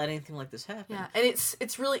anything like this happen? Yeah, and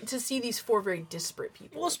it's really to see these four very disparate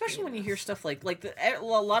people. Well, especially when you hear stuff like a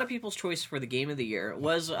lot of people's choice for the game of the year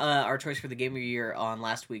was our choice for the game of the year on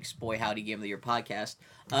last week's Boy Howdy Game of the Year podcast.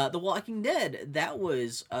 The Walking Dead, that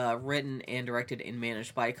was written and directed and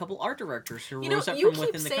managed by a couple art directors who rose up from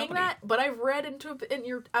within the company. That, but I've read into it, and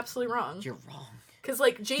you're absolutely wrong. You're wrong. Because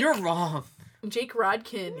like You're wrong. Jake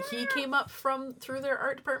Rodkin, he came up through their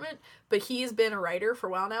art department, but he's been a writer for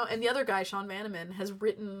a while now. And the other guy, Sean Vanneman, has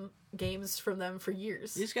written games from them for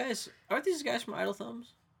years. Aren't these guys from Idle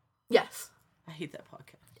Thumbs? Yes. I hate that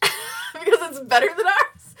podcast. Because it's better than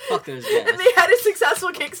ours. Fuck those guys. And they had a successful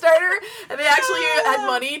Kickstarter, and they actually had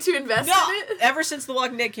money to invest in it. Ever since The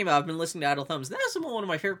Walking Dead came out, I've been listening to Idle Thumbs. That's one of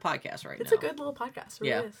my favorite podcasts right now. It's a good little podcast. It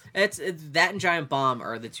really is. It's that and Giant Bomb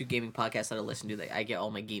are the two gaming podcasts that I listen to that I get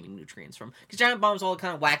all my gaming nutrients from. Because Giant Bomb's all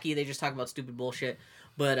kind of wacky. They just talk about stupid bullshit.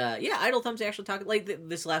 But Idle Thumbs, they actually talk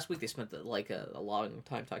this last week. They spent a long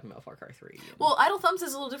time talking about Far Cry 3. Well, Idle Thumbs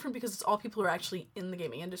is a little different because it's all people who are actually in the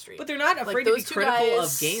gaming industry. But they're not afraid to be critical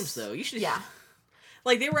of games, though. You should. Yeah.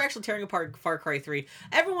 Like, they were actually tearing apart Far Cry 3.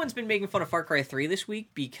 Everyone's been making fun of Far Cry 3 this week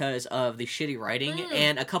because of the shitty writing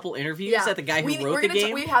and a couple interviews that the guy who wrote the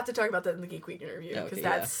game... We have to talk about that in the Geek Week interview, because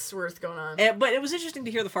that's worth going on. But it was interesting to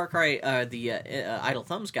hear the Far Cry, Idle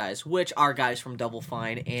Thumbs guys, which are guys from Double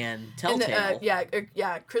Fine and Telltale.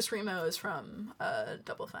 Chris Remo is from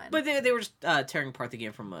Double Fine. But they were just tearing apart the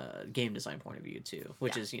game from a game design point of view, too.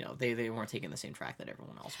 Which is, they weren't taking the same track that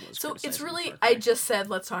everyone else was. So it's really... I just said,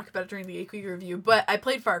 let's talk about it during the Geek Week review, but I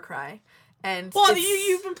played Far Cry, and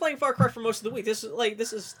you've been playing Far Cry for most of the week. This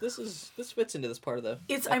fits into this part of the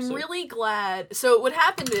episode. I'm really glad. So what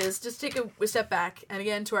happened is, just take a step back, and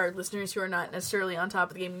again to our listeners who are not necessarily on top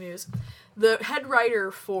of the gaming news, the head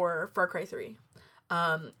writer for Far Cry 3,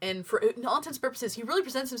 and for all intents and purposes, he really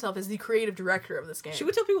presents himself as the creative director of this game. Should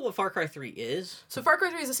we tell people what Far Cry 3 is? So Far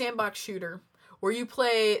Cry 3 is a sandbox shooter where you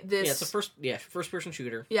play this. Yeah, it's a first-person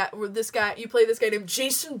shooter. Yeah, where you play this guy named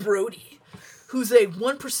Jason Brody, who's a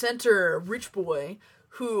 1%er rich boy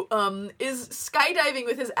who is skydiving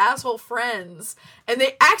with his asshole friends, and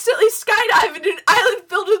they accidentally skydive into an island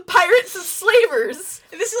filled with pirates and slavers.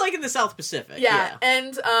 And this is like in the South Pacific. Yeah.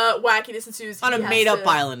 And wackiness ensues. On a made-up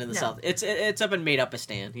island in the South. It's up in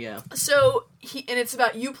Made-Upistan, yeah. So, it's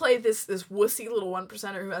about, you play this wussy little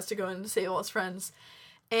 1%er who has to go in to save all his friends.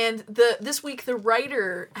 And this week, the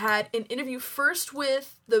writer had an interview first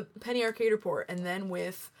with the Penny Arcade Report, and then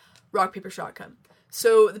with Rock, Paper, Shotgun.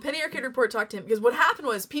 So the Penny Arcade Report talked to him, because what happened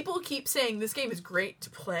was people keep saying this game is great to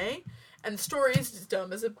play, and the story is as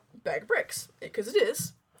dumb as a bag of bricks, because it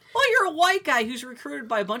is. Well, you're a white guy who's recruited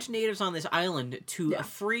by a bunch of natives on this island to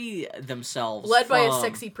free themselves Led by a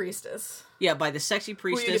sexy priestess. Yeah, by the sexy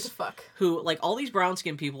priestess. Who you get to fuck. Who, like, all these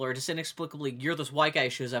brown-skinned people are just inexplicably... You're this white guy who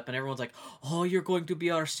shows up, and everyone's like, oh, you're going to be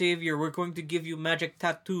our savior. We're going to give you magic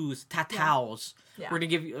tattoos. Tatows. Yeah. We're going to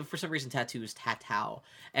give you, for some reason, tattoos, tatao.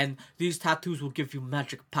 And these tattoos will give you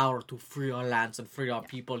magic power to free our lands and free our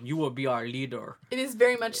people, and you will be our leader. It is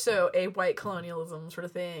very much so a white colonialism sort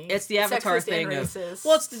of thing. It's the Avatar Sexist thing and of... racist.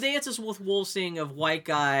 Well, it's the Dances with Wolves thing of white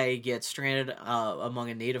guy gets stranded among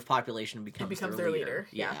a native population and becomes their leader.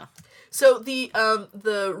 Yeah. So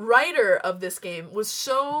the writer of this game was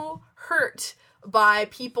so hurt by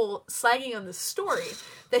people slagging on this story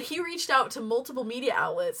that he reached out to multiple media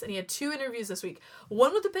outlets, and he had 2 interviews this week.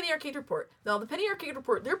 One with the Penny Arcade Report. Now, the Penny Arcade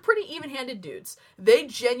Report, they're pretty even-handed dudes. They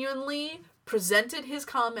genuinely presented his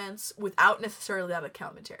comments without necessarily that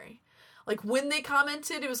commentary. Like, when they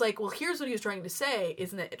commented, it was like, well, here's what he was trying to say.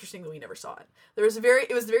 Isn't it interesting that we never saw it? It was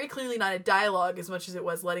very clearly not a dialogue as much as it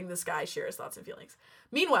was letting this guy share his thoughts and feelings.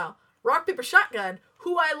 Meanwhile, Rock, Paper, Shotgun,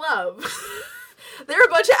 who I love... They're a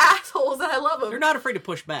bunch of assholes, and I love them. They're not afraid to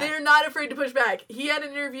push back. They're not afraid to push back. He had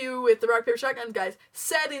an interview with the Rock, Paper, Shotgun guys,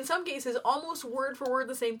 said in some cases almost word for word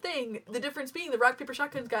the same thing, the difference being the Rock, Paper,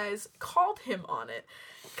 Shotgun guys called him on it.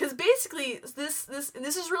 Because basically, this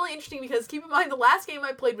is really interesting, because keep in mind, the last game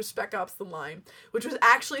I played was Spec Ops The Line, which was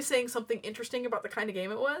actually saying something interesting about the kind of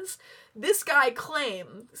game it was. This guy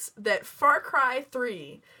claims that Far Cry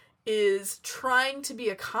 3 is trying to be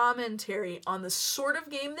a commentary on the sort of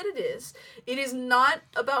game that it is. It is not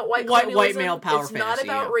about white male power It's not fantasy,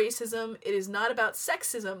 about racism. It is not about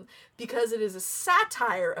sexism, because it is a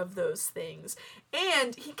satire of those things.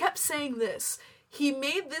 And he kept saying this. He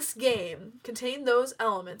made this game contain those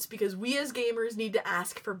elements because we as gamers need to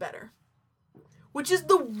ask for better. Which is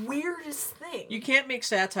the weirdest thing. You can't make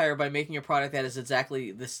satire by making a product that is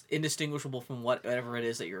exactly this indistinguishable from whatever it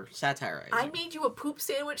is that you're satirizing. I made you a poop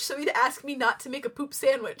sandwich, so you'd ask me not to make a poop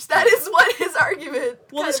sandwich. That is what his argument.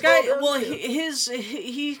 Well, this guy,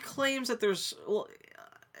 he claims that there's. Well,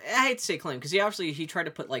 I hate to say claim, because he tried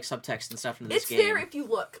to put, like, subtext and stuff into this game. It's there if you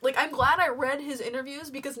look. Like, I'm glad I read his interviews,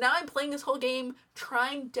 because now I'm playing this whole game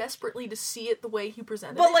trying desperately to see it the way he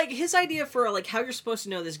presented it. But, like, his idea for, like, how you're supposed to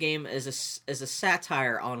know this game as a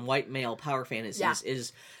satire on white male power fantasies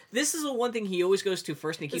is... This is the one thing he always goes to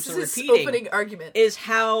first, and he keeps on repeating. His opening argument is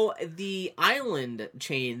how the island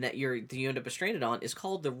chain that you end up stranded on is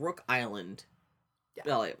called the Rook Island. Yeah.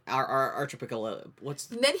 Well, our archipelago.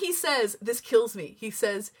 And then he says, this kills me. He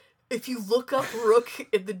says, if you look up Rook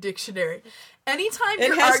in the dictionary, anytime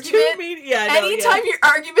your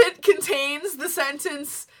argument contains the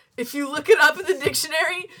sentence, if you look it up in the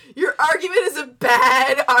dictionary, your argument is a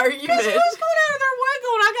bad argument. Because who's going out of their way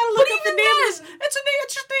going, I gotta look up the name of this. It's a name,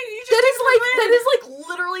 it's your thing. You just that is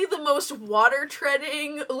literally the most water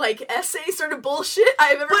treading, like, essay sort of bullshit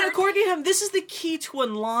I've ever heard. But according to him, this is the key to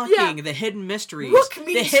unlocking the hidden mysteries. Rook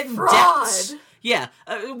means the hidden fraud. Depths. Yeah.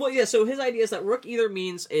 So his idea is that Rook either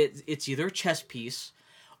means it's either a chess piece,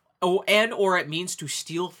 or it means to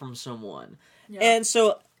steal from someone. Yeah. And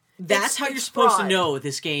so... That's how you're supposed to know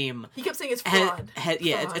this game. He kept saying it's fraud.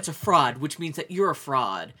 It's a fraud, which means that you're a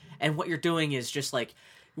fraud. And what you're doing is just like...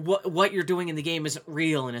 What you're doing in the game isn't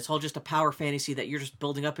real, and it's all just a power fantasy that you're just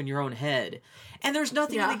building up in your own head. And there's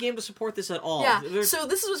nothing in the game to support this at all. Yeah, so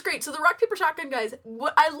this was great. So the Rock, Paper, Shotgun guys,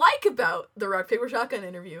 what I like about the Rock, Paper, Shotgun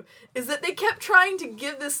interview is that they kept trying to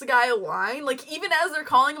give this guy a line. Like, even as they're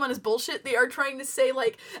calling him on his bullshit, they are trying to say,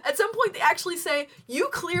 like, at some point they actually say, you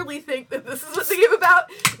clearly think that this is what the game about.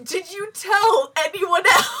 Did you tell anyone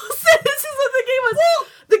else that this is what the game was? Well,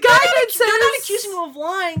 the guy that says... They're not accusing him of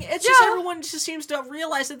lying. It's just everyone just seems to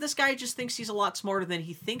realize that this guy just thinks he's a lot smarter than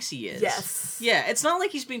he thinks he is. Yes. Yeah, it's not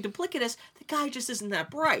like he's being duplicitous. The guy just isn't that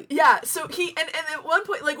bright. Yeah, so he... And at one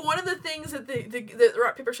point, like, one of the things that the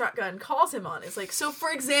Rock, Paper, Shotgun calls him on is, like, so,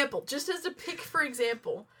 for example, just as a pick for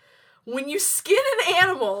example, when you skin an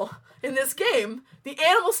animal in this game, the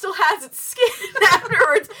animal still has its skin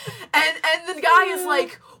afterwards. And the guy is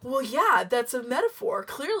like, well, yeah, that's a metaphor,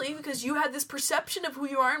 clearly, because you had this perception of who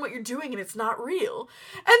you are and what you're doing, and it's not real.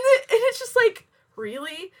 And it's just like...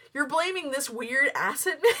 Really? You're blaming this weird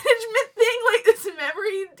asset management thing, like this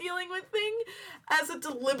memory dealing with thing, as a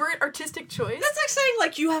deliberate artistic choice? That's like saying,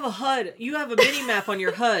 like, you have a HUD, you have a mini-map on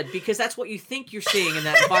your HUD, because that's what you think you're seeing in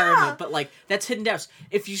that environment, but, like, that's hidden depths.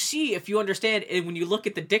 If you understand, and when you look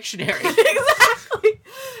at the dictionary... Exactly!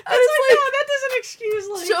 That doesn't excuse,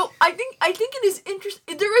 like... So, I think it is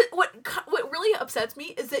interesting. What really upsets me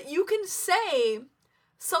is that you can say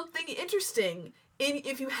something interesting...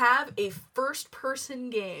 If you have a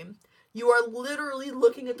first-person game, you are literally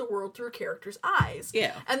looking at the world through a character's eyes.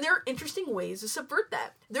 Yeah. And there are interesting ways to subvert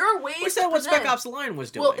that. There are ways to what Spec Ops The Line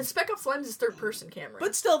was doing. Well, in Spec Ops The Line is third-person camera.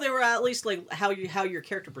 But still, they were at least, like, how your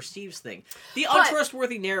character perceives things. The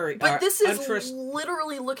untrustworthy narrator... But this is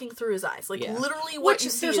literally looking through his eyes. Like, literally what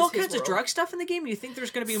you see there's is all his kinds world. of drug stuff in the game, and you think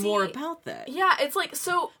there's going to be more about that. Yeah, it's like,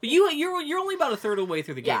 so... But you're only about a third of the way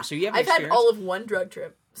through the game, so you haven't I've had all of one drug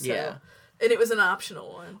trip, so... Yeah. And it was an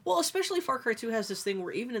optional one. Well, especially Far Cry 2 has this thing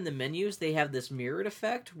where even in the menus they have this mirrored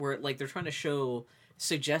effect where, like, they're trying to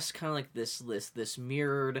suggest kind of like this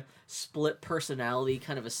mirrored split personality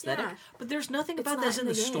kind of aesthetic. Yeah. But there's nothing about this in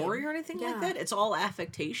the story or anything like that. It's all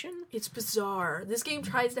affectation. It's bizarre. This game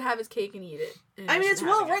tries to have its cake and eat it. I mean, it's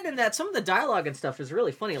well written in that. Some of the dialogue and stuff is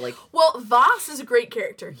really funny. Like, well, Voss is a great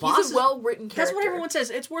character. He's a well-written character. That's what everyone says.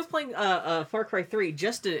 It's worth playing Far Cry 3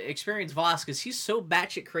 just to experience Voss because he's so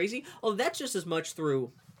batshit crazy. Oh, that's just as much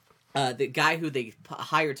through the guy who they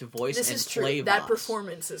hired to voice and play Voss. That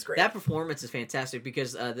performance is great. That performance is fantastic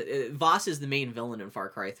because Voss is the main villain in Far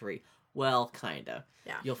Cry 3. Well, kinda.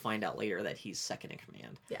 Yeah. You'll find out later that he's second in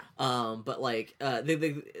command. Yeah. But like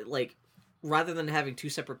they like. Rather than having two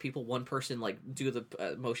separate people, one person like do the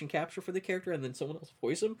motion capture for the character and then someone else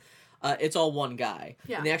voice him, it's all one guy.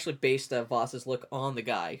 Yeah. And they actually based Voss's look on the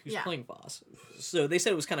guy who's playing Voss. So they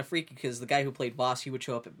said it was kind of freaky because the guy who played Voss, he would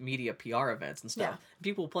show up at media PR events and stuff. Yeah.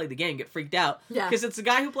 People who play the game get freaked out Yeah. because it's the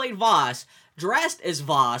guy who played Voss, dressed as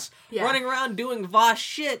Voss, running around doing Voss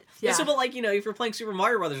shit. Yeah. It's a bit like, if you're playing Super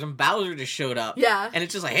Mario Brothers and Bowser just showed up. Yeah. And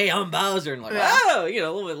it's just like, hey, I'm Bowser. And like, Yeah. oh, a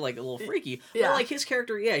little bit like a little freaky. Yeah. But like his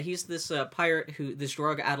character, he's this pirate this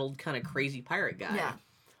drug-addled kind of crazy pirate guy. Yeah.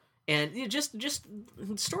 And just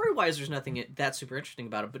story-wise, there's nothing that super interesting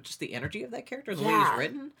about it, but just the energy of that character, the way he's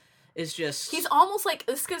written, is just... He's almost like,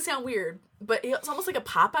 this is going to sound weird, but it's almost like a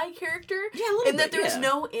Popeye character. Yeah, a little in that bit, there's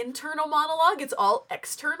no internal monologue, it's all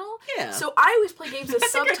external. Yeah. So I always play games with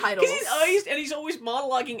subtitles. He's always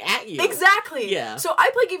monologuing at you. Exactly. Yeah. So I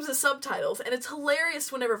play games with subtitles, and it's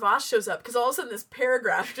hilarious whenever Voss shows up, because all of a sudden this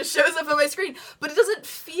paragraph just shows up on my screen, but it doesn't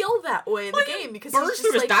feel that way in the game, because bursts he's just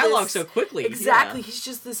through his like dialogue this, so quickly. Exactly. Yeah. He's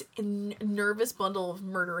just this nervous bundle of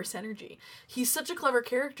murderous energy. He's such a clever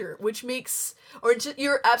character, which makes...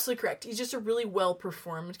 you're absolutely correct. He's just a really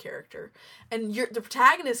well-performed character. And the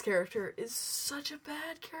protagonist character is such a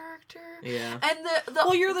bad character. Yeah. And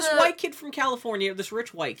you're this white kid from California, this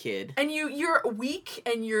rich white kid. And you're weak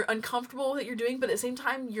and you're uncomfortable with what you're doing, but at the same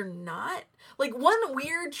time, you're not. Like, one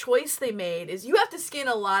weird choice they made is you have to skin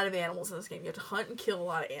a lot of animals in this game. You have to hunt and kill a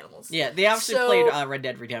lot of animals. Yeah, they obviously played Red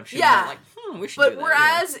Dead Redemption. Yeah. Like, we should do that. But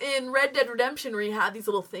whereas in Red Dead Redemption, where you have these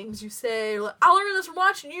little things you say, like, I learned this from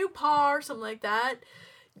watching you, Pa, or something like that.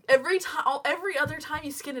 Every other time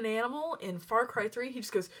you skin an animal in Far Cry 3, he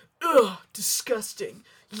just goes, ugh, disgusting,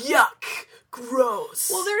 yuck, gross.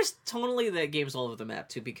 Well, there's tonally that game's all over the map,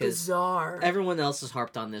 too, because... Bizarre. Everyone else has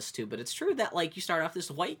harped on this, too, but it's true that, like, you start off this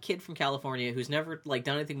white kid from California who's never, like,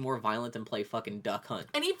 done anything more violent than play fucking duck hunt.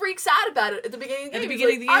 And he freaks out about it at the beginning of the game. At the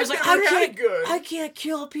beginning of the game, he's like, I I can't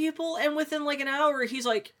kill people, and within, like, an hour,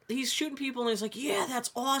 he's shooting people, and he's like, yeah,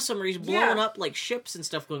 that's awesome, or he's blowing up, like, ships and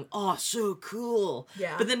stuff, going, oh, so cool.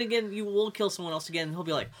 Yeah. But then again, you will kill someone else again, and he'll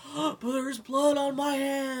be like, oh, but there's blood on my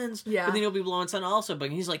hands. Yeah. But then you'll be blowing something also,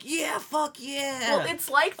 but he's like, yeah, fuck yeah. Well, it's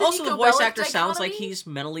like the also, Nico the voice Bellic actor sounds like dichotomy. he's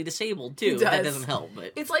mentally disabled, too. He does. That doesn't help,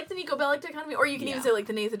 but... It's like the Nico Bellic dichotomy, or you can even say, like,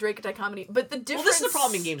 the Nathan Drake dichotomy. But the difference... Well, this is the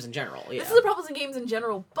problem in games in general, yeah. This is the problem in games in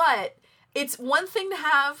general, but it's one thing to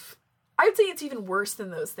have... I would say it's even worse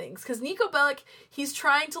than those things, because Nico Bellic, he's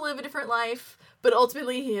trying to live a different life, but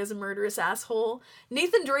ultimately he is a murderous asshole.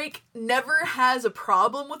 Nathan Drake never has a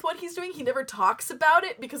problem with what he's doing. He never talks about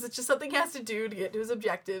it, because it's just something he has to do to get to his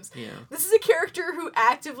objectives. Yeah. This is a character who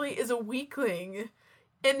actively is a weakling,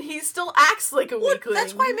 and he still acts like a weakling.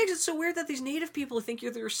 That's why it makes it so weird that these native people think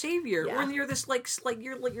you're their savior, Yeah. when you're this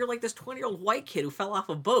you're like this 20-year-old white kid who fell off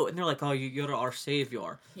a boat, and they're like, "Oh, you're our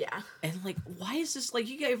savior." Yeah. And like, why is this like?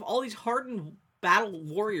 You have all these hardened battle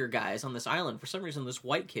warrior guys on this island. For some reason, this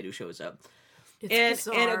white kid who shows up. It's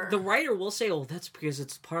bizarre. And the writer will say, "Oh, that's because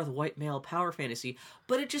it's part of the white male power fantasy,"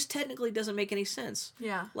 but it just technically doesn't make any sense.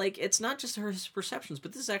 Yeah. Like, it's not just her perceptions,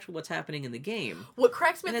 but this is actually what's happening in the game. What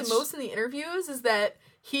cracks me And up the it's- most in the interviews is that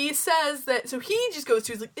he says that, so he just goes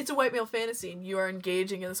to, he's like, it's a white male fantasy, and you are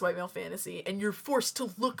engaging in this white male fantasy, and you're forced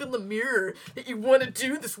to look in the mirror that you want to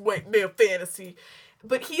do this white male fantasy.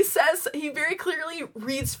 But he says, he very clearly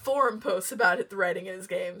reads forum posts about it, the writing in his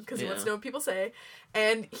game, because he wants to know what people say.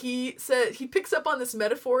 And he said, he picks up on this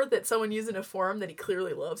metaphor that someone used in a forum that he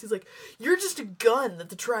clearly loves. He's like, you're just a gun that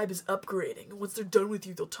the tribe is upgrading. And once they're done with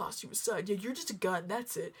you, they'll toss you aside. Yeah, you're just a gun.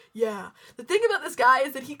 That's it. Yeah. The thing about this guy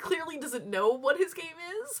is that he clearly doesn't know what his game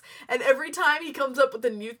is. And every time he comes up with a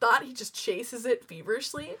new thought, he just chases it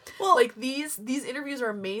feverishly. Well, like, these interviews are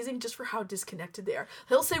amazing just for how disconnected they are.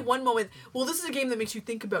 He'll say one moment, well, this is a game that makes you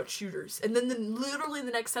think about shooters. And then literally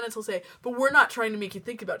the next sentence he'll say, but we're not trying to make you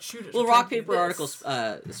think about shooters. Well, We're trying Rock to do Paper this." Articles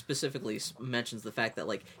specifically mentions the fact that,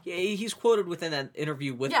 like, he's quoted within that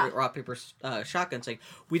interview with Rock Paper Shotgun saying,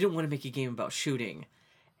 "We didn't want to make a game about shooting,"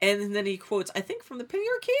 and then he quotes, I think, from the Penny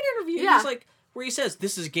Arcade interview. Yeah. He's like, where he says,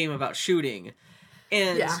 "This is a game about shooting."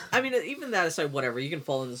 And I mean, even that aside, whatever, you can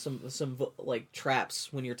fall into some like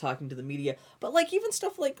traps when you're talking to the media. But like even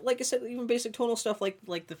stuff like I said, even basic tonal stuff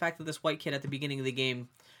like the fact that this white kid at the beginning of the game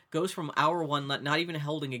goes from hour one not even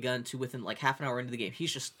holding a gun to within like half an hour into the game,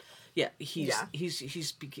 he's just he's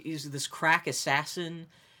this crack assassin,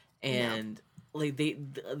 and like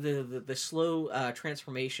the slow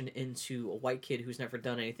transformation into a white kid who's never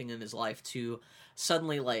done anything in his life to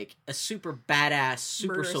suddenly like a super badass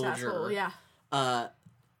super Murderous soldier. asshole,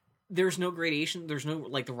 There's no gradation. There's no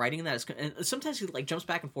like the writing in that is, and sometimes he like jumps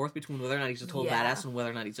back and forth between whether or not he's a total badass and whether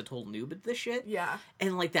or not he's a total noob at this shit. Yeah.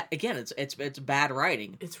 And like that again, it's bad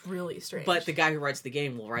writing. It's really strange. But the guy who writes the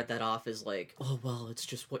game will write that off as like, oh well, it's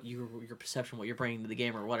just what your perception, what you're bringing to the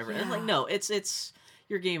game or whatever. And like no, it's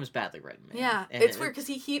your game is badly written, man. Yeah, And it's weird because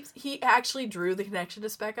he actually drew the connection to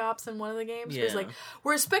Spec Ops in one of the games. Yeah. He's like,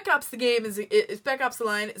 whereas Spec Ops the game Spec Ops the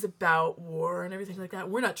line is about war and everything like that.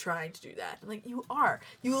 We're not trying to do that. I'm like, you are.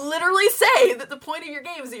 You literally say that the point of your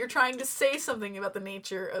game is that you're trying to say something about the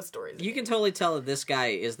nature of stories. You can totally tell that this guy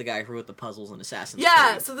is the guy who wrote the puzzles in Assassin's Creed.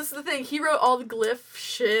 Yeah, so this is the thing. He wrote all the glyph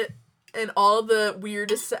shit and all the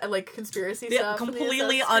weirdest like conspiracy stuff.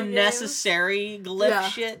 Completely unnecessary glyph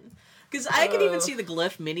shit. Because I can even see the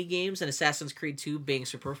glyph mini games in Assassin's Creed 2 being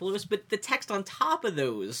superfluous, but the text on top of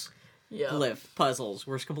those glyph puzzles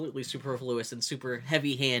was completely superfluous and super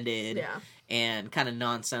heavy-handed and kind of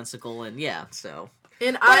nonsensical, and so.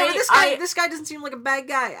 And this guy doesn't seem like a bad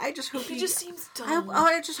guy. I just hope he just seems dumb.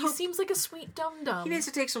 He seems like a sweet dum-dum. He needs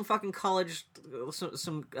to take some fucking college,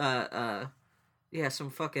 some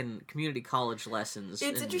fucking community college lessons.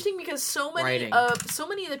 It's interesting because so many of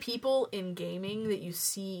the people in gaming that you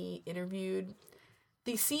see interviewed,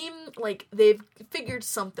 they seem like they've figured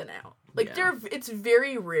something out. Like it's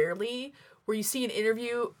very rarely where you see an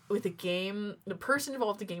interview with the person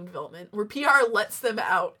involved in game development, where PR lets them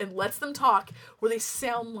out and lets them talk, where they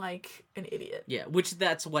sound like an idiot. Yeah, which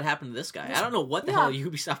that's what happened to this guy. I don't know what the hell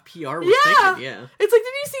Ubisoft PR was thinking. Yeah, it's like,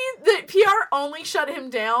 did you see that PR only shut him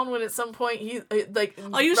down when at some point he was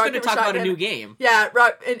going to talk about a new game. Yeah,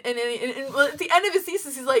 and at the end of his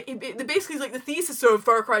thesis, he's like, the thesis of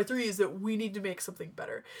Far Cry 3 is that we need to make something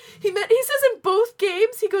better. He says in both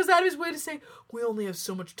games, he goes out of his way to say, we only have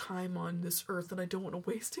so much time on this earth, and I don't want to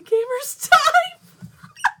waste a gamer's time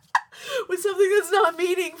with something that's not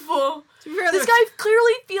meaningful. This guy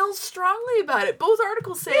clearly feels strongly about it. Both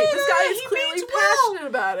articles say this guy is clearly passionate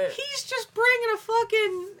about it. He's just bringing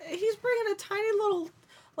a tiny little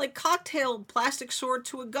cocktail plastic sword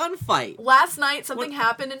to a gunfight. Last night, something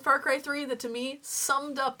happened in Far Cry 3 that to me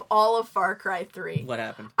summed up all of Far Cry 3. What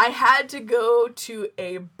happened? I had to go to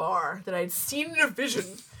a bar that I'd seen in a vision.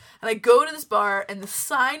 And I go to this bar, and the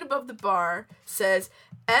sign above the bar says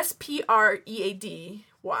SPREADY.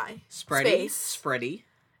 Spready.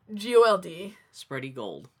 GOLD. Spready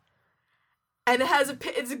Gold. And it has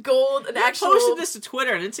it's a gold, an actual... I posted this to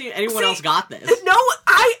Twitter, and I didn't see anyone else got this. No,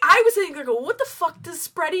 I was saying, what the fuck does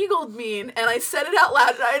Spread Eagled mean? And I said it out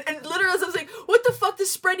loud, and literally as I was saying, what the fuck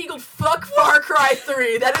does Spread Eagled fuck Far Cry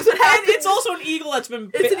 3? That is what happened. And it's also an eagle that's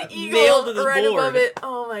been nailed to this right board. Above it.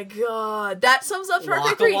 Oh my god. That sums up Far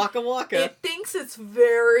Cry 3. Waka. It thinks it's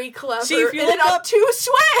very clever. See, if you look up to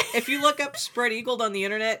sway. If you look up Spread Eagled on the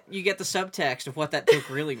internet, you get the subtext of what that joke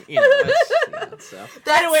really means.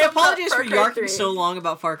 Anyway, apologies for yarking so long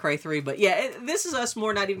about Far Cry 3, but this is us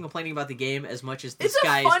more not even complaining about the game as much as this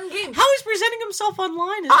guy's... It's a fun game. How he's presenting himself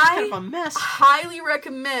online is kind of a mess. I highly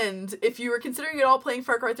recommend, if you were considering at all playing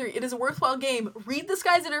Far Cry 3, it is a worthwhile game. Read this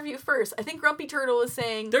guy's interview first. I think Grumpy Turtle is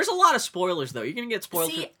saying... There's a lot of spoilers, though. You're going to get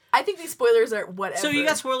spoiled. See, I think these spoilers are whatever. So you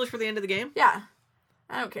got spoilers for the end of the game? Yeah.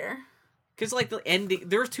 I don't care. Because, the ending...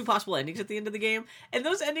 There's two possible endings at the end of the game, and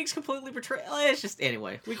those endings completely betray... It's just...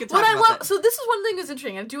 Anyway, we can talk about that. So this is one thing that's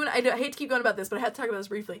interesting. I hate to keep going about this, but I have to talk about this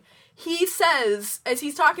briefly. He says, as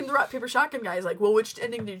he's talking to the Rock, Paper, Shotgun guy, he's like, well, which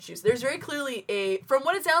ending did you choose? There's very clearly from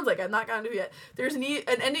what it sounds like, I've not gotten to it yet, there's an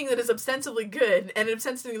ending that is ostensibly good, and an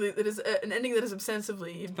ending that is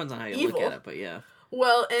ostensibly depends on how you evil. look at it, but yeah.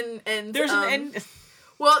 Well, and there's an end...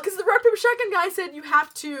 Well, because the Rock, Paper, Shotgun guy said you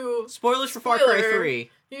have to... Spoilers for Far Cry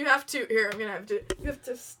 3. You have to... Here, I'm gonna have to... You have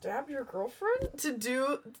to stab your girlfriend to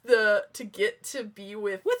get to be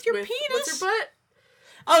with... With your penis? With your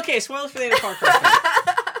butt? Okay, spoilers for the end of Far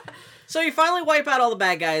Cry 3. So you finally wipe out all the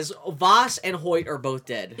bad guys. Voss and Hoyt are both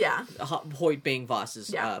dead. Yeah. Hoyt being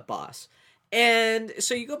Voss's boss. And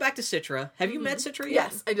so you go back to Citra. Have you met Citra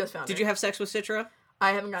yet? Yes, I just found her. Did you have sex with Citra?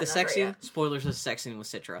 I haven't gotten the sex scene? Yet. Spoilers of the sex scene with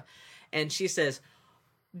Citra. And she says...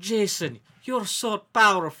 Jason, you're so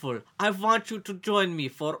powerful. I want you to join me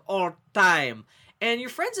for all time. And your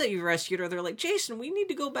friends that you rescued they're like, Jason, we need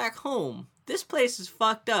to go back home. This place is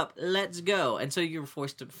fucked up. Let's go. And so you're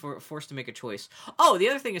forced to make a choice. Oh, the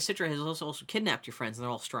other thing is Citra has also kidnapped your friends and they're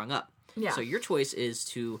all strung up. Yeah. So your choice is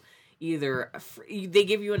to either... They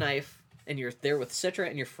give you a knife and you're there with Citra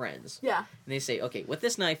and your friends. Yeah. And they say, okay, with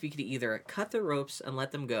this knife you could either cut the ropes and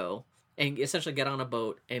let them go and essentially get on a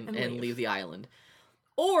boat and leave the island.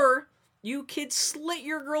 Or you could slit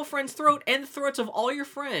your girlfriend's throat and the throats of all your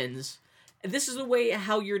friends. And this is a way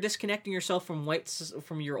how you're disconnecting yourself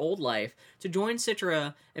from your old life to join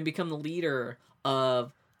Citra and become the leader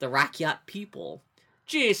of the Rakyat people.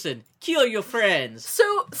 Jason, kill your friends.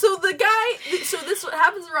 So the guy. So this what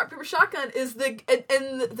happens in Rock Paper Shotgun is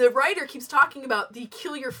the writer keeps talking about the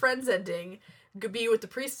kill your friends ending. Be with the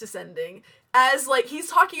priestess ending. as like he's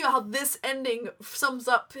talking about how this ending sums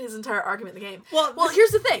up his entire argument in the game. Well,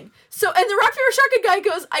 here's the thing. So, and the rock paper shotgun guy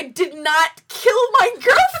goes, "I did not kill my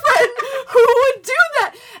girlfriend. Who would do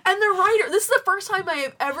that?" And the writer, this is the first time I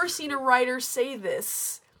have ever seen a writer say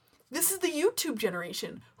this. This is the YouTube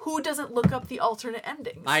generation. Who doesn't look up the alternate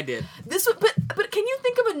endings? I did. But can you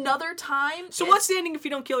think of another time? So what's the ending if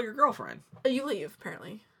you don't kill your girlfriend? You leave,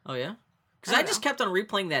 apparently. Oh yeah. Because I just kept on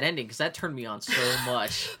replaying that ending because that turned me on so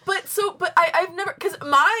much. But I've never, because and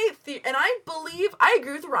I believe, I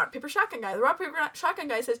agree with the rock, paper, shotgun guy. The rock, paper, shotgun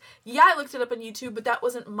guy says, yeah, I looked it up on YouTube, but that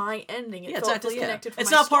wasn't my ending. It felt disconnected from it's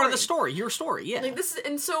my not story. part of the story, your story, yeah. Like this is,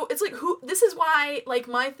 and so it's like, this is why, like,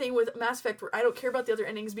 my thing with Mass Effect, where I don't care about the other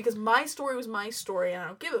endings, because my story was my story, and I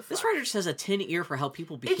don't give a fuck. This writer just has a tin ear for how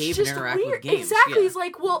people behave it's and just interact weird. with games. Exactly, Yeah. he's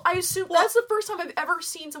like, well, I assume, that's the first time I've ever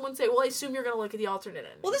seen someone say, well, I assume you're going to look at the alternate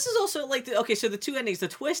ending. Well, this is also, like, okay, so the two endings, the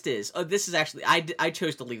twist is, this is actually, I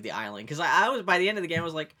chose to leave the island, because I was, by the end of the game, I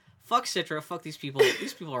was like, fuck Citra, fuck these people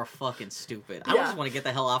are fucking stupid. I just want to get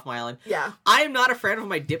the hell off my island. Yeah. I am not a friend of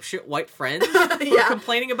my dipshit white friends who are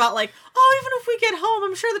complaining about, like, oh, even if we get home,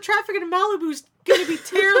 I'm sure the traffic in Malibu's gonna be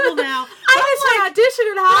terrible now. I missed my audition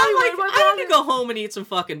in Hollywood. I'm like, I need to go home and eat some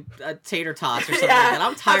fucking tater tots or something like that.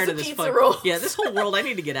 I'm tired of this fucking... Yeah, this whole world, I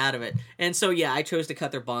need to get out of it. And so, yeah, I chose to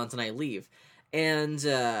cut their bonds and I leave. And,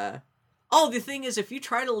 the thing is, if you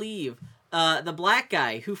try to leave, the black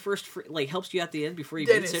guy who first helps you at the end before you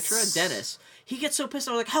meet Citra, Dennis, he gets so pissed.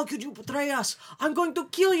 I'm like, how could you betray us? I'm going to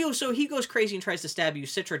kill you. So he goes crazy and tries to stab you.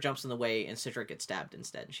 Citra jumps in the way, and Citra gets stabbed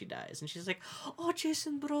instead, and she dies. And she's like, oh,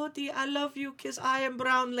 Jason Brody, I love you because I am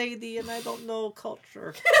brown lady and I don't know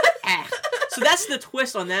culture. So that's the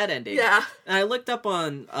twist on that ending. Yeah. And I looked up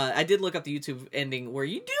on, I did look up the YouTube ending where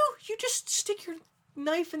you just stick your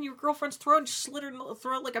knife in your girlfriend's throat and just slit her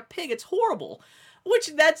throat like a pig. It's horrible.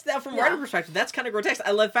 Which that's that from writer perspective. That's kind of grotesque.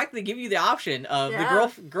 I love the fact that they give you the option of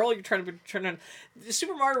the girl you're trying to turn on.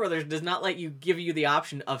 Super Mario Brothers does not let you give you the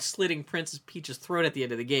option of slitting Princess Peach's throat at the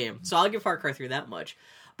end of the game. So I'll give Far Cry 3 that much.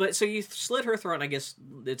 But so you slit her throat, and I guess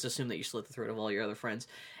it's assumed that you slit the throat of all your other friends.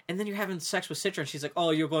 And then you're having sex with Citra, and she's like, oh,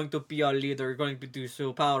 you're going to be our leader, you're going to be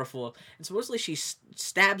so powerful. And supposedly she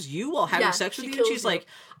stabs you while having sex with you, and she's like...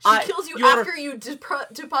 She kills you after you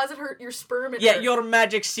deposit your sperm in her. Your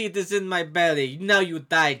magic seed is in my belly. Now you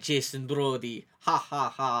die, Jason Brody. Ha ha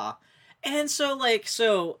ha. And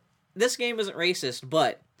so this game isn't racist,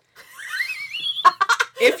 but...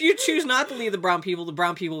 if you choose not to leave the brown people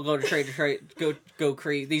go to go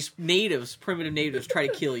crazy. These natives, primitive natives, try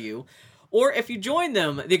to kill you. Or if you join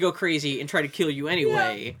them, they go crazy and try to kill you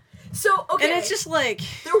anyway. Yeah. So, okay. And it's just like...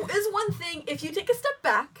 There is one thing, if you take a step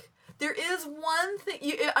back, there is one thing...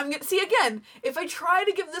 I'm going to... See, again, if I try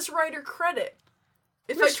to give this writer credit...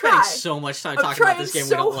 We're spending so much time talking about this game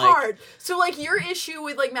we don't like. hard. So, like, your issue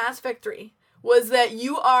with, like, Mass Effect 3 was that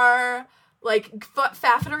you are... like,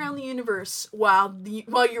 faffing around the universe while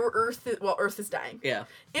Earth is dying. Yeah.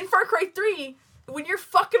 In Far Cry 3, when you're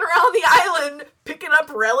fucking around the island, picking up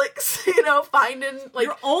relics, finding, like,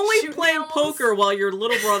 you're only playing animals. poker while your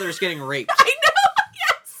little brother's getting raped. I know,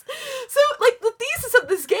 yes! So, like, the thesis of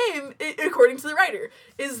this game, according to the writer,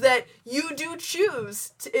 is that you do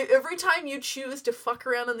choose, every time you choose to fuck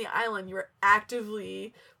around on the island, you're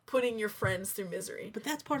actively putting your friends through misery. But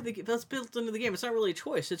that's part of the game. That's built into the game. It's not really a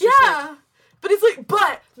choice. It's just like... But it's like,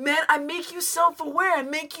 man, I make you self-aware. I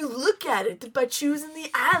make you look at it. By choosing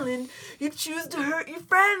the island, you choose to hurt your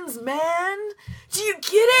friends, man. Do you get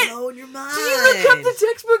it? Blow your mind. Do you look up the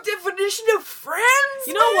textbook definition of friends,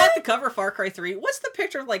 You know what? The cover of Far Cry 3, what's the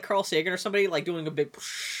picture of, like, Carl Sagan or somebody, like, doing a big...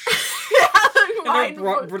 and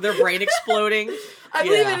their brain exploding? I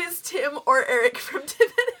believe it is Tim or Eric from Tim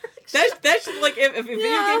and Eric. That's like, if a video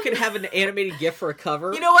game could have an animated GIF for a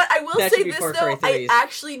cover... You know what? I will say this, Far though. Cry 3's. I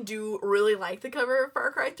actually do really like the cover of Far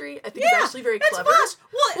Cry 3. I think it's actually very clever. Voss.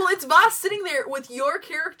 Well, it's Voss sitting there with your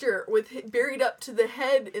character buried up to the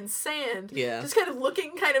head in sand. Yeah. Just kind of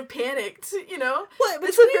looking kind of panicked, Well,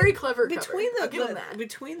 it's a very clever cover.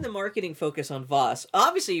 Between the marketing focus on Voss,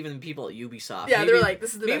 obviously even the people at Ubisoft... Yeah, they're like,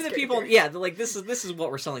 this is the best maybe the people... character. Yeah, they're like, this is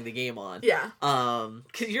what we're selling the game on. Yeah.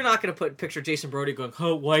 Because you're not going to picture Jason Brody going,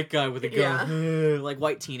 oh, white guy with a gun, like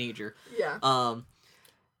white teenager. Yeah.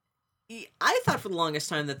 I thought for the longest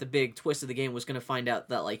time that the big twist of the game was going to find out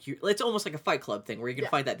that, like, it's almost like a Fight Club thing, where you can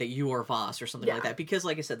find that you are Voss or something like that. Because,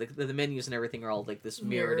 like I said, the menus and everything are all, like, this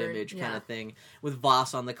mirrored image kind of thing, with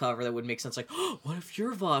Voss on the cover that would make sense, like, oh, what if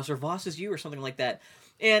you're Voss, or Voss is you, or something like that.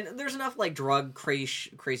 And there's enough, like, drug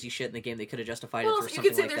crazy shit in the game they could have justified it for something like that. You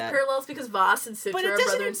could say there's parallels because Voss and Citra are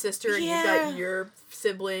brother and sister, and you got your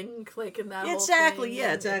sibling, like, in that whole thing.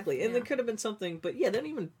 Exactly. And there could have been something, but they didn't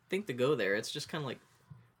even think to go there. It's just kind of like...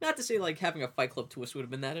 Not to say like having a Fight Club twist would have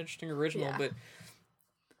been that interesting original, Yeah. but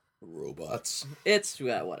Robots. it's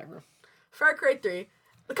whatever. Far Cry 3.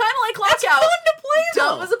 Kind of like Lockout. It's fun to play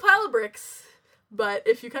Dumb though. as a pile of bricks. But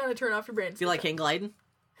if you kind of turn off your brain, it's Do you like good. hang gliding?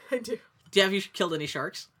 I do. Have you killed any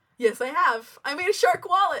sharks? Yes, I have. I made a shark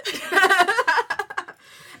wallet.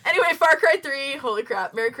 Anyway, Far Cry 3. Holy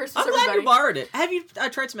crap. Merry Christmas, I'm glad everybody. you borrowed it. Have you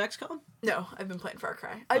tried some XCOM? No, I've been playing Far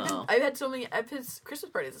Cry. Oh. I've had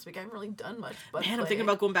Christmas parties this week. I haven't really done much. But Man, I'm play thinking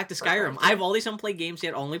about going back to Far Cry Skyrim. 3. I've always haven't played games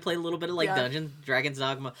yet. Only played a little bit of like Yeah. Dungeons, Dragons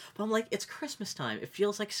Dogma. But I'm like, it's Christmas time. It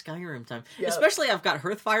feels like Skyrim time. Yep. Especially I've got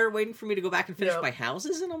Hearthfire waiting for me to go back and finish Yep. my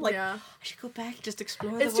houses, and I'm like, Yeah. I should go back and just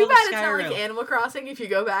explore It's the too world bad of it's not Skyrim. like Animal Crossing if you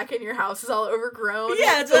go back and your house is all overgrown.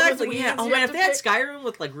 Yeah, with those exactly. weeds Yeah. Oh you man, have if to they had pick. Skyrim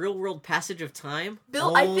with like real world passage of time,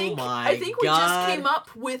 Bill, oh I think my we God. just came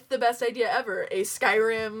up with the best idea ever: a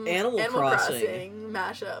Skyrim Animal Crossing.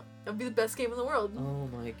 mashup. That'd be the best game in the world. Oh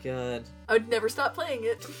my God. I would never stop playing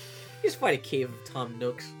it. You just fight a cave of Tom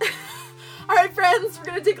Nooks. All right, friends, we're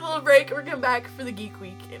gonna take a little break. We're coming back for the Geek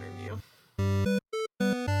Week interview.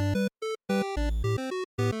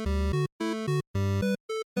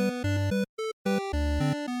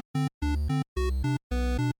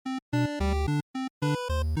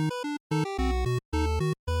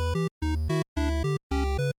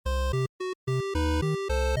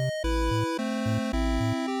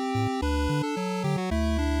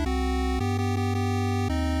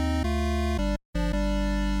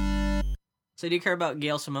 So do you care about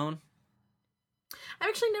Gail Simone? I've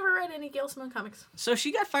actually never read any Gail Simone comics. So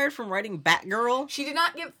she got fired from writing Batgirl, She did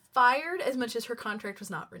not get fired as much as her contract was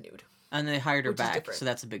not renewed. and they hired her Which is back. different. So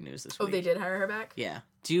that's the big news this Oh, week. they did hire her back? Yeah.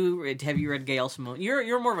 Have you read Gail Simone?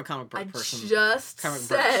 You're more of a comic book I person. just Comic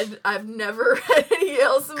said books. I've never read any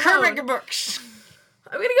Gail Simone. Comic books.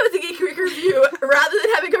 I'm gonna go with the Geek Week review rather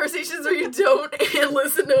than having conversations where you don't and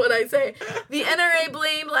listen to what I say. The NRA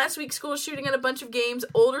blamed last week's school shooting on a bunch of games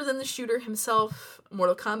older than the shooter himself,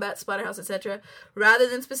 Mortal Kombat, Splatterhouse, etc., rather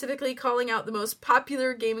than specifically calling out the most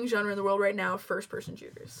popular gaming genre in the world right now, first-person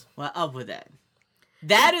shooters. Well, up with that.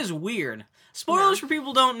 That is weird. Spoilers for people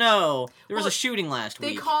who don't know. There was Well, a shooting last He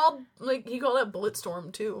week. called that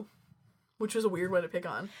Bulletstorm too, which was a weird one to pick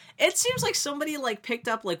on. It seems like somebody like picked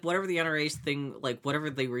up like whatever the NRA's thing, like whatever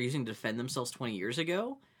they were using to defend themselves 20 years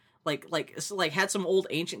ago. Like had some old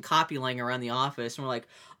ancient copy lying around the office, and we're like,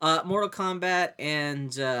 Mortal Kombat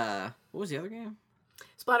and what was the other game?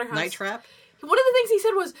 Splatterhouse. Night Trap. One of the things he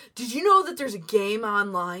said was, "Did you know that there's a game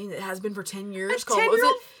online that has been for 10 years called was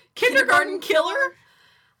 10-year-old it Kindergarten Killer?"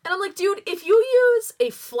 And I'm like, dude, if you use a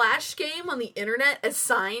flash game on the internet as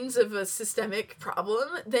signs of a systemic problem,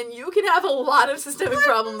 then you can have a lot of systemic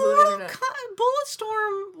problems on the internet.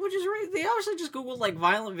 Bulletstorm, which is right. They obviously just googled like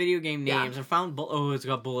violent video game Yeah. names and found it's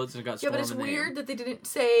got bullets and it got Yeah, storm but it's in the name. weird that they didn't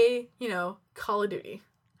say, Call of Duty.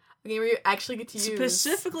 A game where you actually get to use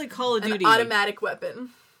Specifically Call of an Duty. automatic weapon.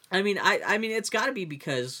 I mean, I mean, it's got to be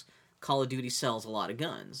because Call of Duty sells a lot of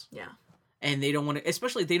guns, Yeah. and they don't want to,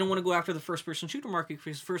 especially they don't want to go after the first-person shooter market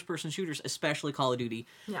because first-person shooters, especially Call of Duty.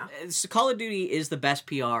 Yeah. Call of Duty is the best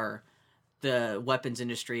PR the weapons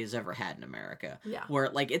industry has ever had in America. Yeah. Where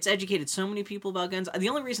like it's educated so many people about guns. The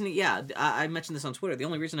only reason, I mentioned this on Twitter. The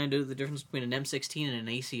only reason I know the difference between an M16 and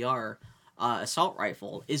an ACR. Assault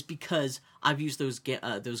rifle is because I've used those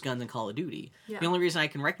guns in Call of Duty. Yeah. The only reason I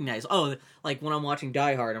can recognize, like when I'm watching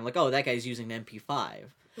Die Hard, I'm like, oh, that guy's using an MP5.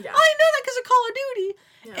 Yeah. I know that because of Call of Duty.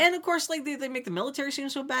 Yeah. And of course, like they make the military seem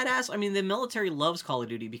so badass. I mean, the military loves Call of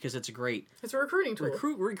Duty because it's a great It's a recruiting tool.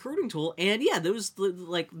 recruiting tool. And yeah, those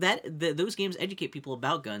those games educate people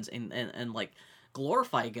about guns and like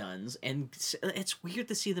glorify guns. And it's weird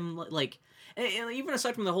to see them like, and even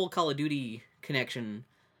aside from the whole Call of Duty connection.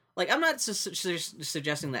 Like, I'm not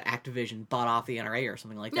suggesting that Activision bought off the NRA or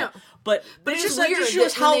something like that. No. But But it's it's just that weird just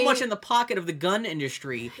shows that how when they- much in the pocket of the gun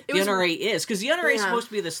industry the was- NRA is. Because the NRA is Yeah. supposed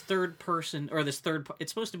to be this third person, or this third...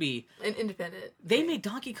 It's supposed to be... An independent. They made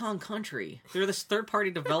Donkey Kong Country. They're this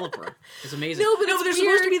third-party developer. It's amazing. No, but it's they're weird.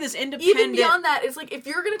 supposed to be this independent... Even beyond that, it's like if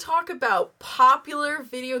you're going to talk about popular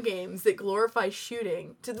video games that glorify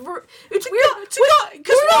shooting, it's weird. Because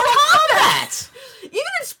Mortal Kombat! Even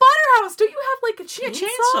in Splatterhouse, don't you have like a chainsaw?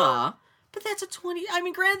 Chainsaw. But that's a 20... I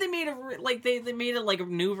mean, granted, they made they made a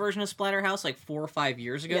new version of Splatterhouse like 4 or 5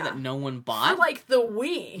 years ago Yeah. that no one For bought. like the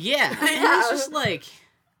Wii. Yeah, and Yeah. it's just like...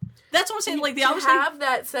 That's what I'm saying, like, they to obviously... have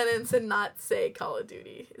that sentence and not say Call of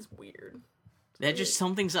Duty is weird. That just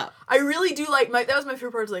something's up. I really do like that was my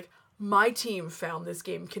favorite part. Was like my team found this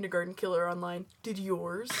game Kindergarten Killer online. Did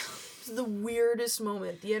yours? was the weirdest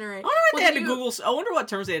moment. The NRA. I wonder what they had to Google. I wonder what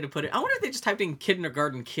terms they had to put it. I wonder if they just typed in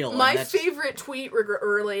kindergarten kill. My favorite tweet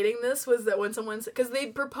relating this was that when someone, because they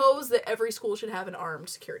proposed that every school should have an armed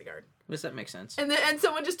security guard. Does that make sense? And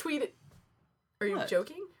someone just tweeted, "Are you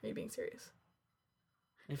joking? Are you being serious?"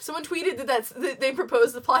 Someone tweeted that they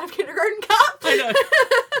proposed the plot of Kindergarten Cop. I know.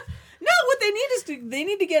 No, what they need is they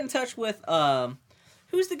need to get in touch with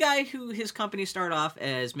who's the guy who his company started off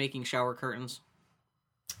as making shower curtains?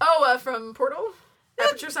 Oh, from Portal?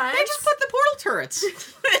 Aperture Science? They just put the portal turrets in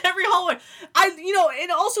every hallway.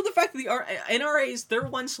 And also the fact that the NRA's their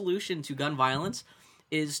one solution to gun violence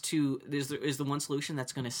is the one solution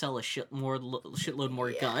that's going to sell a shitload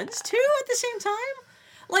more guns too at the same time.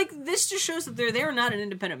 Like, this just shows that they're not an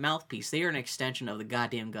independent mouthpiece. They are an extension of the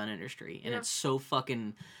goddamn gun industry, and it's so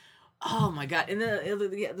fucking. Oh my god! And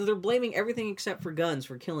they're blaming everything except for guns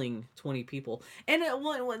for killing 20 people. And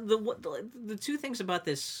the two things about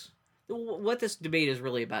this, what this debate is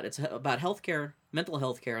really about, it's about healthcare, mental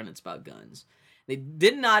health care, and it's about guns. They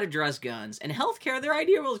did not address guns. And healthcare, their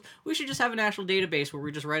idea was we should just have a national database where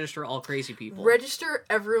we just register all crazy people. Register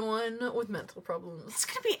everyone with mental problems. It's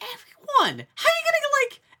gonna be everyone. How are you gonna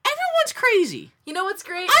everyone's crazy? You know what's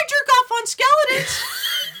great? I jerk off on skeletons.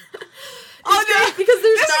 Because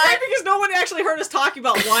there's great because no one actually heard us talking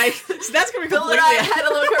about why. So that's gonna be Bill and I had a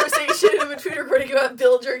little conversation in between recording about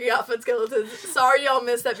Bill jerking off on skeletons. Sorry, y'all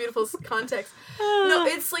missed that beautiful context. No,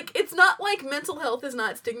 it's not like mental health is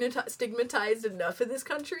not stigmatized enough in this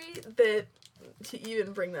country that to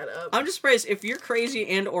even bring that up. I'm just surprised if you're crazy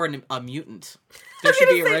and or a mutant. There should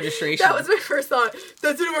be a registration. That was my first thought.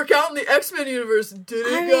 That didn't work out in the X-Men universe, did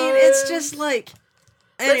it? I mean, it's just like.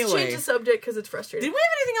 Anyway. Let's change the subject because it's frustrating. Did we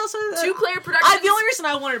have anything else? Two-player productions. The only reason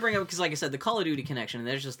I wanted to bring up because, like I said, the Call of Duty connection, and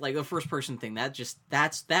there's just like the first-person thing. That's I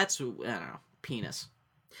don't know, penis.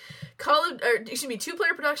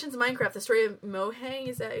 Two-player productions, Minecraft: The Story of Mohang.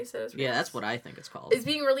 Is that how you said it? Yeah, that's what I think it's called. Is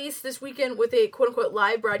being released this weekend with a quote-unquote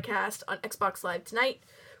live broadcast on Xbox Live tonight.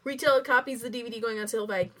 Retail copies of the DVD going on sale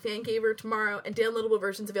by Fangaver tomorrow, and downloadable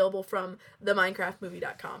versions available from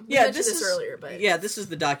theminecraftmovie.com. We mentioned this earlier, but this is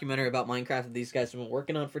the documentary about Minecraft that these guys have been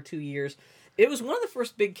working on for 2 years. It was one of the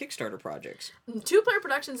first big Kickstarter projects. Two-player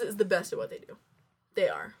productions is the best at what they do.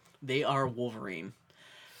 They are Wolverine.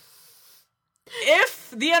 If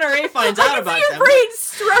the NRA finds out about them, your brain's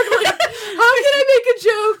struggling. How can I make a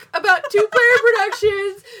joke about two-player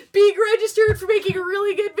productions being registered for making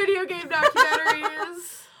really good video game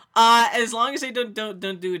documentaries? As long as they don't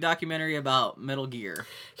do a documentary about Metal Gear.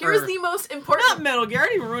 Here's the most important. Not Metal Gear. I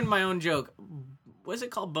already ruined my own joke. What's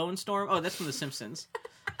it called? Bone Storm? Oh, that's from The Simpsons.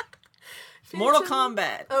 Mortal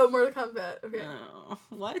Kombat. Oh, Mortal Kombat. Okay.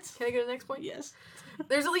 What? Can I go to the next point? Yes.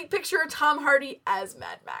 There's a leaked picture of Tom Hardy as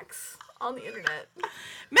Mad Max on the internet. Mad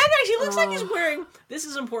Max, he looks like he's wearing... This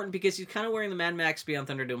is important because he's kind of wearing the Mad Max Beyond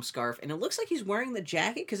Thunderdome scarf, and it looks like he's wearing the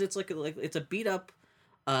jacket because it's like it's a beat-up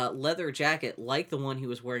leather jacket like the one he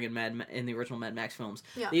was wearing in the original Mad Max films.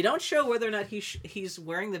 Yeah. They don't show whether or not he's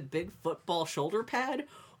wearing the big football shoulder pad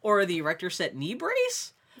or the Erector Set knee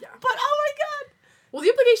brace. Yeah. But, oh my god! Well, the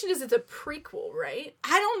implication is it's a prequel, right?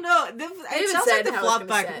 I don't know. It sounds like the flop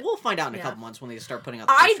back. Set. We'll find out in a couple months when they start putting out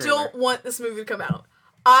the I first trailer. don't want this movie to come out.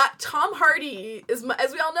 Tom Hardy, as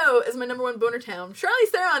we all know, is my number one boner town. Charlize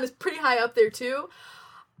Theron is pretty high up there, too.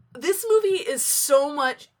 This movie is so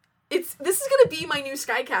much... This is going to be my new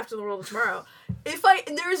Sky Captain of the World tomorrow.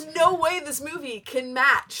 There's no way this movie can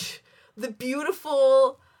match the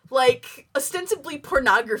beautiful... ostensibly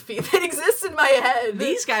pornography that exists in my head.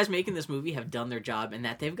 These guys making this movie have done their job in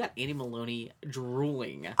that they've got Annie Maloney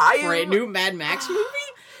drooling for a new Mad Max movie.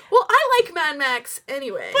 Well, I like Mad Max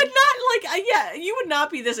anyway. But not you would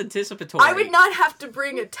not be this anticipatory. I would not have to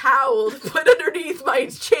bring a towel to put underneath my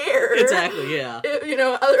chair. Exactly, yeah.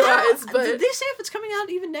 Otherwise, but... Did they say if it's coming out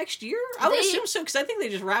even next year? I would assume so, because I think they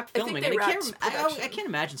just wrapped filming. I can't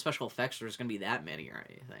imagine special effects there's going to be that many or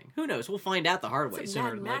anything. Who knows? We'll find out the hard way sooner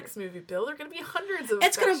or later. Max movie, Bill. There are going to be hundreds of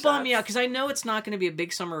It's going to bum me out, because I know it's not going to be a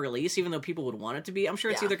big summer release, even though people would want it to be. I'm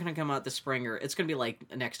sure it's either going to come out this spring or it's going to be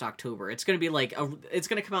next October. It's going to be it's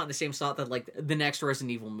going to come out in the same slot that the next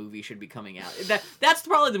Resident Evil movie should be coming out. That's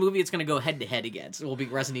probably the movie it's going to go head to head against. It will be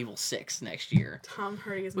Resident Evil 6 next year. Tom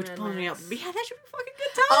Hardy is Which Mad bums me out. Max. Yeah, that should be fucking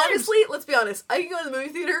good times. Honestly, let's be honest. I can go to the movie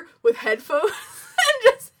theater with headphones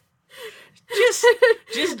and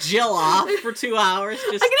just jill off for 2 hours.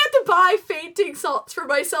 I'm gonna have to buy fainting salts for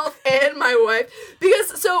myself and my wife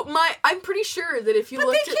because I'm pretty sure that if you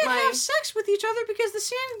looked at my... have sex with each other because the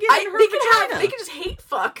sand gets in her vagina. They can just hate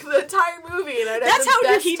fuck the entire movie, and I'd That's have the how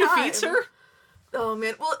best he time. defeats her. Oh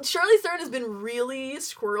man, well, Charlize Theron has been really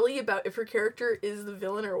squirrely about if her character is the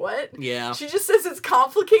villain or what. Yeah. She just says it's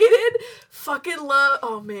complicated. Fucking love.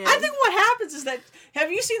 Oh man. I think what happens is that,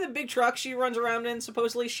 have you seen the big truck she runs around in,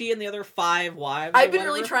 supposedly? She and the other 5 wives. I've been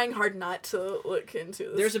really trying hard not to look into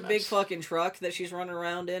this. There's a much. big fucking truck that she's running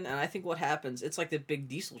around in, and I think what happens, it's like the big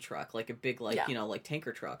diesel truck, like a big, like, Yeah. like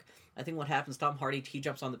tanker truck. I think what happens, Tom Hardy, he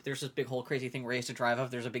jumps on there's this big whole crazy thing where he has to drive up,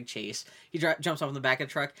 there's a big chase. He jumps off in the back of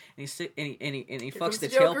the truck, and he fucks the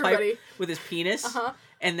Joker, tailpipe buddy. with his penis,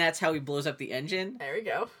 and that's how he blows up the engine. There we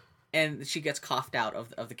go. And she gets coughed out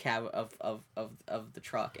of the cab of the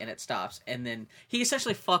truck, and it stops. And then he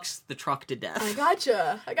essentially fucks the truck to death. I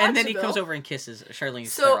gotcha. And then he Bill. comes over and kisses Charlize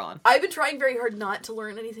So Theron. I've been trying very hard not to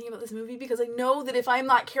learn anything about this movie because I know that if I'm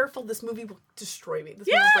not careful, this movie will destroy me. This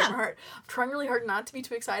movie will break my heart. I'm trying really hard not to be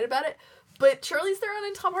too excited about it. But Charlize Theron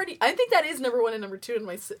and Tom Hardy, I think that is number 1 and number 2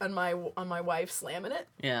 on my wife slamming it.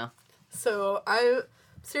 Yeah. So I'm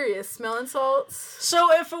serious. Smelling salts.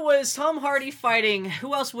 So if it was Tom Hardy fighting,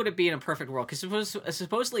 who else would it be in a perfect world? Because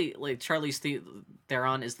supposedly, like, Charlize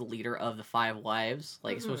Theron is the leader of the 5 wives.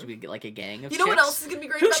 Like, it's supposed to be like a gang of You know chicks. what else is going to be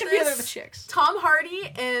great Who about should this? be the other chicks? Tom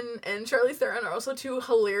Hardy and Charlize Theron are also 2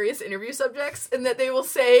 hilarious interview subjects in that they will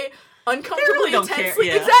say uncomfortably They really don't care, intensely.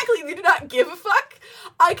 yeah. Exactly. They do not give a fuck.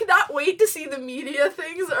 I cannot wait to see the media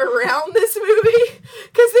things around this movie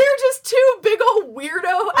because they're just 2 big old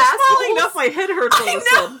weirdo assholes. Smiling enough, my head hurts all I of a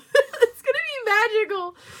know. sudden. It's gonna be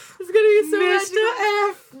magical. It's gonna be so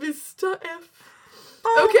Mr. magical. Mr. F.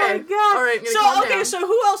 Oh Okay. my god. All right, I'm gonna calm down. So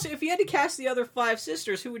who else, if you had to cast the other 5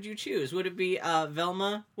 sisters, who would you choose? Would it be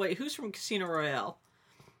Velma? Wait, who's from Casino Royale?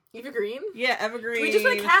 Eva Green? Yeah, Evergreen. Do we just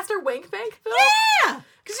want to cast our wank bank, Phil? Yeah!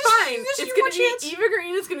 Because fine. This is It's your gonna chance. be Eva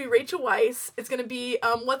Green. It's gonna be Rachel Weisz. It's gonna be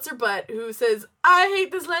what's her butt who says I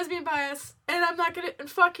hate this lesbian bias and I'm not gonna and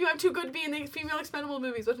fuck you. I'm too good to be in the female expendable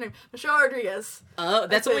movies. What's her name? Michelle Rodriguez. Oh,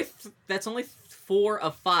 that's only 4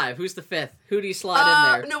 of 5. Who's the 5th? Who do you slot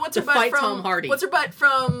in there? No, what's to her butt fight from? Tom Hardy? What's her butt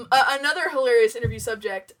from? Another hilarious interview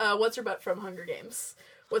subject. What's her butt from Hunger Games?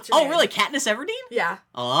 What's her name? Oh, really? Katniss Everdeen? Yeah.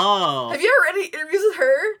 Oh. Have you ever read any interviews with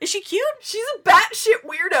her? Is she cute? She's a batshit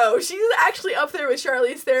weirdo. She's actually up there with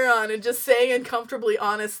Charlize Theron and just saying uncomfortably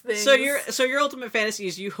honest things. So your ultimate fantasy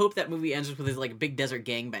is you hope that movie ends with like a big desert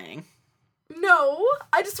gangbang. No,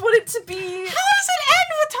 I just want it to be. How does it end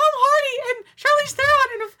with Tom Hardy and Charlize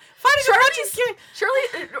Theron and fighting a bunch of kids?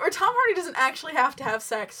 Charlie or Tom Hardy doesn't actually have to have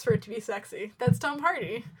sex for it to be sexy. That's Tom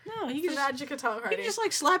Hardy. No, he The can magic of Tom Hardy. just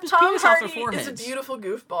like slap his Tom penis off Hardy their foreheads. is a beautiful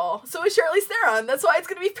goofball. So is Charlize Theron. That's why it's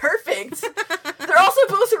going to be perfect. They're also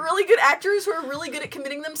both really good actors who are really good at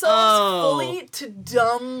committing themselves fully to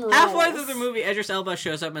dumb roles. Halfway through the movie, Idris Elba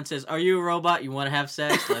shows up and says, "Are you a robot? You want to have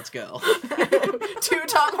sex? Let's go." To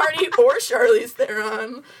Tom Hardy or Charlize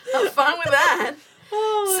Theron. I'm fine with that.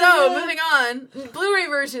 So, moving on, Blu-ray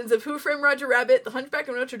versions of Who Framed Roger Rabbit, The Hunchback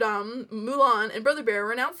of Notre Dame, Mulan, and Brother Bear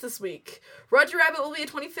were announced this week. Roger Rabbit will be a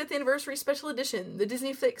 25th anniversary special edition. The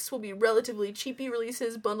Disney flicks will be relatively cheapy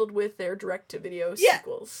releases bundled with their direct-to-video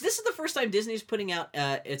sequels. This is the first time Disney's putting out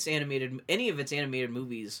any of its animated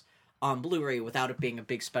movies on Blu-ray without it being a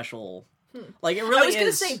big special. Like, it really is. I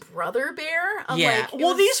was going to say Brother Bear. Yeah.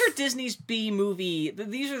 Well, these are Disney's B movie.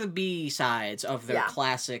 These are the B sides of their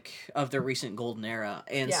classic, of their recent golden era.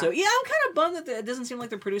 And so, I'm kind of bummed that it doesn't seem like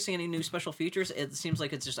they're producing any new special features. It seems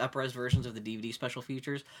like it's just up-res versions of the DVD special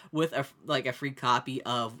features with a free copy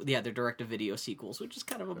of, their direct-to-video sequels, which is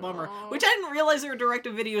kind of a bummer. Which I didn't realize there were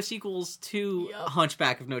direct-to-video sequels to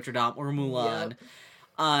Hunchback of Notre Dame or Mulan.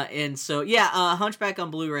 And so, Hunchback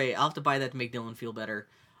on Blu-ray. I'll have to buy that to make Dylan feel better.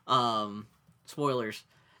 Spoilers.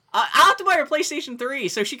 I'll have to buy her PlayStation 3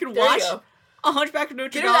 so she can watch A Hunchback of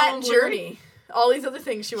Notre Dame. Get her that Journey. All these other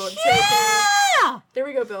things she won't take. Yeah! There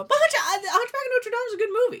we go, Bill. But Hunchback of Notre Dame is a good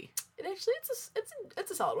movie. It actually,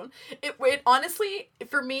 it's a solid one. It honestly,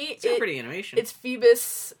 for me, It's pretty animation. It's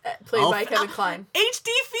Phoebus played by Kevin Kline. HD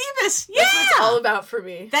Phoebus! Yeah! That's what it's all about for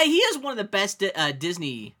me. That he is one of the best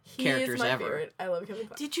Disney He characters is my ever. favorite. I love Kevin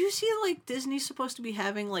Kline. Did you see, Disney's supposed to be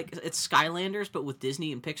having, it's Skylanders, but with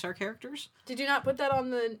Disney and Pixar characters? Did you not put that on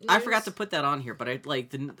the news? I forgot to put that on here, but Disney, I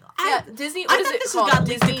what is thought it this called? got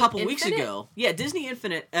leaked Disney a couple Infinite? weeks ago. Yeah, Disney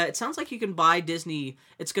Infinite. It sounds like you can buy Disney.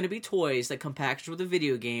 It's going to be toys that come packaged with a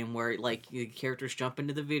video game where, the characters jump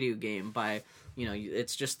into the video game by,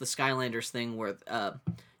 it's just the Skylanders thing where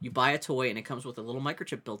you buy a toy and it comes with a little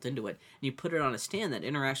microchip built into it, and you put it on a stand that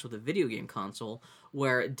interacts with a video game console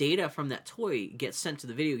where data from that toy gets sent to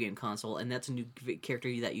the video game console, and that's a new character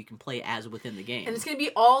that you can play as within the game. And it's going to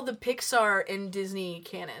be all the Pixar and Disney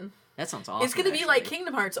canon. That sounds awesome. It's gonna be like actually.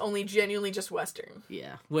 Kingdom Hearts, only genuinely just Western.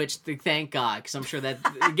 Yeah, which thank God, because I'm sure that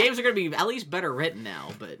the games are going to be at least better written now.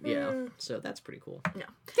 But yeah, so that's pretty cool. Yeah.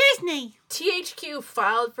 Disney. THQ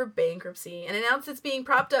filed for bankruptcy and announced it's being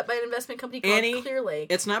propped up by an investment company called Annie, Clear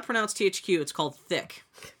Lake. It's not pronounced THQ. It's called Thick.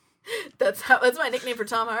 That's my nickname for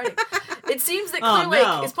Tom Hardy. It seems that Clear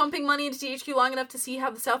Lake is pumping money into THQ long enough to see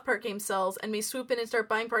how the South Park game sells and may swoop in and start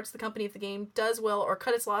buying parts of the company if the game does well, or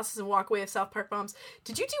cut its losses and walk away if South Park bombs.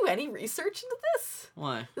 Did you do any research into this?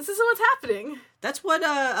 Why? This isn't what's happening. That's what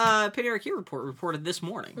Penny Arcade reported this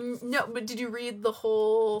morning. No, but did you read the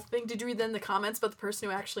whole thing? Did you read then the comments about the person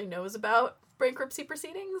who actually knows about bankruptcy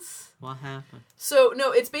proceedings? What happened? So,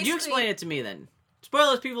 no, it's basically... You explain it to me then.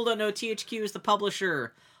 Spoilers, people don't know THQ is the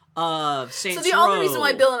publisher of Saints Row. So the only reason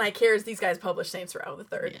why Bill and I care is these guys published Saints Row the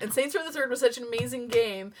Third, Yeah. and Saints Row the Third was such an amazing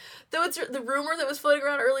game. Though it's the rumor that was floating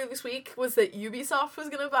around earlier this week was that Ubisoft was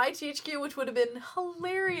going to buy THQ, which would have been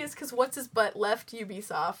hilarious because what's his butt left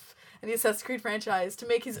Ubisoft and the Assassin's Creed franchise to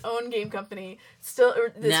make his own game company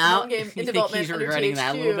now, own game you in think development he's under regretting THQ.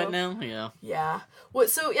 that a little bit now? Yeah. Yeah.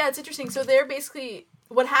 So yeah, it's interesting. So they're basically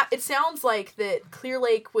it sounds like that Clear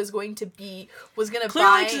Lake was going to Clear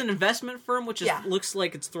buy. Lake's an investment firm, which Yeah. looks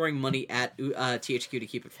like it's throwing money at THQ to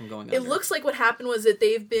keep it from going It under. looks like what happened was that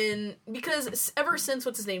they've been, because ever since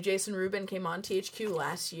what's his name, Jason Rubin came on THQ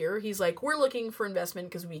last year, he's like, we're looking for investment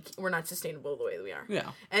because we're not sustainable the way that we are.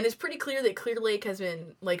 Yeah. And it's pretty clear that Clear Lake has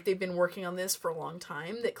been, like, they've been working on this for a long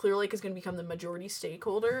time, that Clear Lake is going to become the majority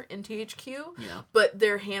stakeholder in THQ. Yeah. But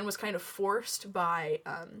their hand was kind of forced by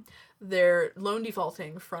their loan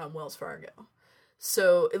defaulting from Wells Fargo.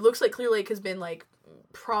 So it looks like Clear Lake has been, like,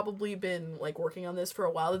 probably been, like, working on this for a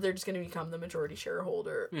while, that they're just going to become the majority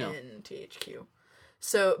shareholder in THQ.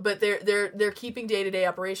 So, but they're keeping day-to-day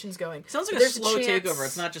operations going. Sounds like There's a slow chance- takeover.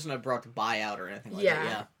 It's not just an abrupt buyout or anything like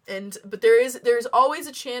that. Yeah. But there's always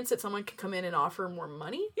a chance that someone can come in and offer more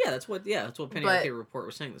money. That's what Penny Arcade report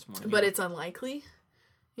was saying this morning. But yeah. it's unlikely.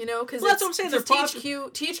 You know, because that's what I'm saying.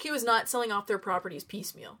 THQ is not selling off their properties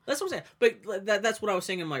piecemeal. That's what I'm saying. But that's what I was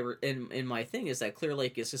saying in my thing is that Clear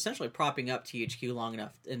Lake is essentially propping up THQ long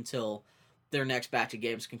enough until their next batch of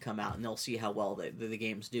games can come out, and they'll see how well the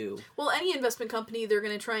games do. Well, any investment company, they're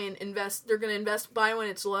going to try and invest. They're going to invest, buy when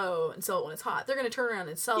it's low and sell it when it's hot. They're going to turn around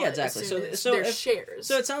and sell it exactly. as soon as So their if, shares.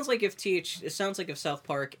 So it sounds like if South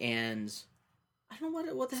Park and I don't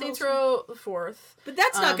know what the hell. Saints Row the 4th. But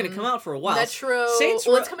that's not going to come out for a while. Metro. Saints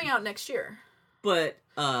Well, Row, it's coming out next year. But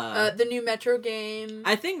the new Metro game.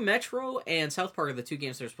 I think Metro and South Park are the two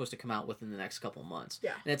games that are supposed to come out within the next couple months.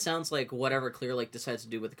 Yeah. And it sounds like whatever Clear Lake decides to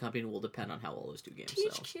do with the company will depend on how well those two games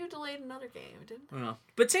sell. THQ delayed another game, didn't I don't know.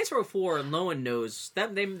 But Saints Row 4, no one knows.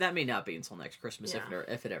 That may not be until next Christmas Yeah.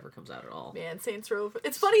 if it ever comes out at all. Man, Saints Row.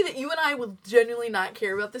 It's funny that you and I will genuinely not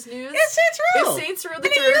care about this news. It's Saints Row! If Saints Row the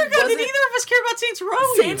Been a year Third ago, did wasn't... neither of us care about Saints Row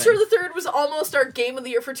Saints even? Row the Third was almost our game of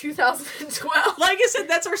the year for 2012. Like I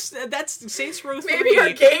said, that's Saints Row 3. Maybe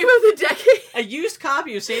our game of the decade. A used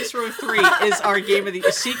copy of Saints Row 3 is our game of the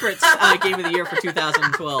secrets game of the year for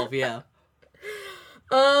 2012. Yeah.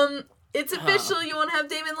 It's official. You won't have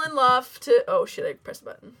Damon Lindelof to. Oh shit! I pressed the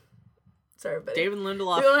button. Sorry, everybody. David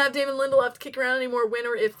Lindelof. We don't have Damon Lindelof to kick around anymore. When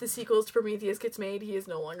or if the sequels to Prometheus gets made, he is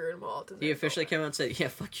no longer involved. He officially came out and said, "Yeah,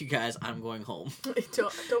 fuck you guys. I'm going home." don't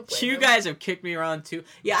blame You him. guys have kicked me around too.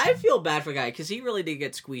 Yeah, I feel bad for the guy because he really did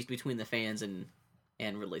get squeezed between the fans and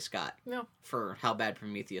Ridley Scott. No. For how bad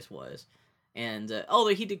Prometheus was. And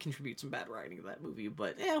although he did contribute some bad writing to that movie,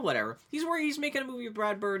 but whatever. He's making a movie with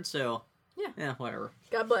Brad Bird, so yeah, whatever.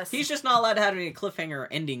 God bless. He's just not allowed to have any cliffhanger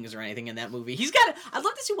endings or anything in that movie. I'd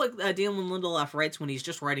love to see what Damon Lindelof writes when he's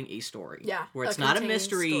just writing a story. Yeah, where it's not a contained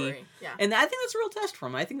mystery. story. Yeah. And I think that's a real test for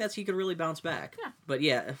him. I think he could really bounce back. Yeah. But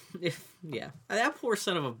that poor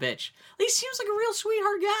son of a bitch. He seems like a real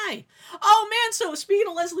sweetheart guy. Oh man, so speaking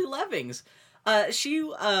of Leslie Levings,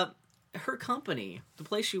 her company, the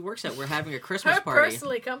place she works at, we're having a Christmas her party.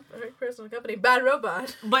 her personal company, Bad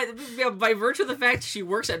Robot. But by virtue of the fact she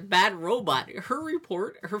works at Bad Robot, her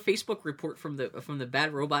Facebook report from the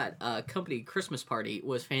Bad Robot company Christmas party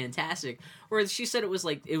was fantastic. Where she said it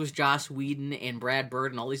was Joss Whedon and Brad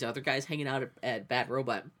Bird and all these other guys hanging out at Bad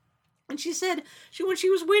Robot. And she said when she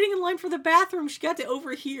was waiting in line for the bathroom, she got to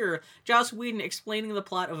overhear Joss Whedon explaining the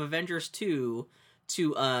plot of Avengers 2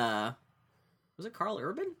 to was it Carl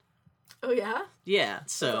Urban? Oh yeah? Yeah,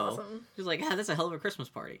 so That's awesome. she's like, that's a hell of a Christmas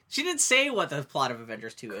party. She didn't say what the plot of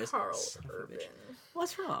Avengers 2 is. Carl Urban.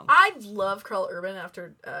 What's wrong? I love Carl Urban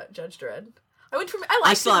after Judge Dredd.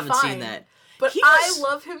 I still haven't seen that. But I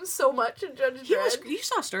love him so much in Judge Dredd. You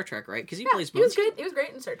saw Star Trek, right? Because he Yeah, plays he was Bones. good. He was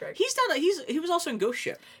great in Star Trek. He was also in Ghost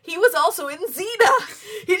Ship. He was also in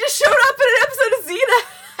Xena. He just showed up in an episode of Xena.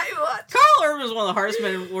 much. Carl Urban is one of the hardest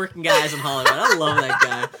men working guys in Hollywood. I love that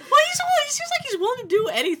guy. Well, he seems like he's willing to do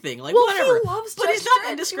anything. Like, Well, whatever. he loves but Judge he's not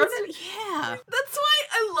Dredd. indiscriminate. He Yeah. That's why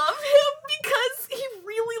I love him, because he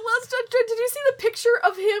really loves Judge Dredd. Did you see the picture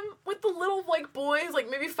of him with the little, like, boy who's, like,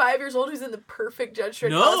 maybe 5 years old, who's in the perfect Judge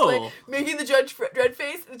Dredd No. cosplay, making the Judge Dredd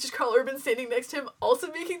face, and it's just Carl Urban standing next to him,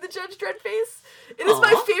 also making the Judge Dredd face? It is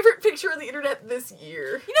my Aw. favorite picture on the internet this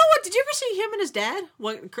year. You know what? Did you ever see him and his dad?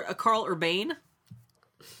 Carl Urban?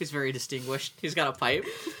 He's very distinguished. He's got a pipe.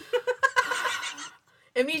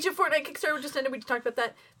 Amnesia Fortnite Kickstarter just ended. We just talked about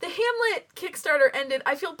that. The Hamlet Kickstarter ended.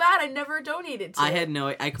 I feel bad. I never donated to it.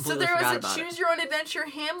 I completely So there forgot was about a it. Choose Your Own Adventure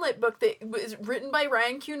Hamlet book that was written by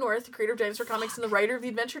Ryan Q. North, the creator of Dinosaur Comics and the writer of the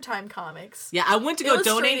Adventure Time comics. Yeah, I went to go donate the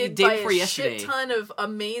Illustrated day by before a yesterday. shit ton of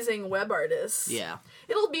amazing web artists. Yeah.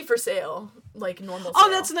 It'll be for sale, like normal. Oh,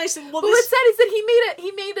 sale. that's nice. Well, But what's sad is that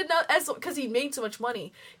he made another, because he made so much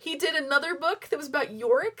money. He did another book that was about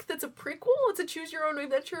Yorick. That's a prequel. It's a Choose Your Own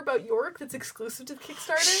Adventure about Yorick. That's exclusive to the Kickstarter.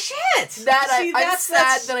 Shit! That See, I'm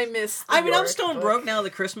sad that I missed. The I mean, I'm Yorick stone book. broke now that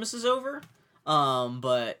Christmas is over.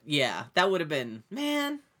 But yeah, that would have been,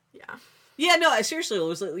 man. Yeah. Yeah, no, seriously, it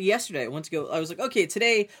was like yesterday. I went to go. I was like, okay,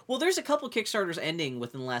 today. Well, there's a couple Kickstarters ending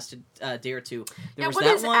within the last day or two. There was what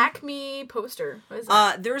that is one. Acme poster? What is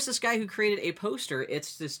that? There was this guy who created a poster.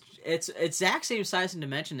 It's exact same size and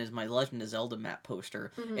dimension as my Legend of Zelda map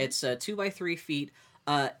poster. Mm-hmm. It's 2 by 3 feet.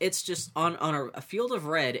 It's just on a field of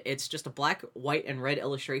red. It's just a black, white, and red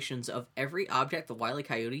illustrations of every object the Wile E.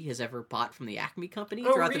 Coyote has ever bought from the Acme company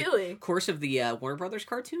Oh, throughout really? the course of the Warner Brothers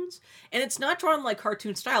cartoons. And it's not drawn like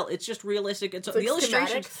cartoon style. It's just realistic. It's like the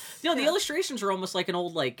illustrations. schematics? No, the Yeah. illustrations are almost like an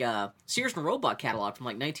old Sears and Roebuck catalog from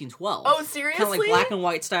like 1912. Oh, seriously? Kind of like black and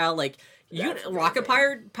white style, like. That's Rocket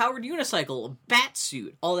amazing. powered unicycle, bat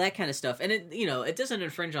suit, all that kind of stuff, and it doesn't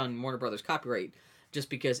infringe on Warner Brothers copyright just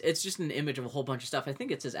because it's just an image of a whole bunch of stuff. I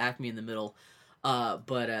think it says Acme in the middle,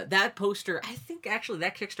 but that poster, I think actually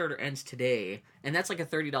that Kickstarter ends today, and that's like a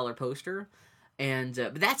 $30 poster, and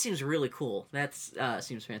but that seems really cool. That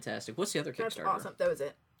seems fantastic. What's the other Kickstarter? That's awesome. That was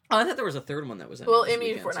it. Oh, I thought there was a third one that was ending Well, this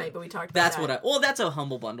Amnesia weekend, Fortnite, so but we talked about that's that. what that's a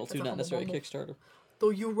humble bundle too, That's a not humble necessarily bundle. Kickstarter. Though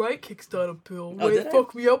you're right, Kickstarter, Bill. Oh, Way did I?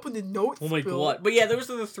 fuck me up in the notes, Oh my Bill. god! But yeah, those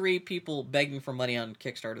are the 3 people begging for money on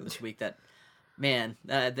Kickstarter this week. That, man,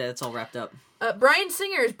 that's all wrapped up. Bryan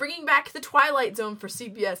Singer is bringing back The Twilight Zone for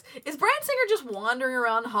CBS. Is Bryan Singer just wandering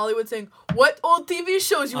around Hollywood saying, "What old TV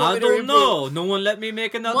shows you want I me to don't reboot?" know. No one let me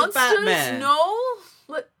make another Monsters? Batman. No.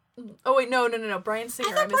 Oh wait, no. Bryan Singer.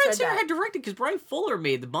 I thought Bryan misread Singer that. had directed because Brian Fuller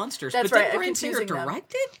made the Monsters. That's but right, did I'm Bryan Singer confusing them.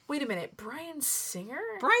 direct it? Wait a minute, Bryan Singer?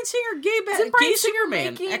 Bryan Singer, gay Isn't Bryan Singer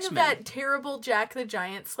Superman, making X-Men. that terrible Jack the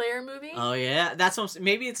Giant Slayer movie? Oh yeah, that's what I'm saying.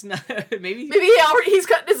 Maybe it's not. Maybe. Maybe he's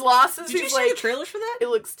cutting his losses. Did you He's see like, the trailers for that? it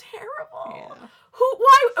looks terrible. Yeah.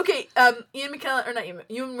 Why? Okay, Ian McKellen, or not Ian,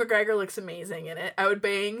 Ewan McGregor looks amazing in it. I would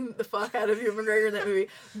bang the fuck out of Ewan McGregor in that movie.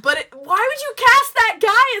 But why would you cast that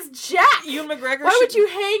guy as Jack? Ewan McGregor. Why would should- you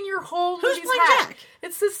hang your whole Who's movie's playing hat? Jack?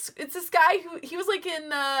 It's this guy who, he was like in,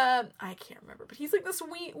 I can't remember, but he's like this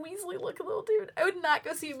Weasley looking little dude. I would not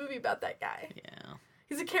go see a movie about that guy. Yeah.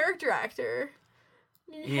 He's a character actor.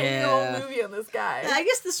 You hang your Yeah. whole movie on this guy. I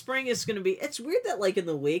guess the spring is going to be. It's weird that like in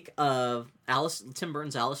the wake of Tim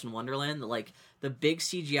Burton's Alice in Wonderland, that like the big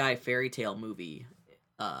CGI fairy tale movie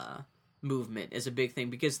movement is a big thing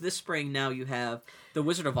because this spring now you have the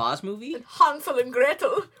Wizard of Oz movie. Hansel and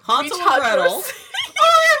Gretel. Hansel Beach and Gretel. Hunters.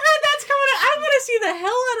 Oh yeah, man, that's coming out. I'm gonna see the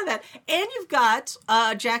hell out of that. And you've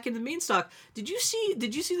got Jack and the Beanstalk. Did you see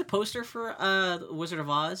the poster for Wizard of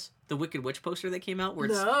Oz? The Wicked Witch poster that came out, where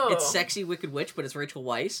No. it's sexy Wicked Witch, but it's Rachel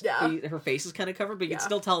Weisz. Yeah. Her face is kind of covered, but you Yeah. can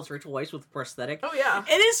still tell it's Rachel Weisz with prosthetic. Oh, yeah.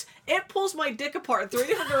 It pulls my dick apart in 3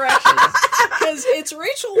 different directions because it's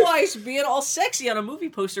Rachel Weisz being all sexy on a movie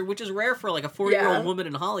poster, which is rare for like a 40-year-old Yeah. woman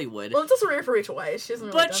in Hollywood. Well, it's also rare for Rachel Weisz. She hasn't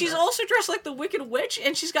really But done she's that. also dressed like the Wicked Witch,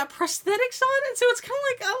 and she's got prosthetics on it, so it's kind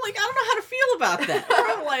of like I don't know how to feel about that.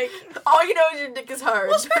 I'm like, All you know is your dick is hard.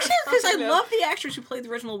 well, especially because I You know? love the actress who played the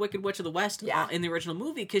original Wicked Witch of the West Yeah. in the original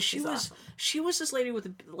movie because She's awesome. she was this lady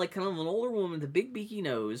with like kind of an older woman with a big beaky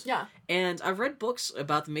nose. Yeah. And I've read books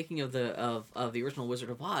about the making of the original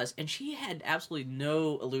Wizard of Oz, and she had absolutely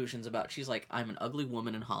no illusions about. She's like, I'm an ugly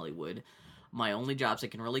woman in Hollywood. My only jobs I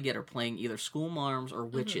can really get are playing either school marms or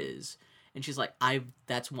witches. And she's like,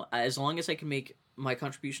 as long as I can make my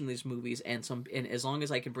contribution to these movies and as long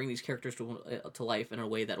as I can bring these characters to life in a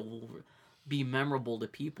way that will be memorable to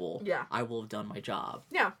people, Yeah. I will have done my job.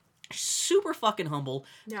 Yeah. Super fucking humble.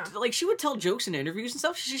 Yeah. Like, she would tell jokes in interviews and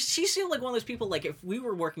stuff. She seemed like one of those people, like, if we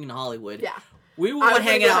were working in Hollywood, Yeah. We would I want would to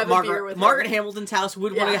hang go out have at a beer with Margaret her. Hamilton's house.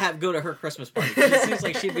 We'd want to go to her Christmas party. It seems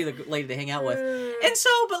like she'd be the lady to hang out with. And so,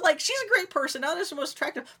 but like, she's a great person. Not the most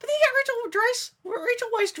attractive. But then you got Rachel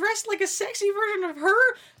Weisz dressed like a sexy version of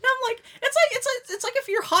her. And I'm like, it's like if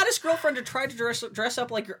your hottest girlfriend had tried to dress up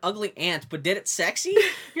like your ugly aunt, but did it sexy.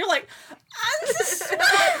 You're like,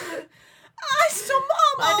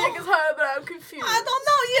 My dick is hard, but I'm confused. I don't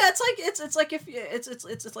know. Yeah, it's like if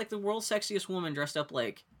it's like the world's sexiest woman dressed up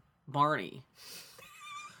like Barney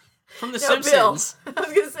from The Simpsons. Bill. I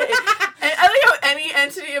was gonna say, I like how any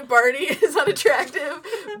entity of Barney is unattractive.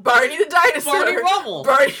 Barney the dinosaur. Barney Rubble.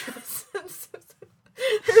 Barney.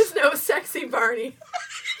 There's no sexy Barney.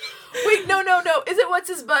 Wait, no. Is it What's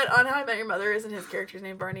His Butt on How I Met Your Mother? Isn't his character's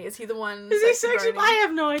name Barney? Is he the one? Is he sexy? Barney? I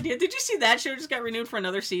have no idea. Did you see that show just got renewed for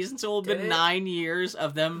another season? So it'll been 9 years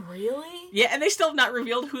of them. Really? Yeah, and they still have not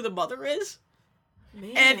revealed who the mother is.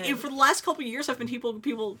 Man. And for the last couple of years, I've been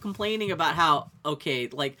people complaining about how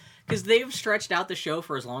because they've stretched out the show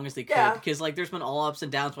for as long as they could. Yeah. Because there's been all ups and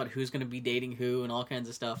downs about who's going to be dating who and all kinds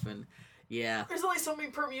of stuff. And yeah, there's only so many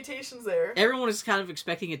permutations there. everyone was kind of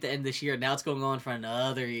expecting it to end this year. Now it's going on for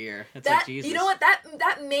another year. It's That like Jesus. you know what that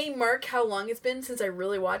may mark how long it's been since I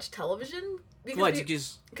really watched television.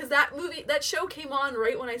 Because that show came on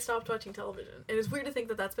right when I stopped watching television, and it's weird to think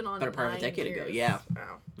that that's been on Better part of a 9 decade years. ago. Yeah,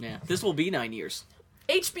 Wow. yeah. This will be 9 years.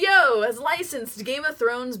 HBO has licensed Game of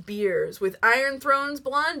Thrones beers, with Iron Throne's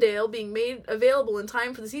Blonde Ale being made available in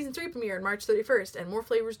time for the season 3 premiere on March 31st, and more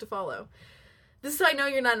flavors to follow. This is how I know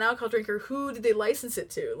you're not an alcohol drinker. Who did they license it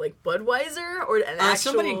to? Like Budweiser or an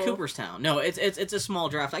actual... Somebody in Cooperstown. No, it's a small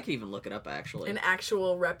draft. I can even look it up, actually. An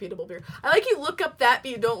actual reputable beer. I like you look up that, but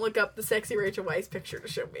you don't look up the sexy Rachel Weisz picture to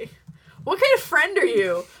show me. What kind of friend are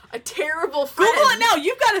you? A terrible friend. Google it now.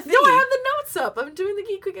 You've got a thing. No, I have the notes up. I'm doing the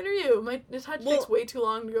Geek Quick interview. My touch takes way too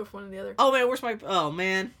long to go from one to the other. Oh man, where's my? Oh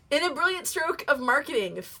man. In a brilliant stroke of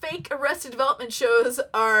marketing, fake Arrested Development shows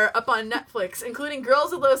are up on Netflix, including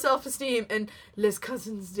Girls with Low Self-Esteem and Les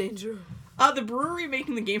Cousins Dangereux. The brewery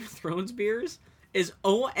making the Game of Thrones beers is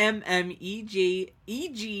OMMEGANG,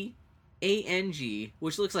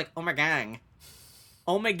 which looks like Omegang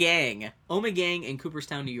in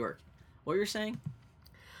Cooperstown, New York. What you're saying?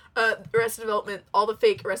 Arrested Development, all the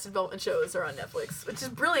fake Arrested Development shows are on Netflix, which is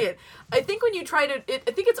brilliant. I think when you try to,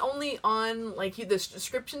 I think it's only on, like, the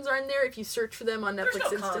descriptions are in there. If you search for them on Netflix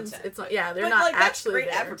no instance, content. it's not, yeah, they're not that's actually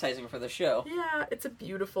great there. advertising for the show. Yeah, it's a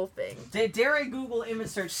beautiful thing. Dare I Google image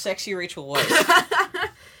search sexy Rachel Weisz?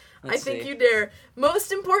 I think you dare.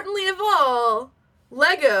 Most importantly of all,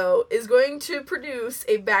 Lego is going to produce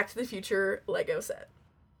a Back to the Future Lego set.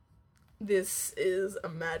 This is a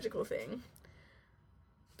magical thing.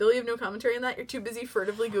 Bill, you have no commentary on that? You're too busy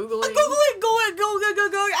furtively Googling. Google it, go.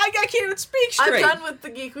 I can't even speak straight. I'm done with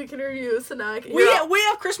the Geek Week interview, so now I can... We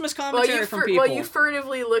have Christmas commentary from people. While you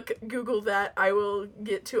furtively Google that, I will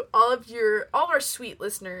get to all our sweet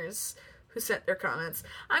listeners who sent their comments.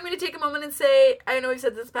 I'm going to take a moment and say, I know we've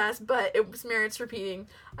said this past, but it merits repeating.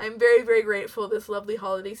 I'm very, very grateful this lovely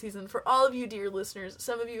holiday season for all of you, dear listeners.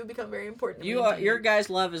 Some of you have become very important to me. Your guys'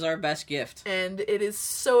 love is our best gift. And it is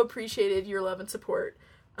so appreciated, your love and support.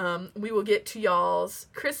 We will get to y'all's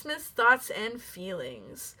Christmas thoughts and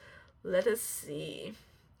feelings. Let us see.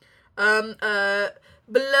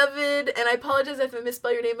 Beloved, and I apologize if I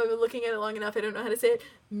misspell your name. I've been looking at it long enough. I don't know how to say it.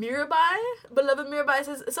 Mirabai? Beloved Mirabai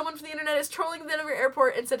says, someone from the internet is trolling the Denver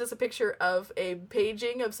airport and sent us a picture of a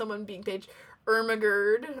paging of someone being paged.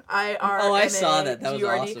 Ermagerd. Oh, I saw that. That was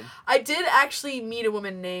awesome. I did actually meet a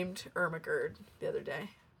woman named Ermagerd the other day,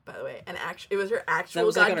 by the way. And it was her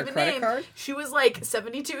actual God-given name. Card? She was like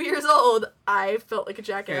 72 years old. I felt like a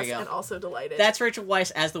jackass and also delighted. That's Rachel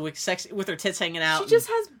Weisz as the sexy with her tits hanging out. She just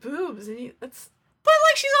has boobs, and that's... But,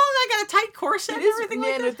 like, she's all got a tight corset and everything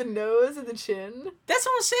like that. with the nose and the chin. That's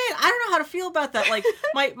what I'm saying. I don't know how to feel about that. Like,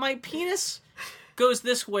 my penis goes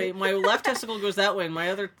this way, my left testicle goes that way, and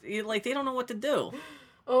my other... Like, they don't know what to do.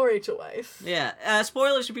 Oh, Rachel Weisz. Yeah.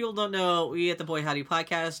 Spoilers for people who don't know, we at the Boy Howdy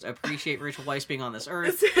Podcast appreciate Rachel Weisz being on this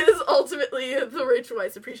earth. This is ultimately the Rachel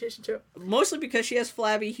Weisz appreciation show. Mostly because she has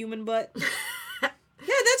flabby human butt.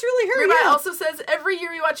 Yeah, that's really her. Mirabai yeah. also says, every year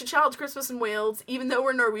we watch A Child's Christmas in Wales, even though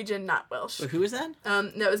we're Norwegian, not Welsh. Wait, who is that?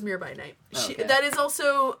 That was Mirabai Knight. Okay. That is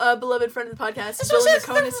also a beloved friend of the podcast. That's Dylan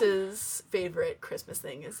what Nokonis's favorite Christmas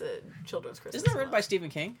thing is a children's Christmas. Isn't that written by Stephen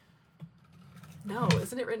King? No,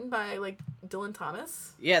 isn't it written by, like, Dylan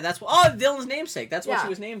Thomas? Yeah, that's... Oh, Dylan's namesake. That's what Yeah. she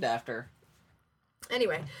was named after.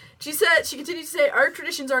 Anyway, she continued to say, our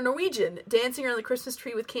traditions are Norwegian. Dancing around the Christmas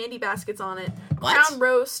tree with candy baskets on it. What? Crown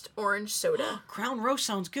roast, orange soda. Crown roast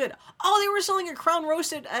sounds good. Oh, they were selling a crown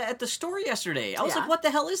roast at the store yesterday. I was Yeah. like, what the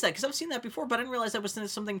hell is that? Because I've seen that before, but I didn't realize that was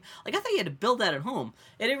something... Like, I thought you had to build that at home.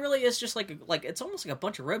 And it really is just like it's almost like a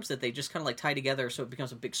bunch of ribs that they just kind of like tie together so it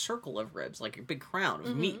becomes a big circle of ribs, like a big crown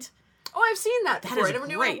of meat. Oh, I've seen that before. That is I never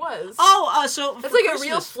knew great. what it was. Oh, so That's for like Christmas,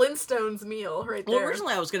 a real Flintstones meal right there. Well,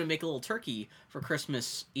 originally I was going to make a little turkey for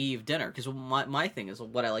Christmas Eve dinner, because my thing is,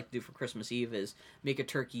 what I like to do for Christmas Eve is make a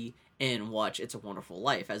turkey and watch It's a Wonderful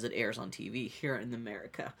Life as it airs on TV here in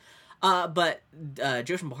America. But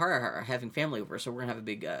Josh and Bahar are having family over, so we're going to have a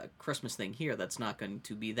big Christmas thing here that's not going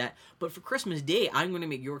to be that. But for Christmas Day, I'm going to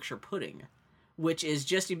make Yorkshire pudding, which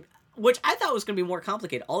I thought was going to be more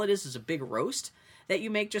complicated. All it is a big roast that you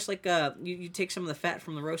make, just like you take some of the fat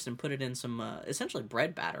from the roast and put it in some essentially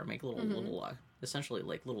bread batter, make little essentially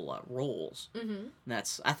like little rolls. And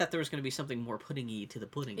I thought there was going to be something more puddingy to the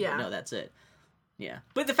pudding. Yeah. But no, that's it. Yeah,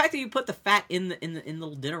 but the fact that you put the fat in the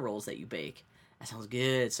little dinner rolls that you bake, that sounds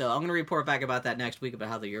good. So I'm going to report back about that next week about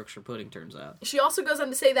how the Yorkshire pudding turns out. She also goes on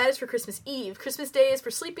to say that is for Christmas Eve. Christmas Day is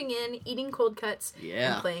for sleeping in, eating cold cuts,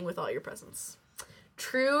 Yeah. and playing with all your presents.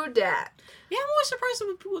 True dat. Yeah, I'm always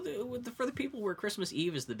surprised for the people where Christmas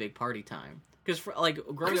Eve is the big party time. Because like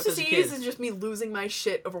growing up Christmas as a Eve kid, is just me losing my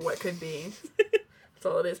shit over what could be. That's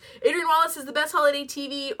all it is. Adrian Wallace says the best holiday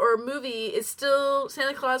TV or movie is still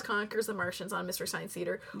Santa Claus Conquers the Martians on Mystery Science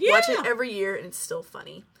Theater. Yeah. Watch it every year and it's still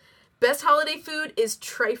funny. Best holiday food is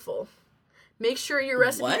trifle. Make sure your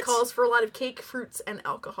recipe What? calls for a lot of cake, fruits, and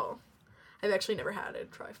alcohol. I've actually never had a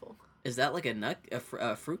trifle. is that like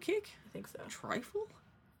a fruitcake? I think so. Trifle?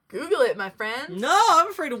 Google it, my friend. No, I'm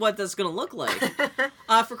afraid of what that's going to look like.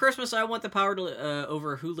 For Christmas, I want the power to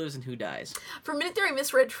over Who Lives and Who Dies. For a minute there, I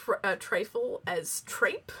misread trifle as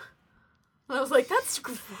tripe. And I was like, that's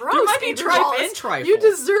gross. There might be Adrian tripe Wallace. and trifle. You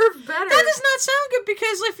deserve better. That does not sound good,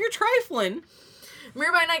 because if you're trifling...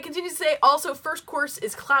 Mirror by Night continues to say, also, first course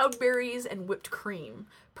is cloudberries and whipped cream.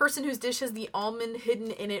 Person whose dish has the almond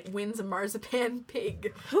hidden in it wins a marzipan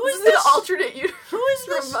pig. Who is This is this? an alternate universe Who is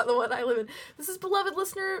this? from the one I live in. This is beloved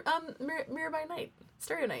listener, Mirror by Night.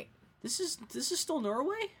 Stereo Night. This is still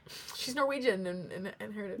Norway? She's Norwegian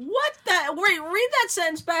and heritage. What the... Wait, read that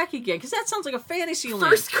sentence back again, because that sounds like a fantasy land.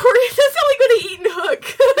 First course, that's how we go to Eaton Hook.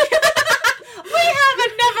 We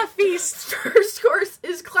have another feast. First course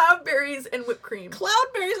is cloudberries and whipped cream.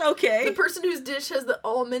 Cloudberries, okay. The person whose dish has the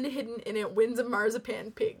almond hidden in it wins a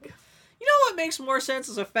marzipan pig. You know what makes more sense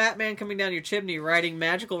is a fat man coming down your chimney riding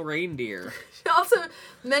magical reindeer. She also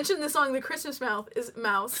mentioned the song The Christmas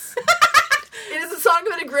Mouse. It is a song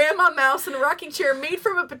about a grandma mouse in a rocking chair made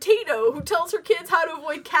from a potato who tells her kids how to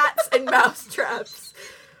avoid cats and mouse traps.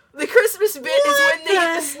 The Christmas bit is when they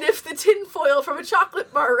get to sniff the tinfoil from a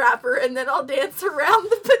chocolate bar wrapper and then I'll dance around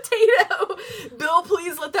the potato. Bill,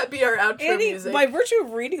 please let that be our outro Andy, music. by virtue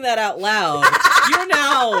of reading that out loud, you're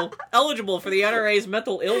now eligible for the NRA's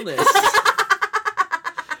mental illness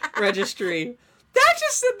registry. That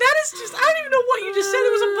is just, I don't even know what you just said.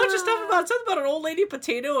 There was a bunch of stuff about something about an old lady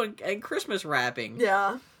potato and Christmas wrapping.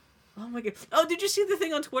 Yeah. Oh my god. Oh, did you see the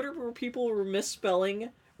thing on Twitter where people were misspelling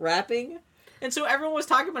wrapping? And so everyone was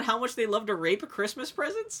talking about how much they love to rape Christmas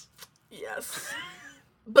presents? Yes.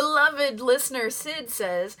 Beloved listener Sid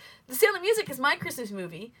says, The Sound of Music is my Christmas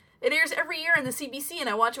movie. It airs every year on the CBC and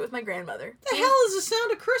I watch it with my grandmother. The hell is the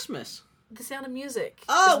Sound of Christmas? The Sound of Music.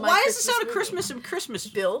 Oh, my why is the Sound of movie. Christmas and Christmas?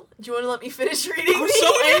 Bill, do you want to let me finish reading I'm these?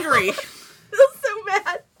 so angry. I'm so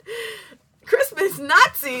mad. Christmas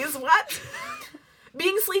Nazis, what?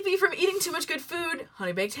 Being sleepy from eating too much good food.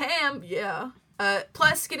 Honey baked ham, yeah.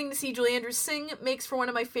 Plus, getting to see Julie Andrews sing makes for one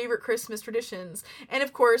of my favorite Christmas traditions. And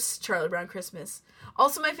of course, Charlie Brown Christmas.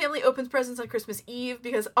 Also, my family opens presents on Christmas Eve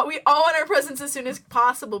because we all want our presents as soon as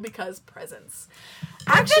possible because presents.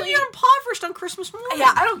 Actually, you're impoverished on Christmas morning.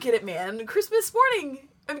 Yeah, I don't get it, man. Christmas morning.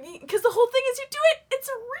 I mean, because the whole thing is you do it. It's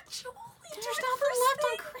a ritual. There's nothing left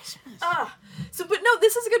on Christmas. But no,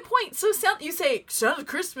 this is a good point. So you say Sound of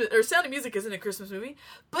Christmas or Sound of Music isn't a Christmas movie,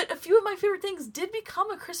 but a few of my favorite things did become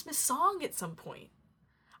a Christmas song at some point.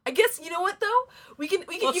 I guess you know what though? We can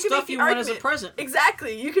Well, you can stuff make the you want argument. as a present.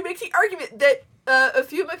 Exactly. You can make the argument that a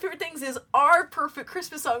few of my favorite things is our perfect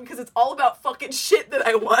Christmas song because it's all about fucking shit that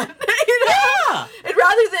I want. You know? Yeah. And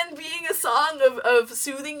rather than being a song of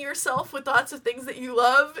soothing yourself with thoughts of things that you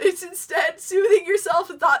love, it's instead soothing yourself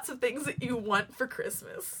with thoughts of things that you want for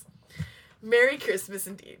Christmas. Merry Christmas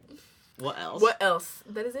indeed. What else? What else?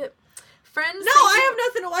 That is it. Friends. No, I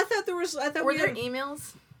have nothing. I thought there was. I thought Were we there had,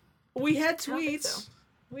 emails? we had don't think tweets. so.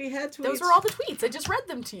 We had tweets. Those were all the tweets. I just read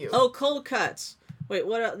them to you. Oh, cold cuts. Wait,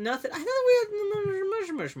 what? Nothing. I thought we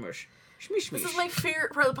had mush. This is my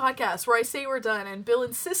favorite part of the podcast, where I say we're done, and Bill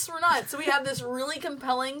insists we're not. So we have this really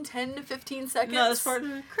compelling 10 to 15 seconds. No, this part.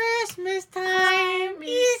 Christmas time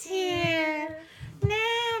is here. Na,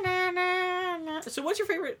 na, na, na. So what's your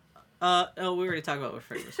favorite? We already talked about our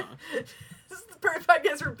favorite song. This is the perfect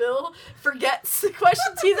podcast where Bill forgets the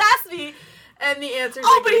questions he's asked me, and the answers.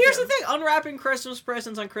 Oh, but here's the thing: unwrapping Christmas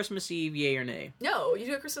presents on Christmas Eve, yay or nay? No, you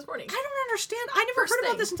do it Christmas morning. I don't understand. I never First heard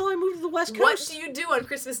about thing. this until I moved to the West Coast. What do you do on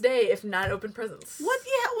Christmas Day if not open presents? What?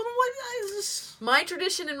 Yeah. What is this? My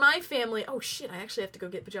tradition in my family. Oh shit! I actually have to go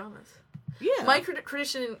get pajamas. Yeah. My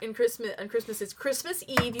tradition in Christmas on Christmas is Christmas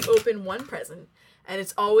Eve. You open one present, and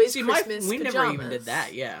it's always Christmas we pajamas. never even did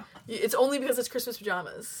that. Yeah. It's only because it's Christmas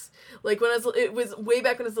pajamas. Like when it was way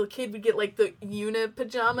back when I was a little kid, we'd get like the uni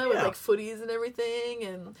pajama with like footies and everything,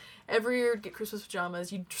 and every year we'd get Christmas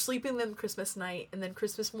pajamas. You'd sleep in them Christmas night, and then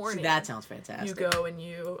Christmas morning. See, that sounds fantastic. You go and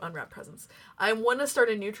you unwrap presents. I want to start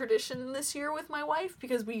a new tradition this year with my wife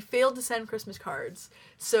because we failed to send Christmas cards.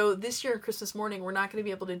 So this year, Christmas morning, we're not going to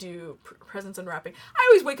be able to do presents unwrapping. I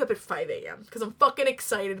always wake up at 5 a.m. because I'm fucking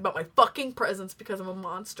excited about my fucking presents because I'm a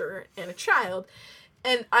monster and a child.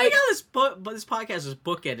 And I this podcast is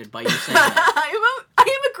bookended by you saying that. I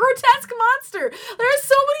am a grotesque monster. There are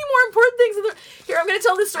so many more important things. Here, I'm going to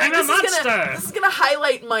tell this story. This is going to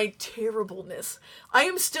highlight my terribleness. I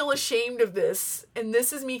am still ashamed of this, and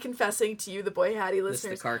this is me confessing to you, the Boy Hattie listeners.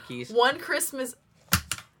 This is the car keys. One Christmas.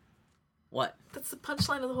 What? That's the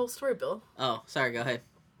punchline of the whole story, Bill. Oh, sorry. Go ahead.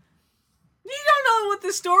 You don't know what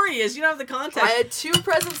the story is. You don't have the context. I had 2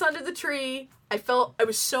 presents under the tree. I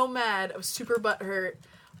was so mad. I was super butthurt.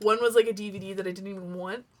 One was like a DVD that I didn't even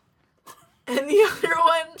want. And the other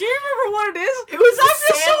one... Do you remember what it is? It was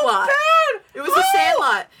The The Sandlot. So bad. It was The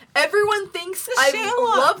Sandlot. Everyone thinks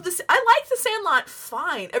Sandlot. love the... I like The Sandlot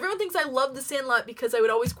fine. Everyone thinks I love The Sandlot because I would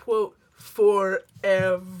always quote,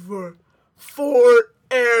 forever.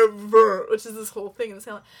 Forever. Which is this whole thing in The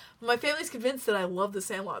Sandlot. My family's convinced that I love The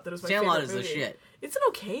Sandlot. That it was my Sandlot favorite movie. is the shit. It's an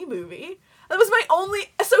okay movie. That was my only...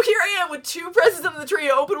 So here I am with 2 presents under the tree.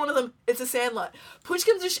 I open one of them. It's a Sandlot.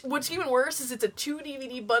 What's even worse is it's a 2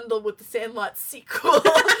 DVD bundle with the Sandlot sequel.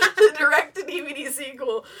 The direct-to-DVD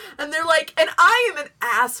sequel. And they're like... And I am an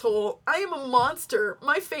asshole. I am a monster.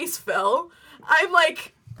 My face fell.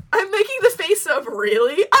 I'm making the face of,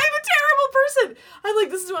 really? I'm a terrible person. I'm like,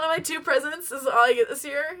 this is one of my 2 presents. This is all I get this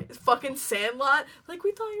year. It's fucking Sandlot. Like,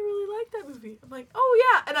 we thought you really liked that movie. I'm like, oh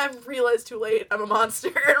yeah. And I've realized too late I'm a monster.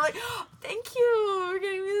 And I'm like, oh, thank you for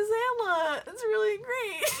getting me the Sandlot. That's really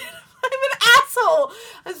great. I'm an asshole.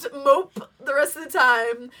 I just mope the rest of the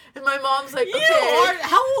time. And my mom's like, okay.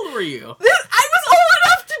 How old were you? I was old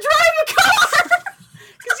enough to drive a car.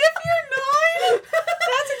 Because if you're 9,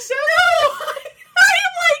 that's acceptable. No. I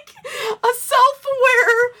am like a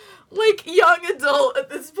self-aware, young adult at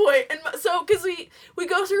this point. And so, because we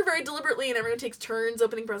go through very deliberately and everyone takes turns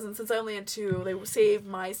opening presents. Since I only had 2, they saved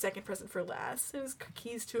my second present for last. It was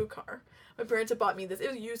keys to a car. My parents had bought me this. It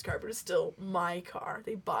was a used car, but it's still my car.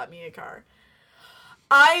 They bought me a car.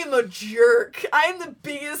 I am a jerk. I am the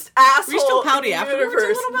biggest asshole. Were you still pouty in the afterwards?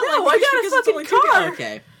 universe. A little bit? No, I got a fucking car.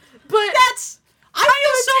 Okay. But That's... I am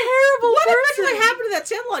a terrible What person. eventually happened to that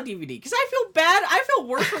Sandlot DVD? Because I feel bad. I feel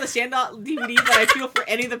worse for the Sandlot DVD than I feel for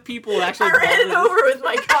any of the people who actually I ran it bought over with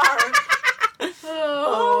my car.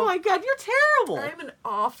 Oh my god, you're terrible. I'm an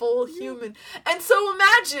awful human. And so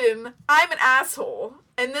imagine I'm an asshole,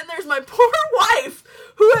 and then there's my poor wife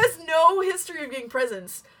who has no history of getting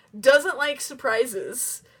presents, doesn't like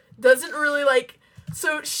surprises, doesn't really like...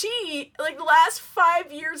 So she, the last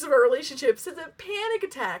 5 years of our relationship, has had panic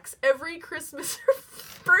attacks every Christmas or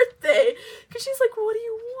birthday. Because she's like, what do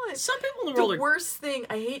you want? Some people in the world The worst thing,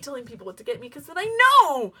 I hate telling people what to get me because then I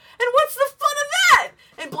know! And what's the fun of that?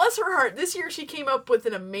 And bless her heart, this year she came up with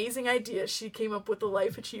an amazing idea. She came up with a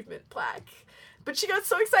life achievement plaque. But she got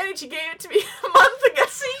so excited she gave it to me a month ago.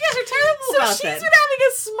 So you guys are terrible about she's that. been having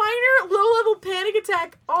a minor, low-level panic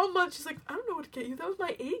attack all month. She's like, I don't know what to get you. That was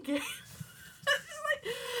my A game.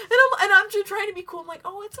 And I'm just trying to be cool. I'm like,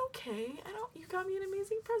 oh, it's okay. You got me an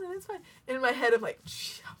amazing present. It's fine. And in my head, I'm like,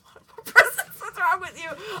 I want more presents. What's wrong with you?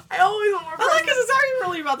 I always want more presents. Because it's not even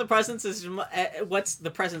really about the presents as what's the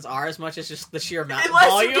presents are as much as just the sheer amount Unless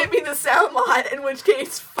volume. you give me the Sandlot, in which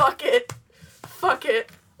case, fuck it. Fuck it.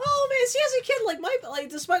 Oh man, see, as a kid,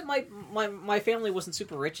 despite my family wasn't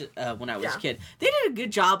super rich when I was a kid, they did a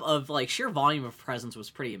good job of sheer volume of presents was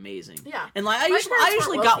pretty amazing. Yeah, and I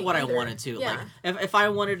usually got what I wanted to. Yeah. If I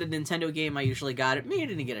wanted a Nintendo game, I usually got it. Maybe I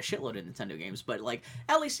didn't get a shitload of Nintendo games, but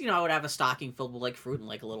at least I would have a stocking filled with fruit and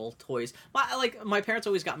little toys. My parents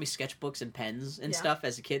always got me sketchbooks and pens and stuff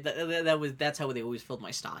as a kid. That's how they always filled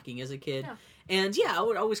my stocking as a kid. Yeah. And I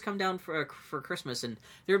would always come down for Christmas, and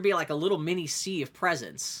there would be a little mini sea of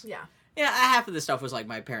presents. Yeah. Yeah, half of the stuff was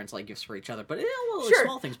my parents gifts for each other, but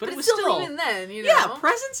small things. But it was still even then, Yeah,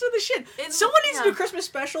 presents are the shit. Someone needs to do a Christmas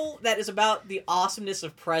special that is about the awesomeness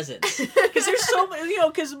of presents, because there's so many.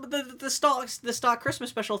 Because the stock Christmas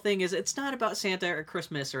special thing is it's not about Santa or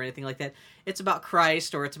Christmas or anything like that. It's about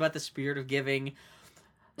Christ, or it's about the spirit of giving.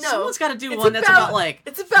 No, someone's got to do one that's about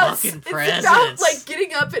fucking presents. It's about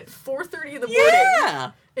getting up at 4:30 in the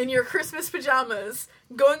morning in your Christmas pajamas,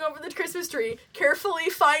 going over the Christmas tree, carefully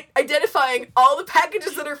identifying all the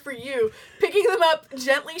packages that are for you, picking them up,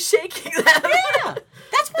 gently shaking them. Yeah,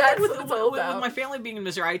 that's what it's all about. With my family being in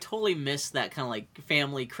Missouri, I totally miss that kind of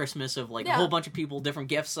family Christmas of a whole bunch of people, different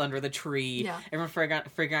gifts under the tree. Yeah. Everyone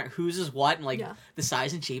figuring out whose is what and the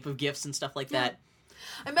size and shape of gifts and stuff like that.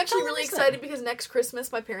 I'm actually really excited because next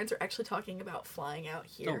Christmas my parents are actually talking about flying out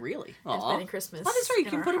here. Oh, really? And spending Christmas. Oh, that's right. You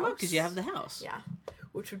can put them up because you have the house. Yeah.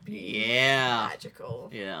 Which would be magical.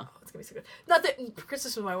 Yeah. Oh, it's going to be so good. Not that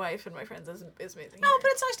Christmas with my wife and my friends is amazing. No, but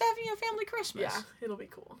it's nice to have a family Christmas. Yeah, it'll be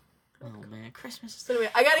cool. Oh, man. Christmas. So anyway,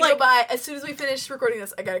 I got to go buy, as soon as we finish recording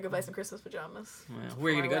this, I got to go buy some Christmas pajamas. Well,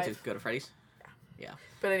 where are you going to go to? Go to Freddy's? Yeah.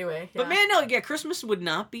 But anyway, But man, no, Christmas would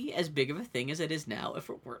not be as big of a thing as it is now if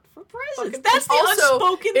it weren't for presents. That's the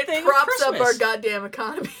unspoken thing it props of up Christmas. our goddamn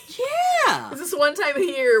economy. Yeah! This is one time of the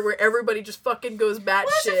year where everybody just fucking goes batshit. Well,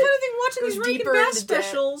 that's the funny thing, watching these Rankin Bass debt.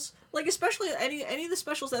 specials, especially any of the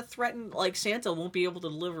specials that threaten, Santa won't be able to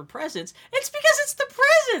deliver presents, it's because it's the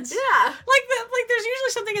presents! Yeah. There's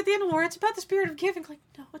usually something at the end where it's about the spirit of giving.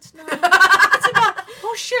 No, it's not. It's about,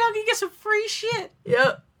 oh shit, I'm gonna get some free shit.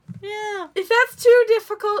 Yep. Yeah. If that's too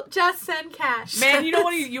difficult, just send cash. Man, you know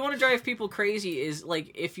what you want to drive people crazy is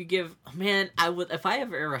if you give if I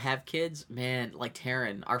ever have kids, man,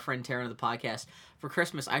 Taryn, our friend Taryn of the podcast, for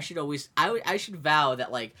Christmas, I should vow that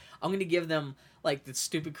I'm going to give them the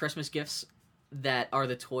stupid Christmas gifts that are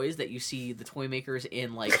the toys that you see the toy makers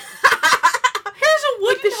in here's a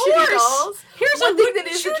wooden horse. Here's a wooden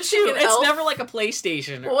choo-choo. It's never a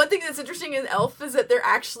PlayStation. Well, one thing that's interesting in Elf is that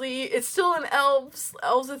it's still in Elves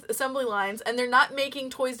assembly lines, and they're not making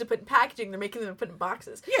toys to put in packaging. They're making them to put in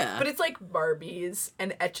boxes. Yeah. But it's Barbies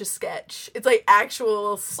and Etch-a-Sketch. It's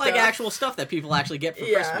actual stuff. Actual stuff that people actually get for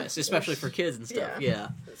Christmas, especially for kids and stuff. Yeah.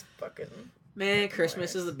 It's fucking... Man,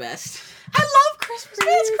 Christmas is the best. I love Christmas. Man,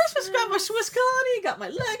 it's Christmas. Got my Swiss Colony, got my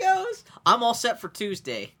Legos. I'm all set for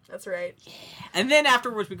Tuesday. That's right. Yeah. And then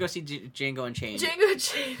afterwards we go see Django Unchained. Django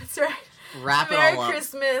Unchained, that's right. Wrap it all up. Merry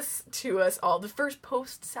Christmas to us all. The first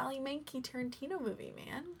post-Sally Menke Tarantino movie,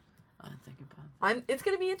 man. I'm thinking about it. It's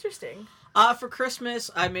going to be interesting. For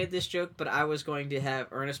Christmas, I made this joke, but I was going to have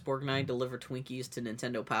Ernest Borgnine deliver Twinkies to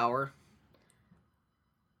Nintendo Power.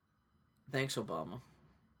 Thanks, Obama.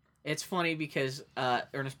 It's funny because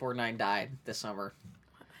Ernest Borgnine died this summer.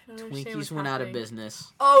 Twinkies went out of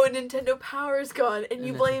business. Oh, and Nintendo Power is gone, and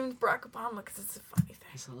you blamed Barack Obama because it's a funny thing.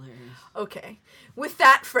 It's hilarious. Okay. With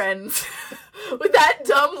that, friends, with that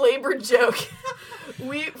dumb labor joke, I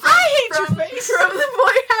hate your face! From the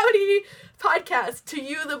Boy Howdy podcast to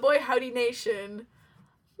you, the Boy Howdy Nation,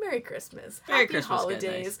 Merry Christmas. Merry Happy Christmas,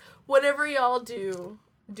 holidays. guys. Whatever y'all do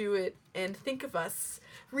it, and think of us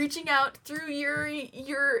reaching out through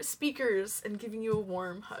your speakers and giving you a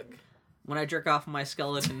warm hug. When I jerk off my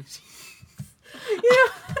skeleton,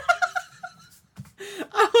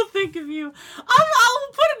 I will think of you.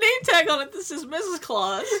 I'll put a name tag on it that says Mrs.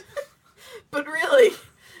 Claus. But really,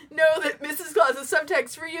 know that Mrs. Claus is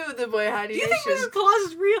subtext for you, the Boy Howdy Nation. Do you think Mrs. Claus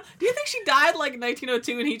is real? Do you think she died in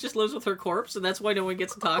 1902 and he just lives with her corpse and that's why no one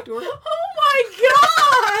gets to talk to her? Oh my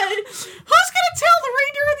god! Who's gonna tell the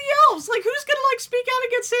reindeer and the elves? Who's gonna speak out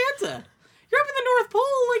against Santa? You're up in the North Pole,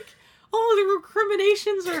 oh, the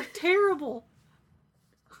recriminations are terrible.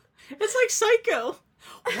 It's like Psycho.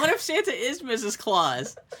 What if Santa is Mrs.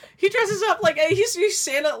 Claus? He dresses up he's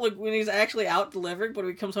Santa when he's actually out delivering, but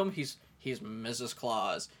when he comes home, he's Mrs.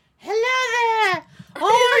 Claus. Hello there!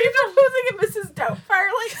 Oh, are you proposing a Mrs.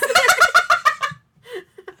 Doubtfire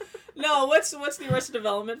No, what's the Arrested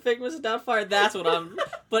Development thing, Mrs. Doubtfire? That's what I'm...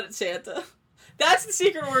 But it's Santa. That's the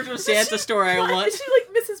secret origin of Santa story I want. Is she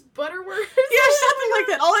Mrs. Butterworth? Yeah, something like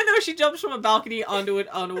that. All I know is she jumps from a balcony onto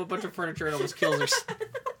a bunch of furniture and almost kills her. Oh,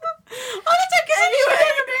 that's okay.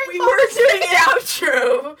 Anyway, We were doing an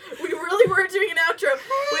outro. We really were doing an outro.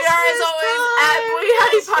 We are, as always, at Boy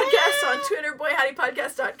Howdy Podcast on Twitter,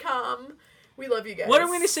 boyhowdypodcast.com. We love you guys. What are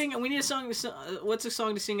we going to sing? We need a song. What's a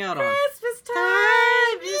song to sing out on? Christmas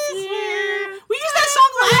time is here. We used that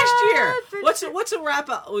song last year. What's a rap?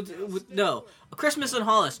 No, Christmas in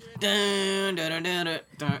Hollis. Dun, dun, dun, dun, dun,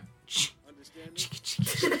 dun.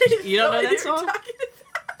 You don't know that song?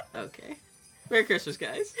 Okay. Merry Christmas,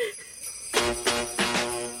 guys.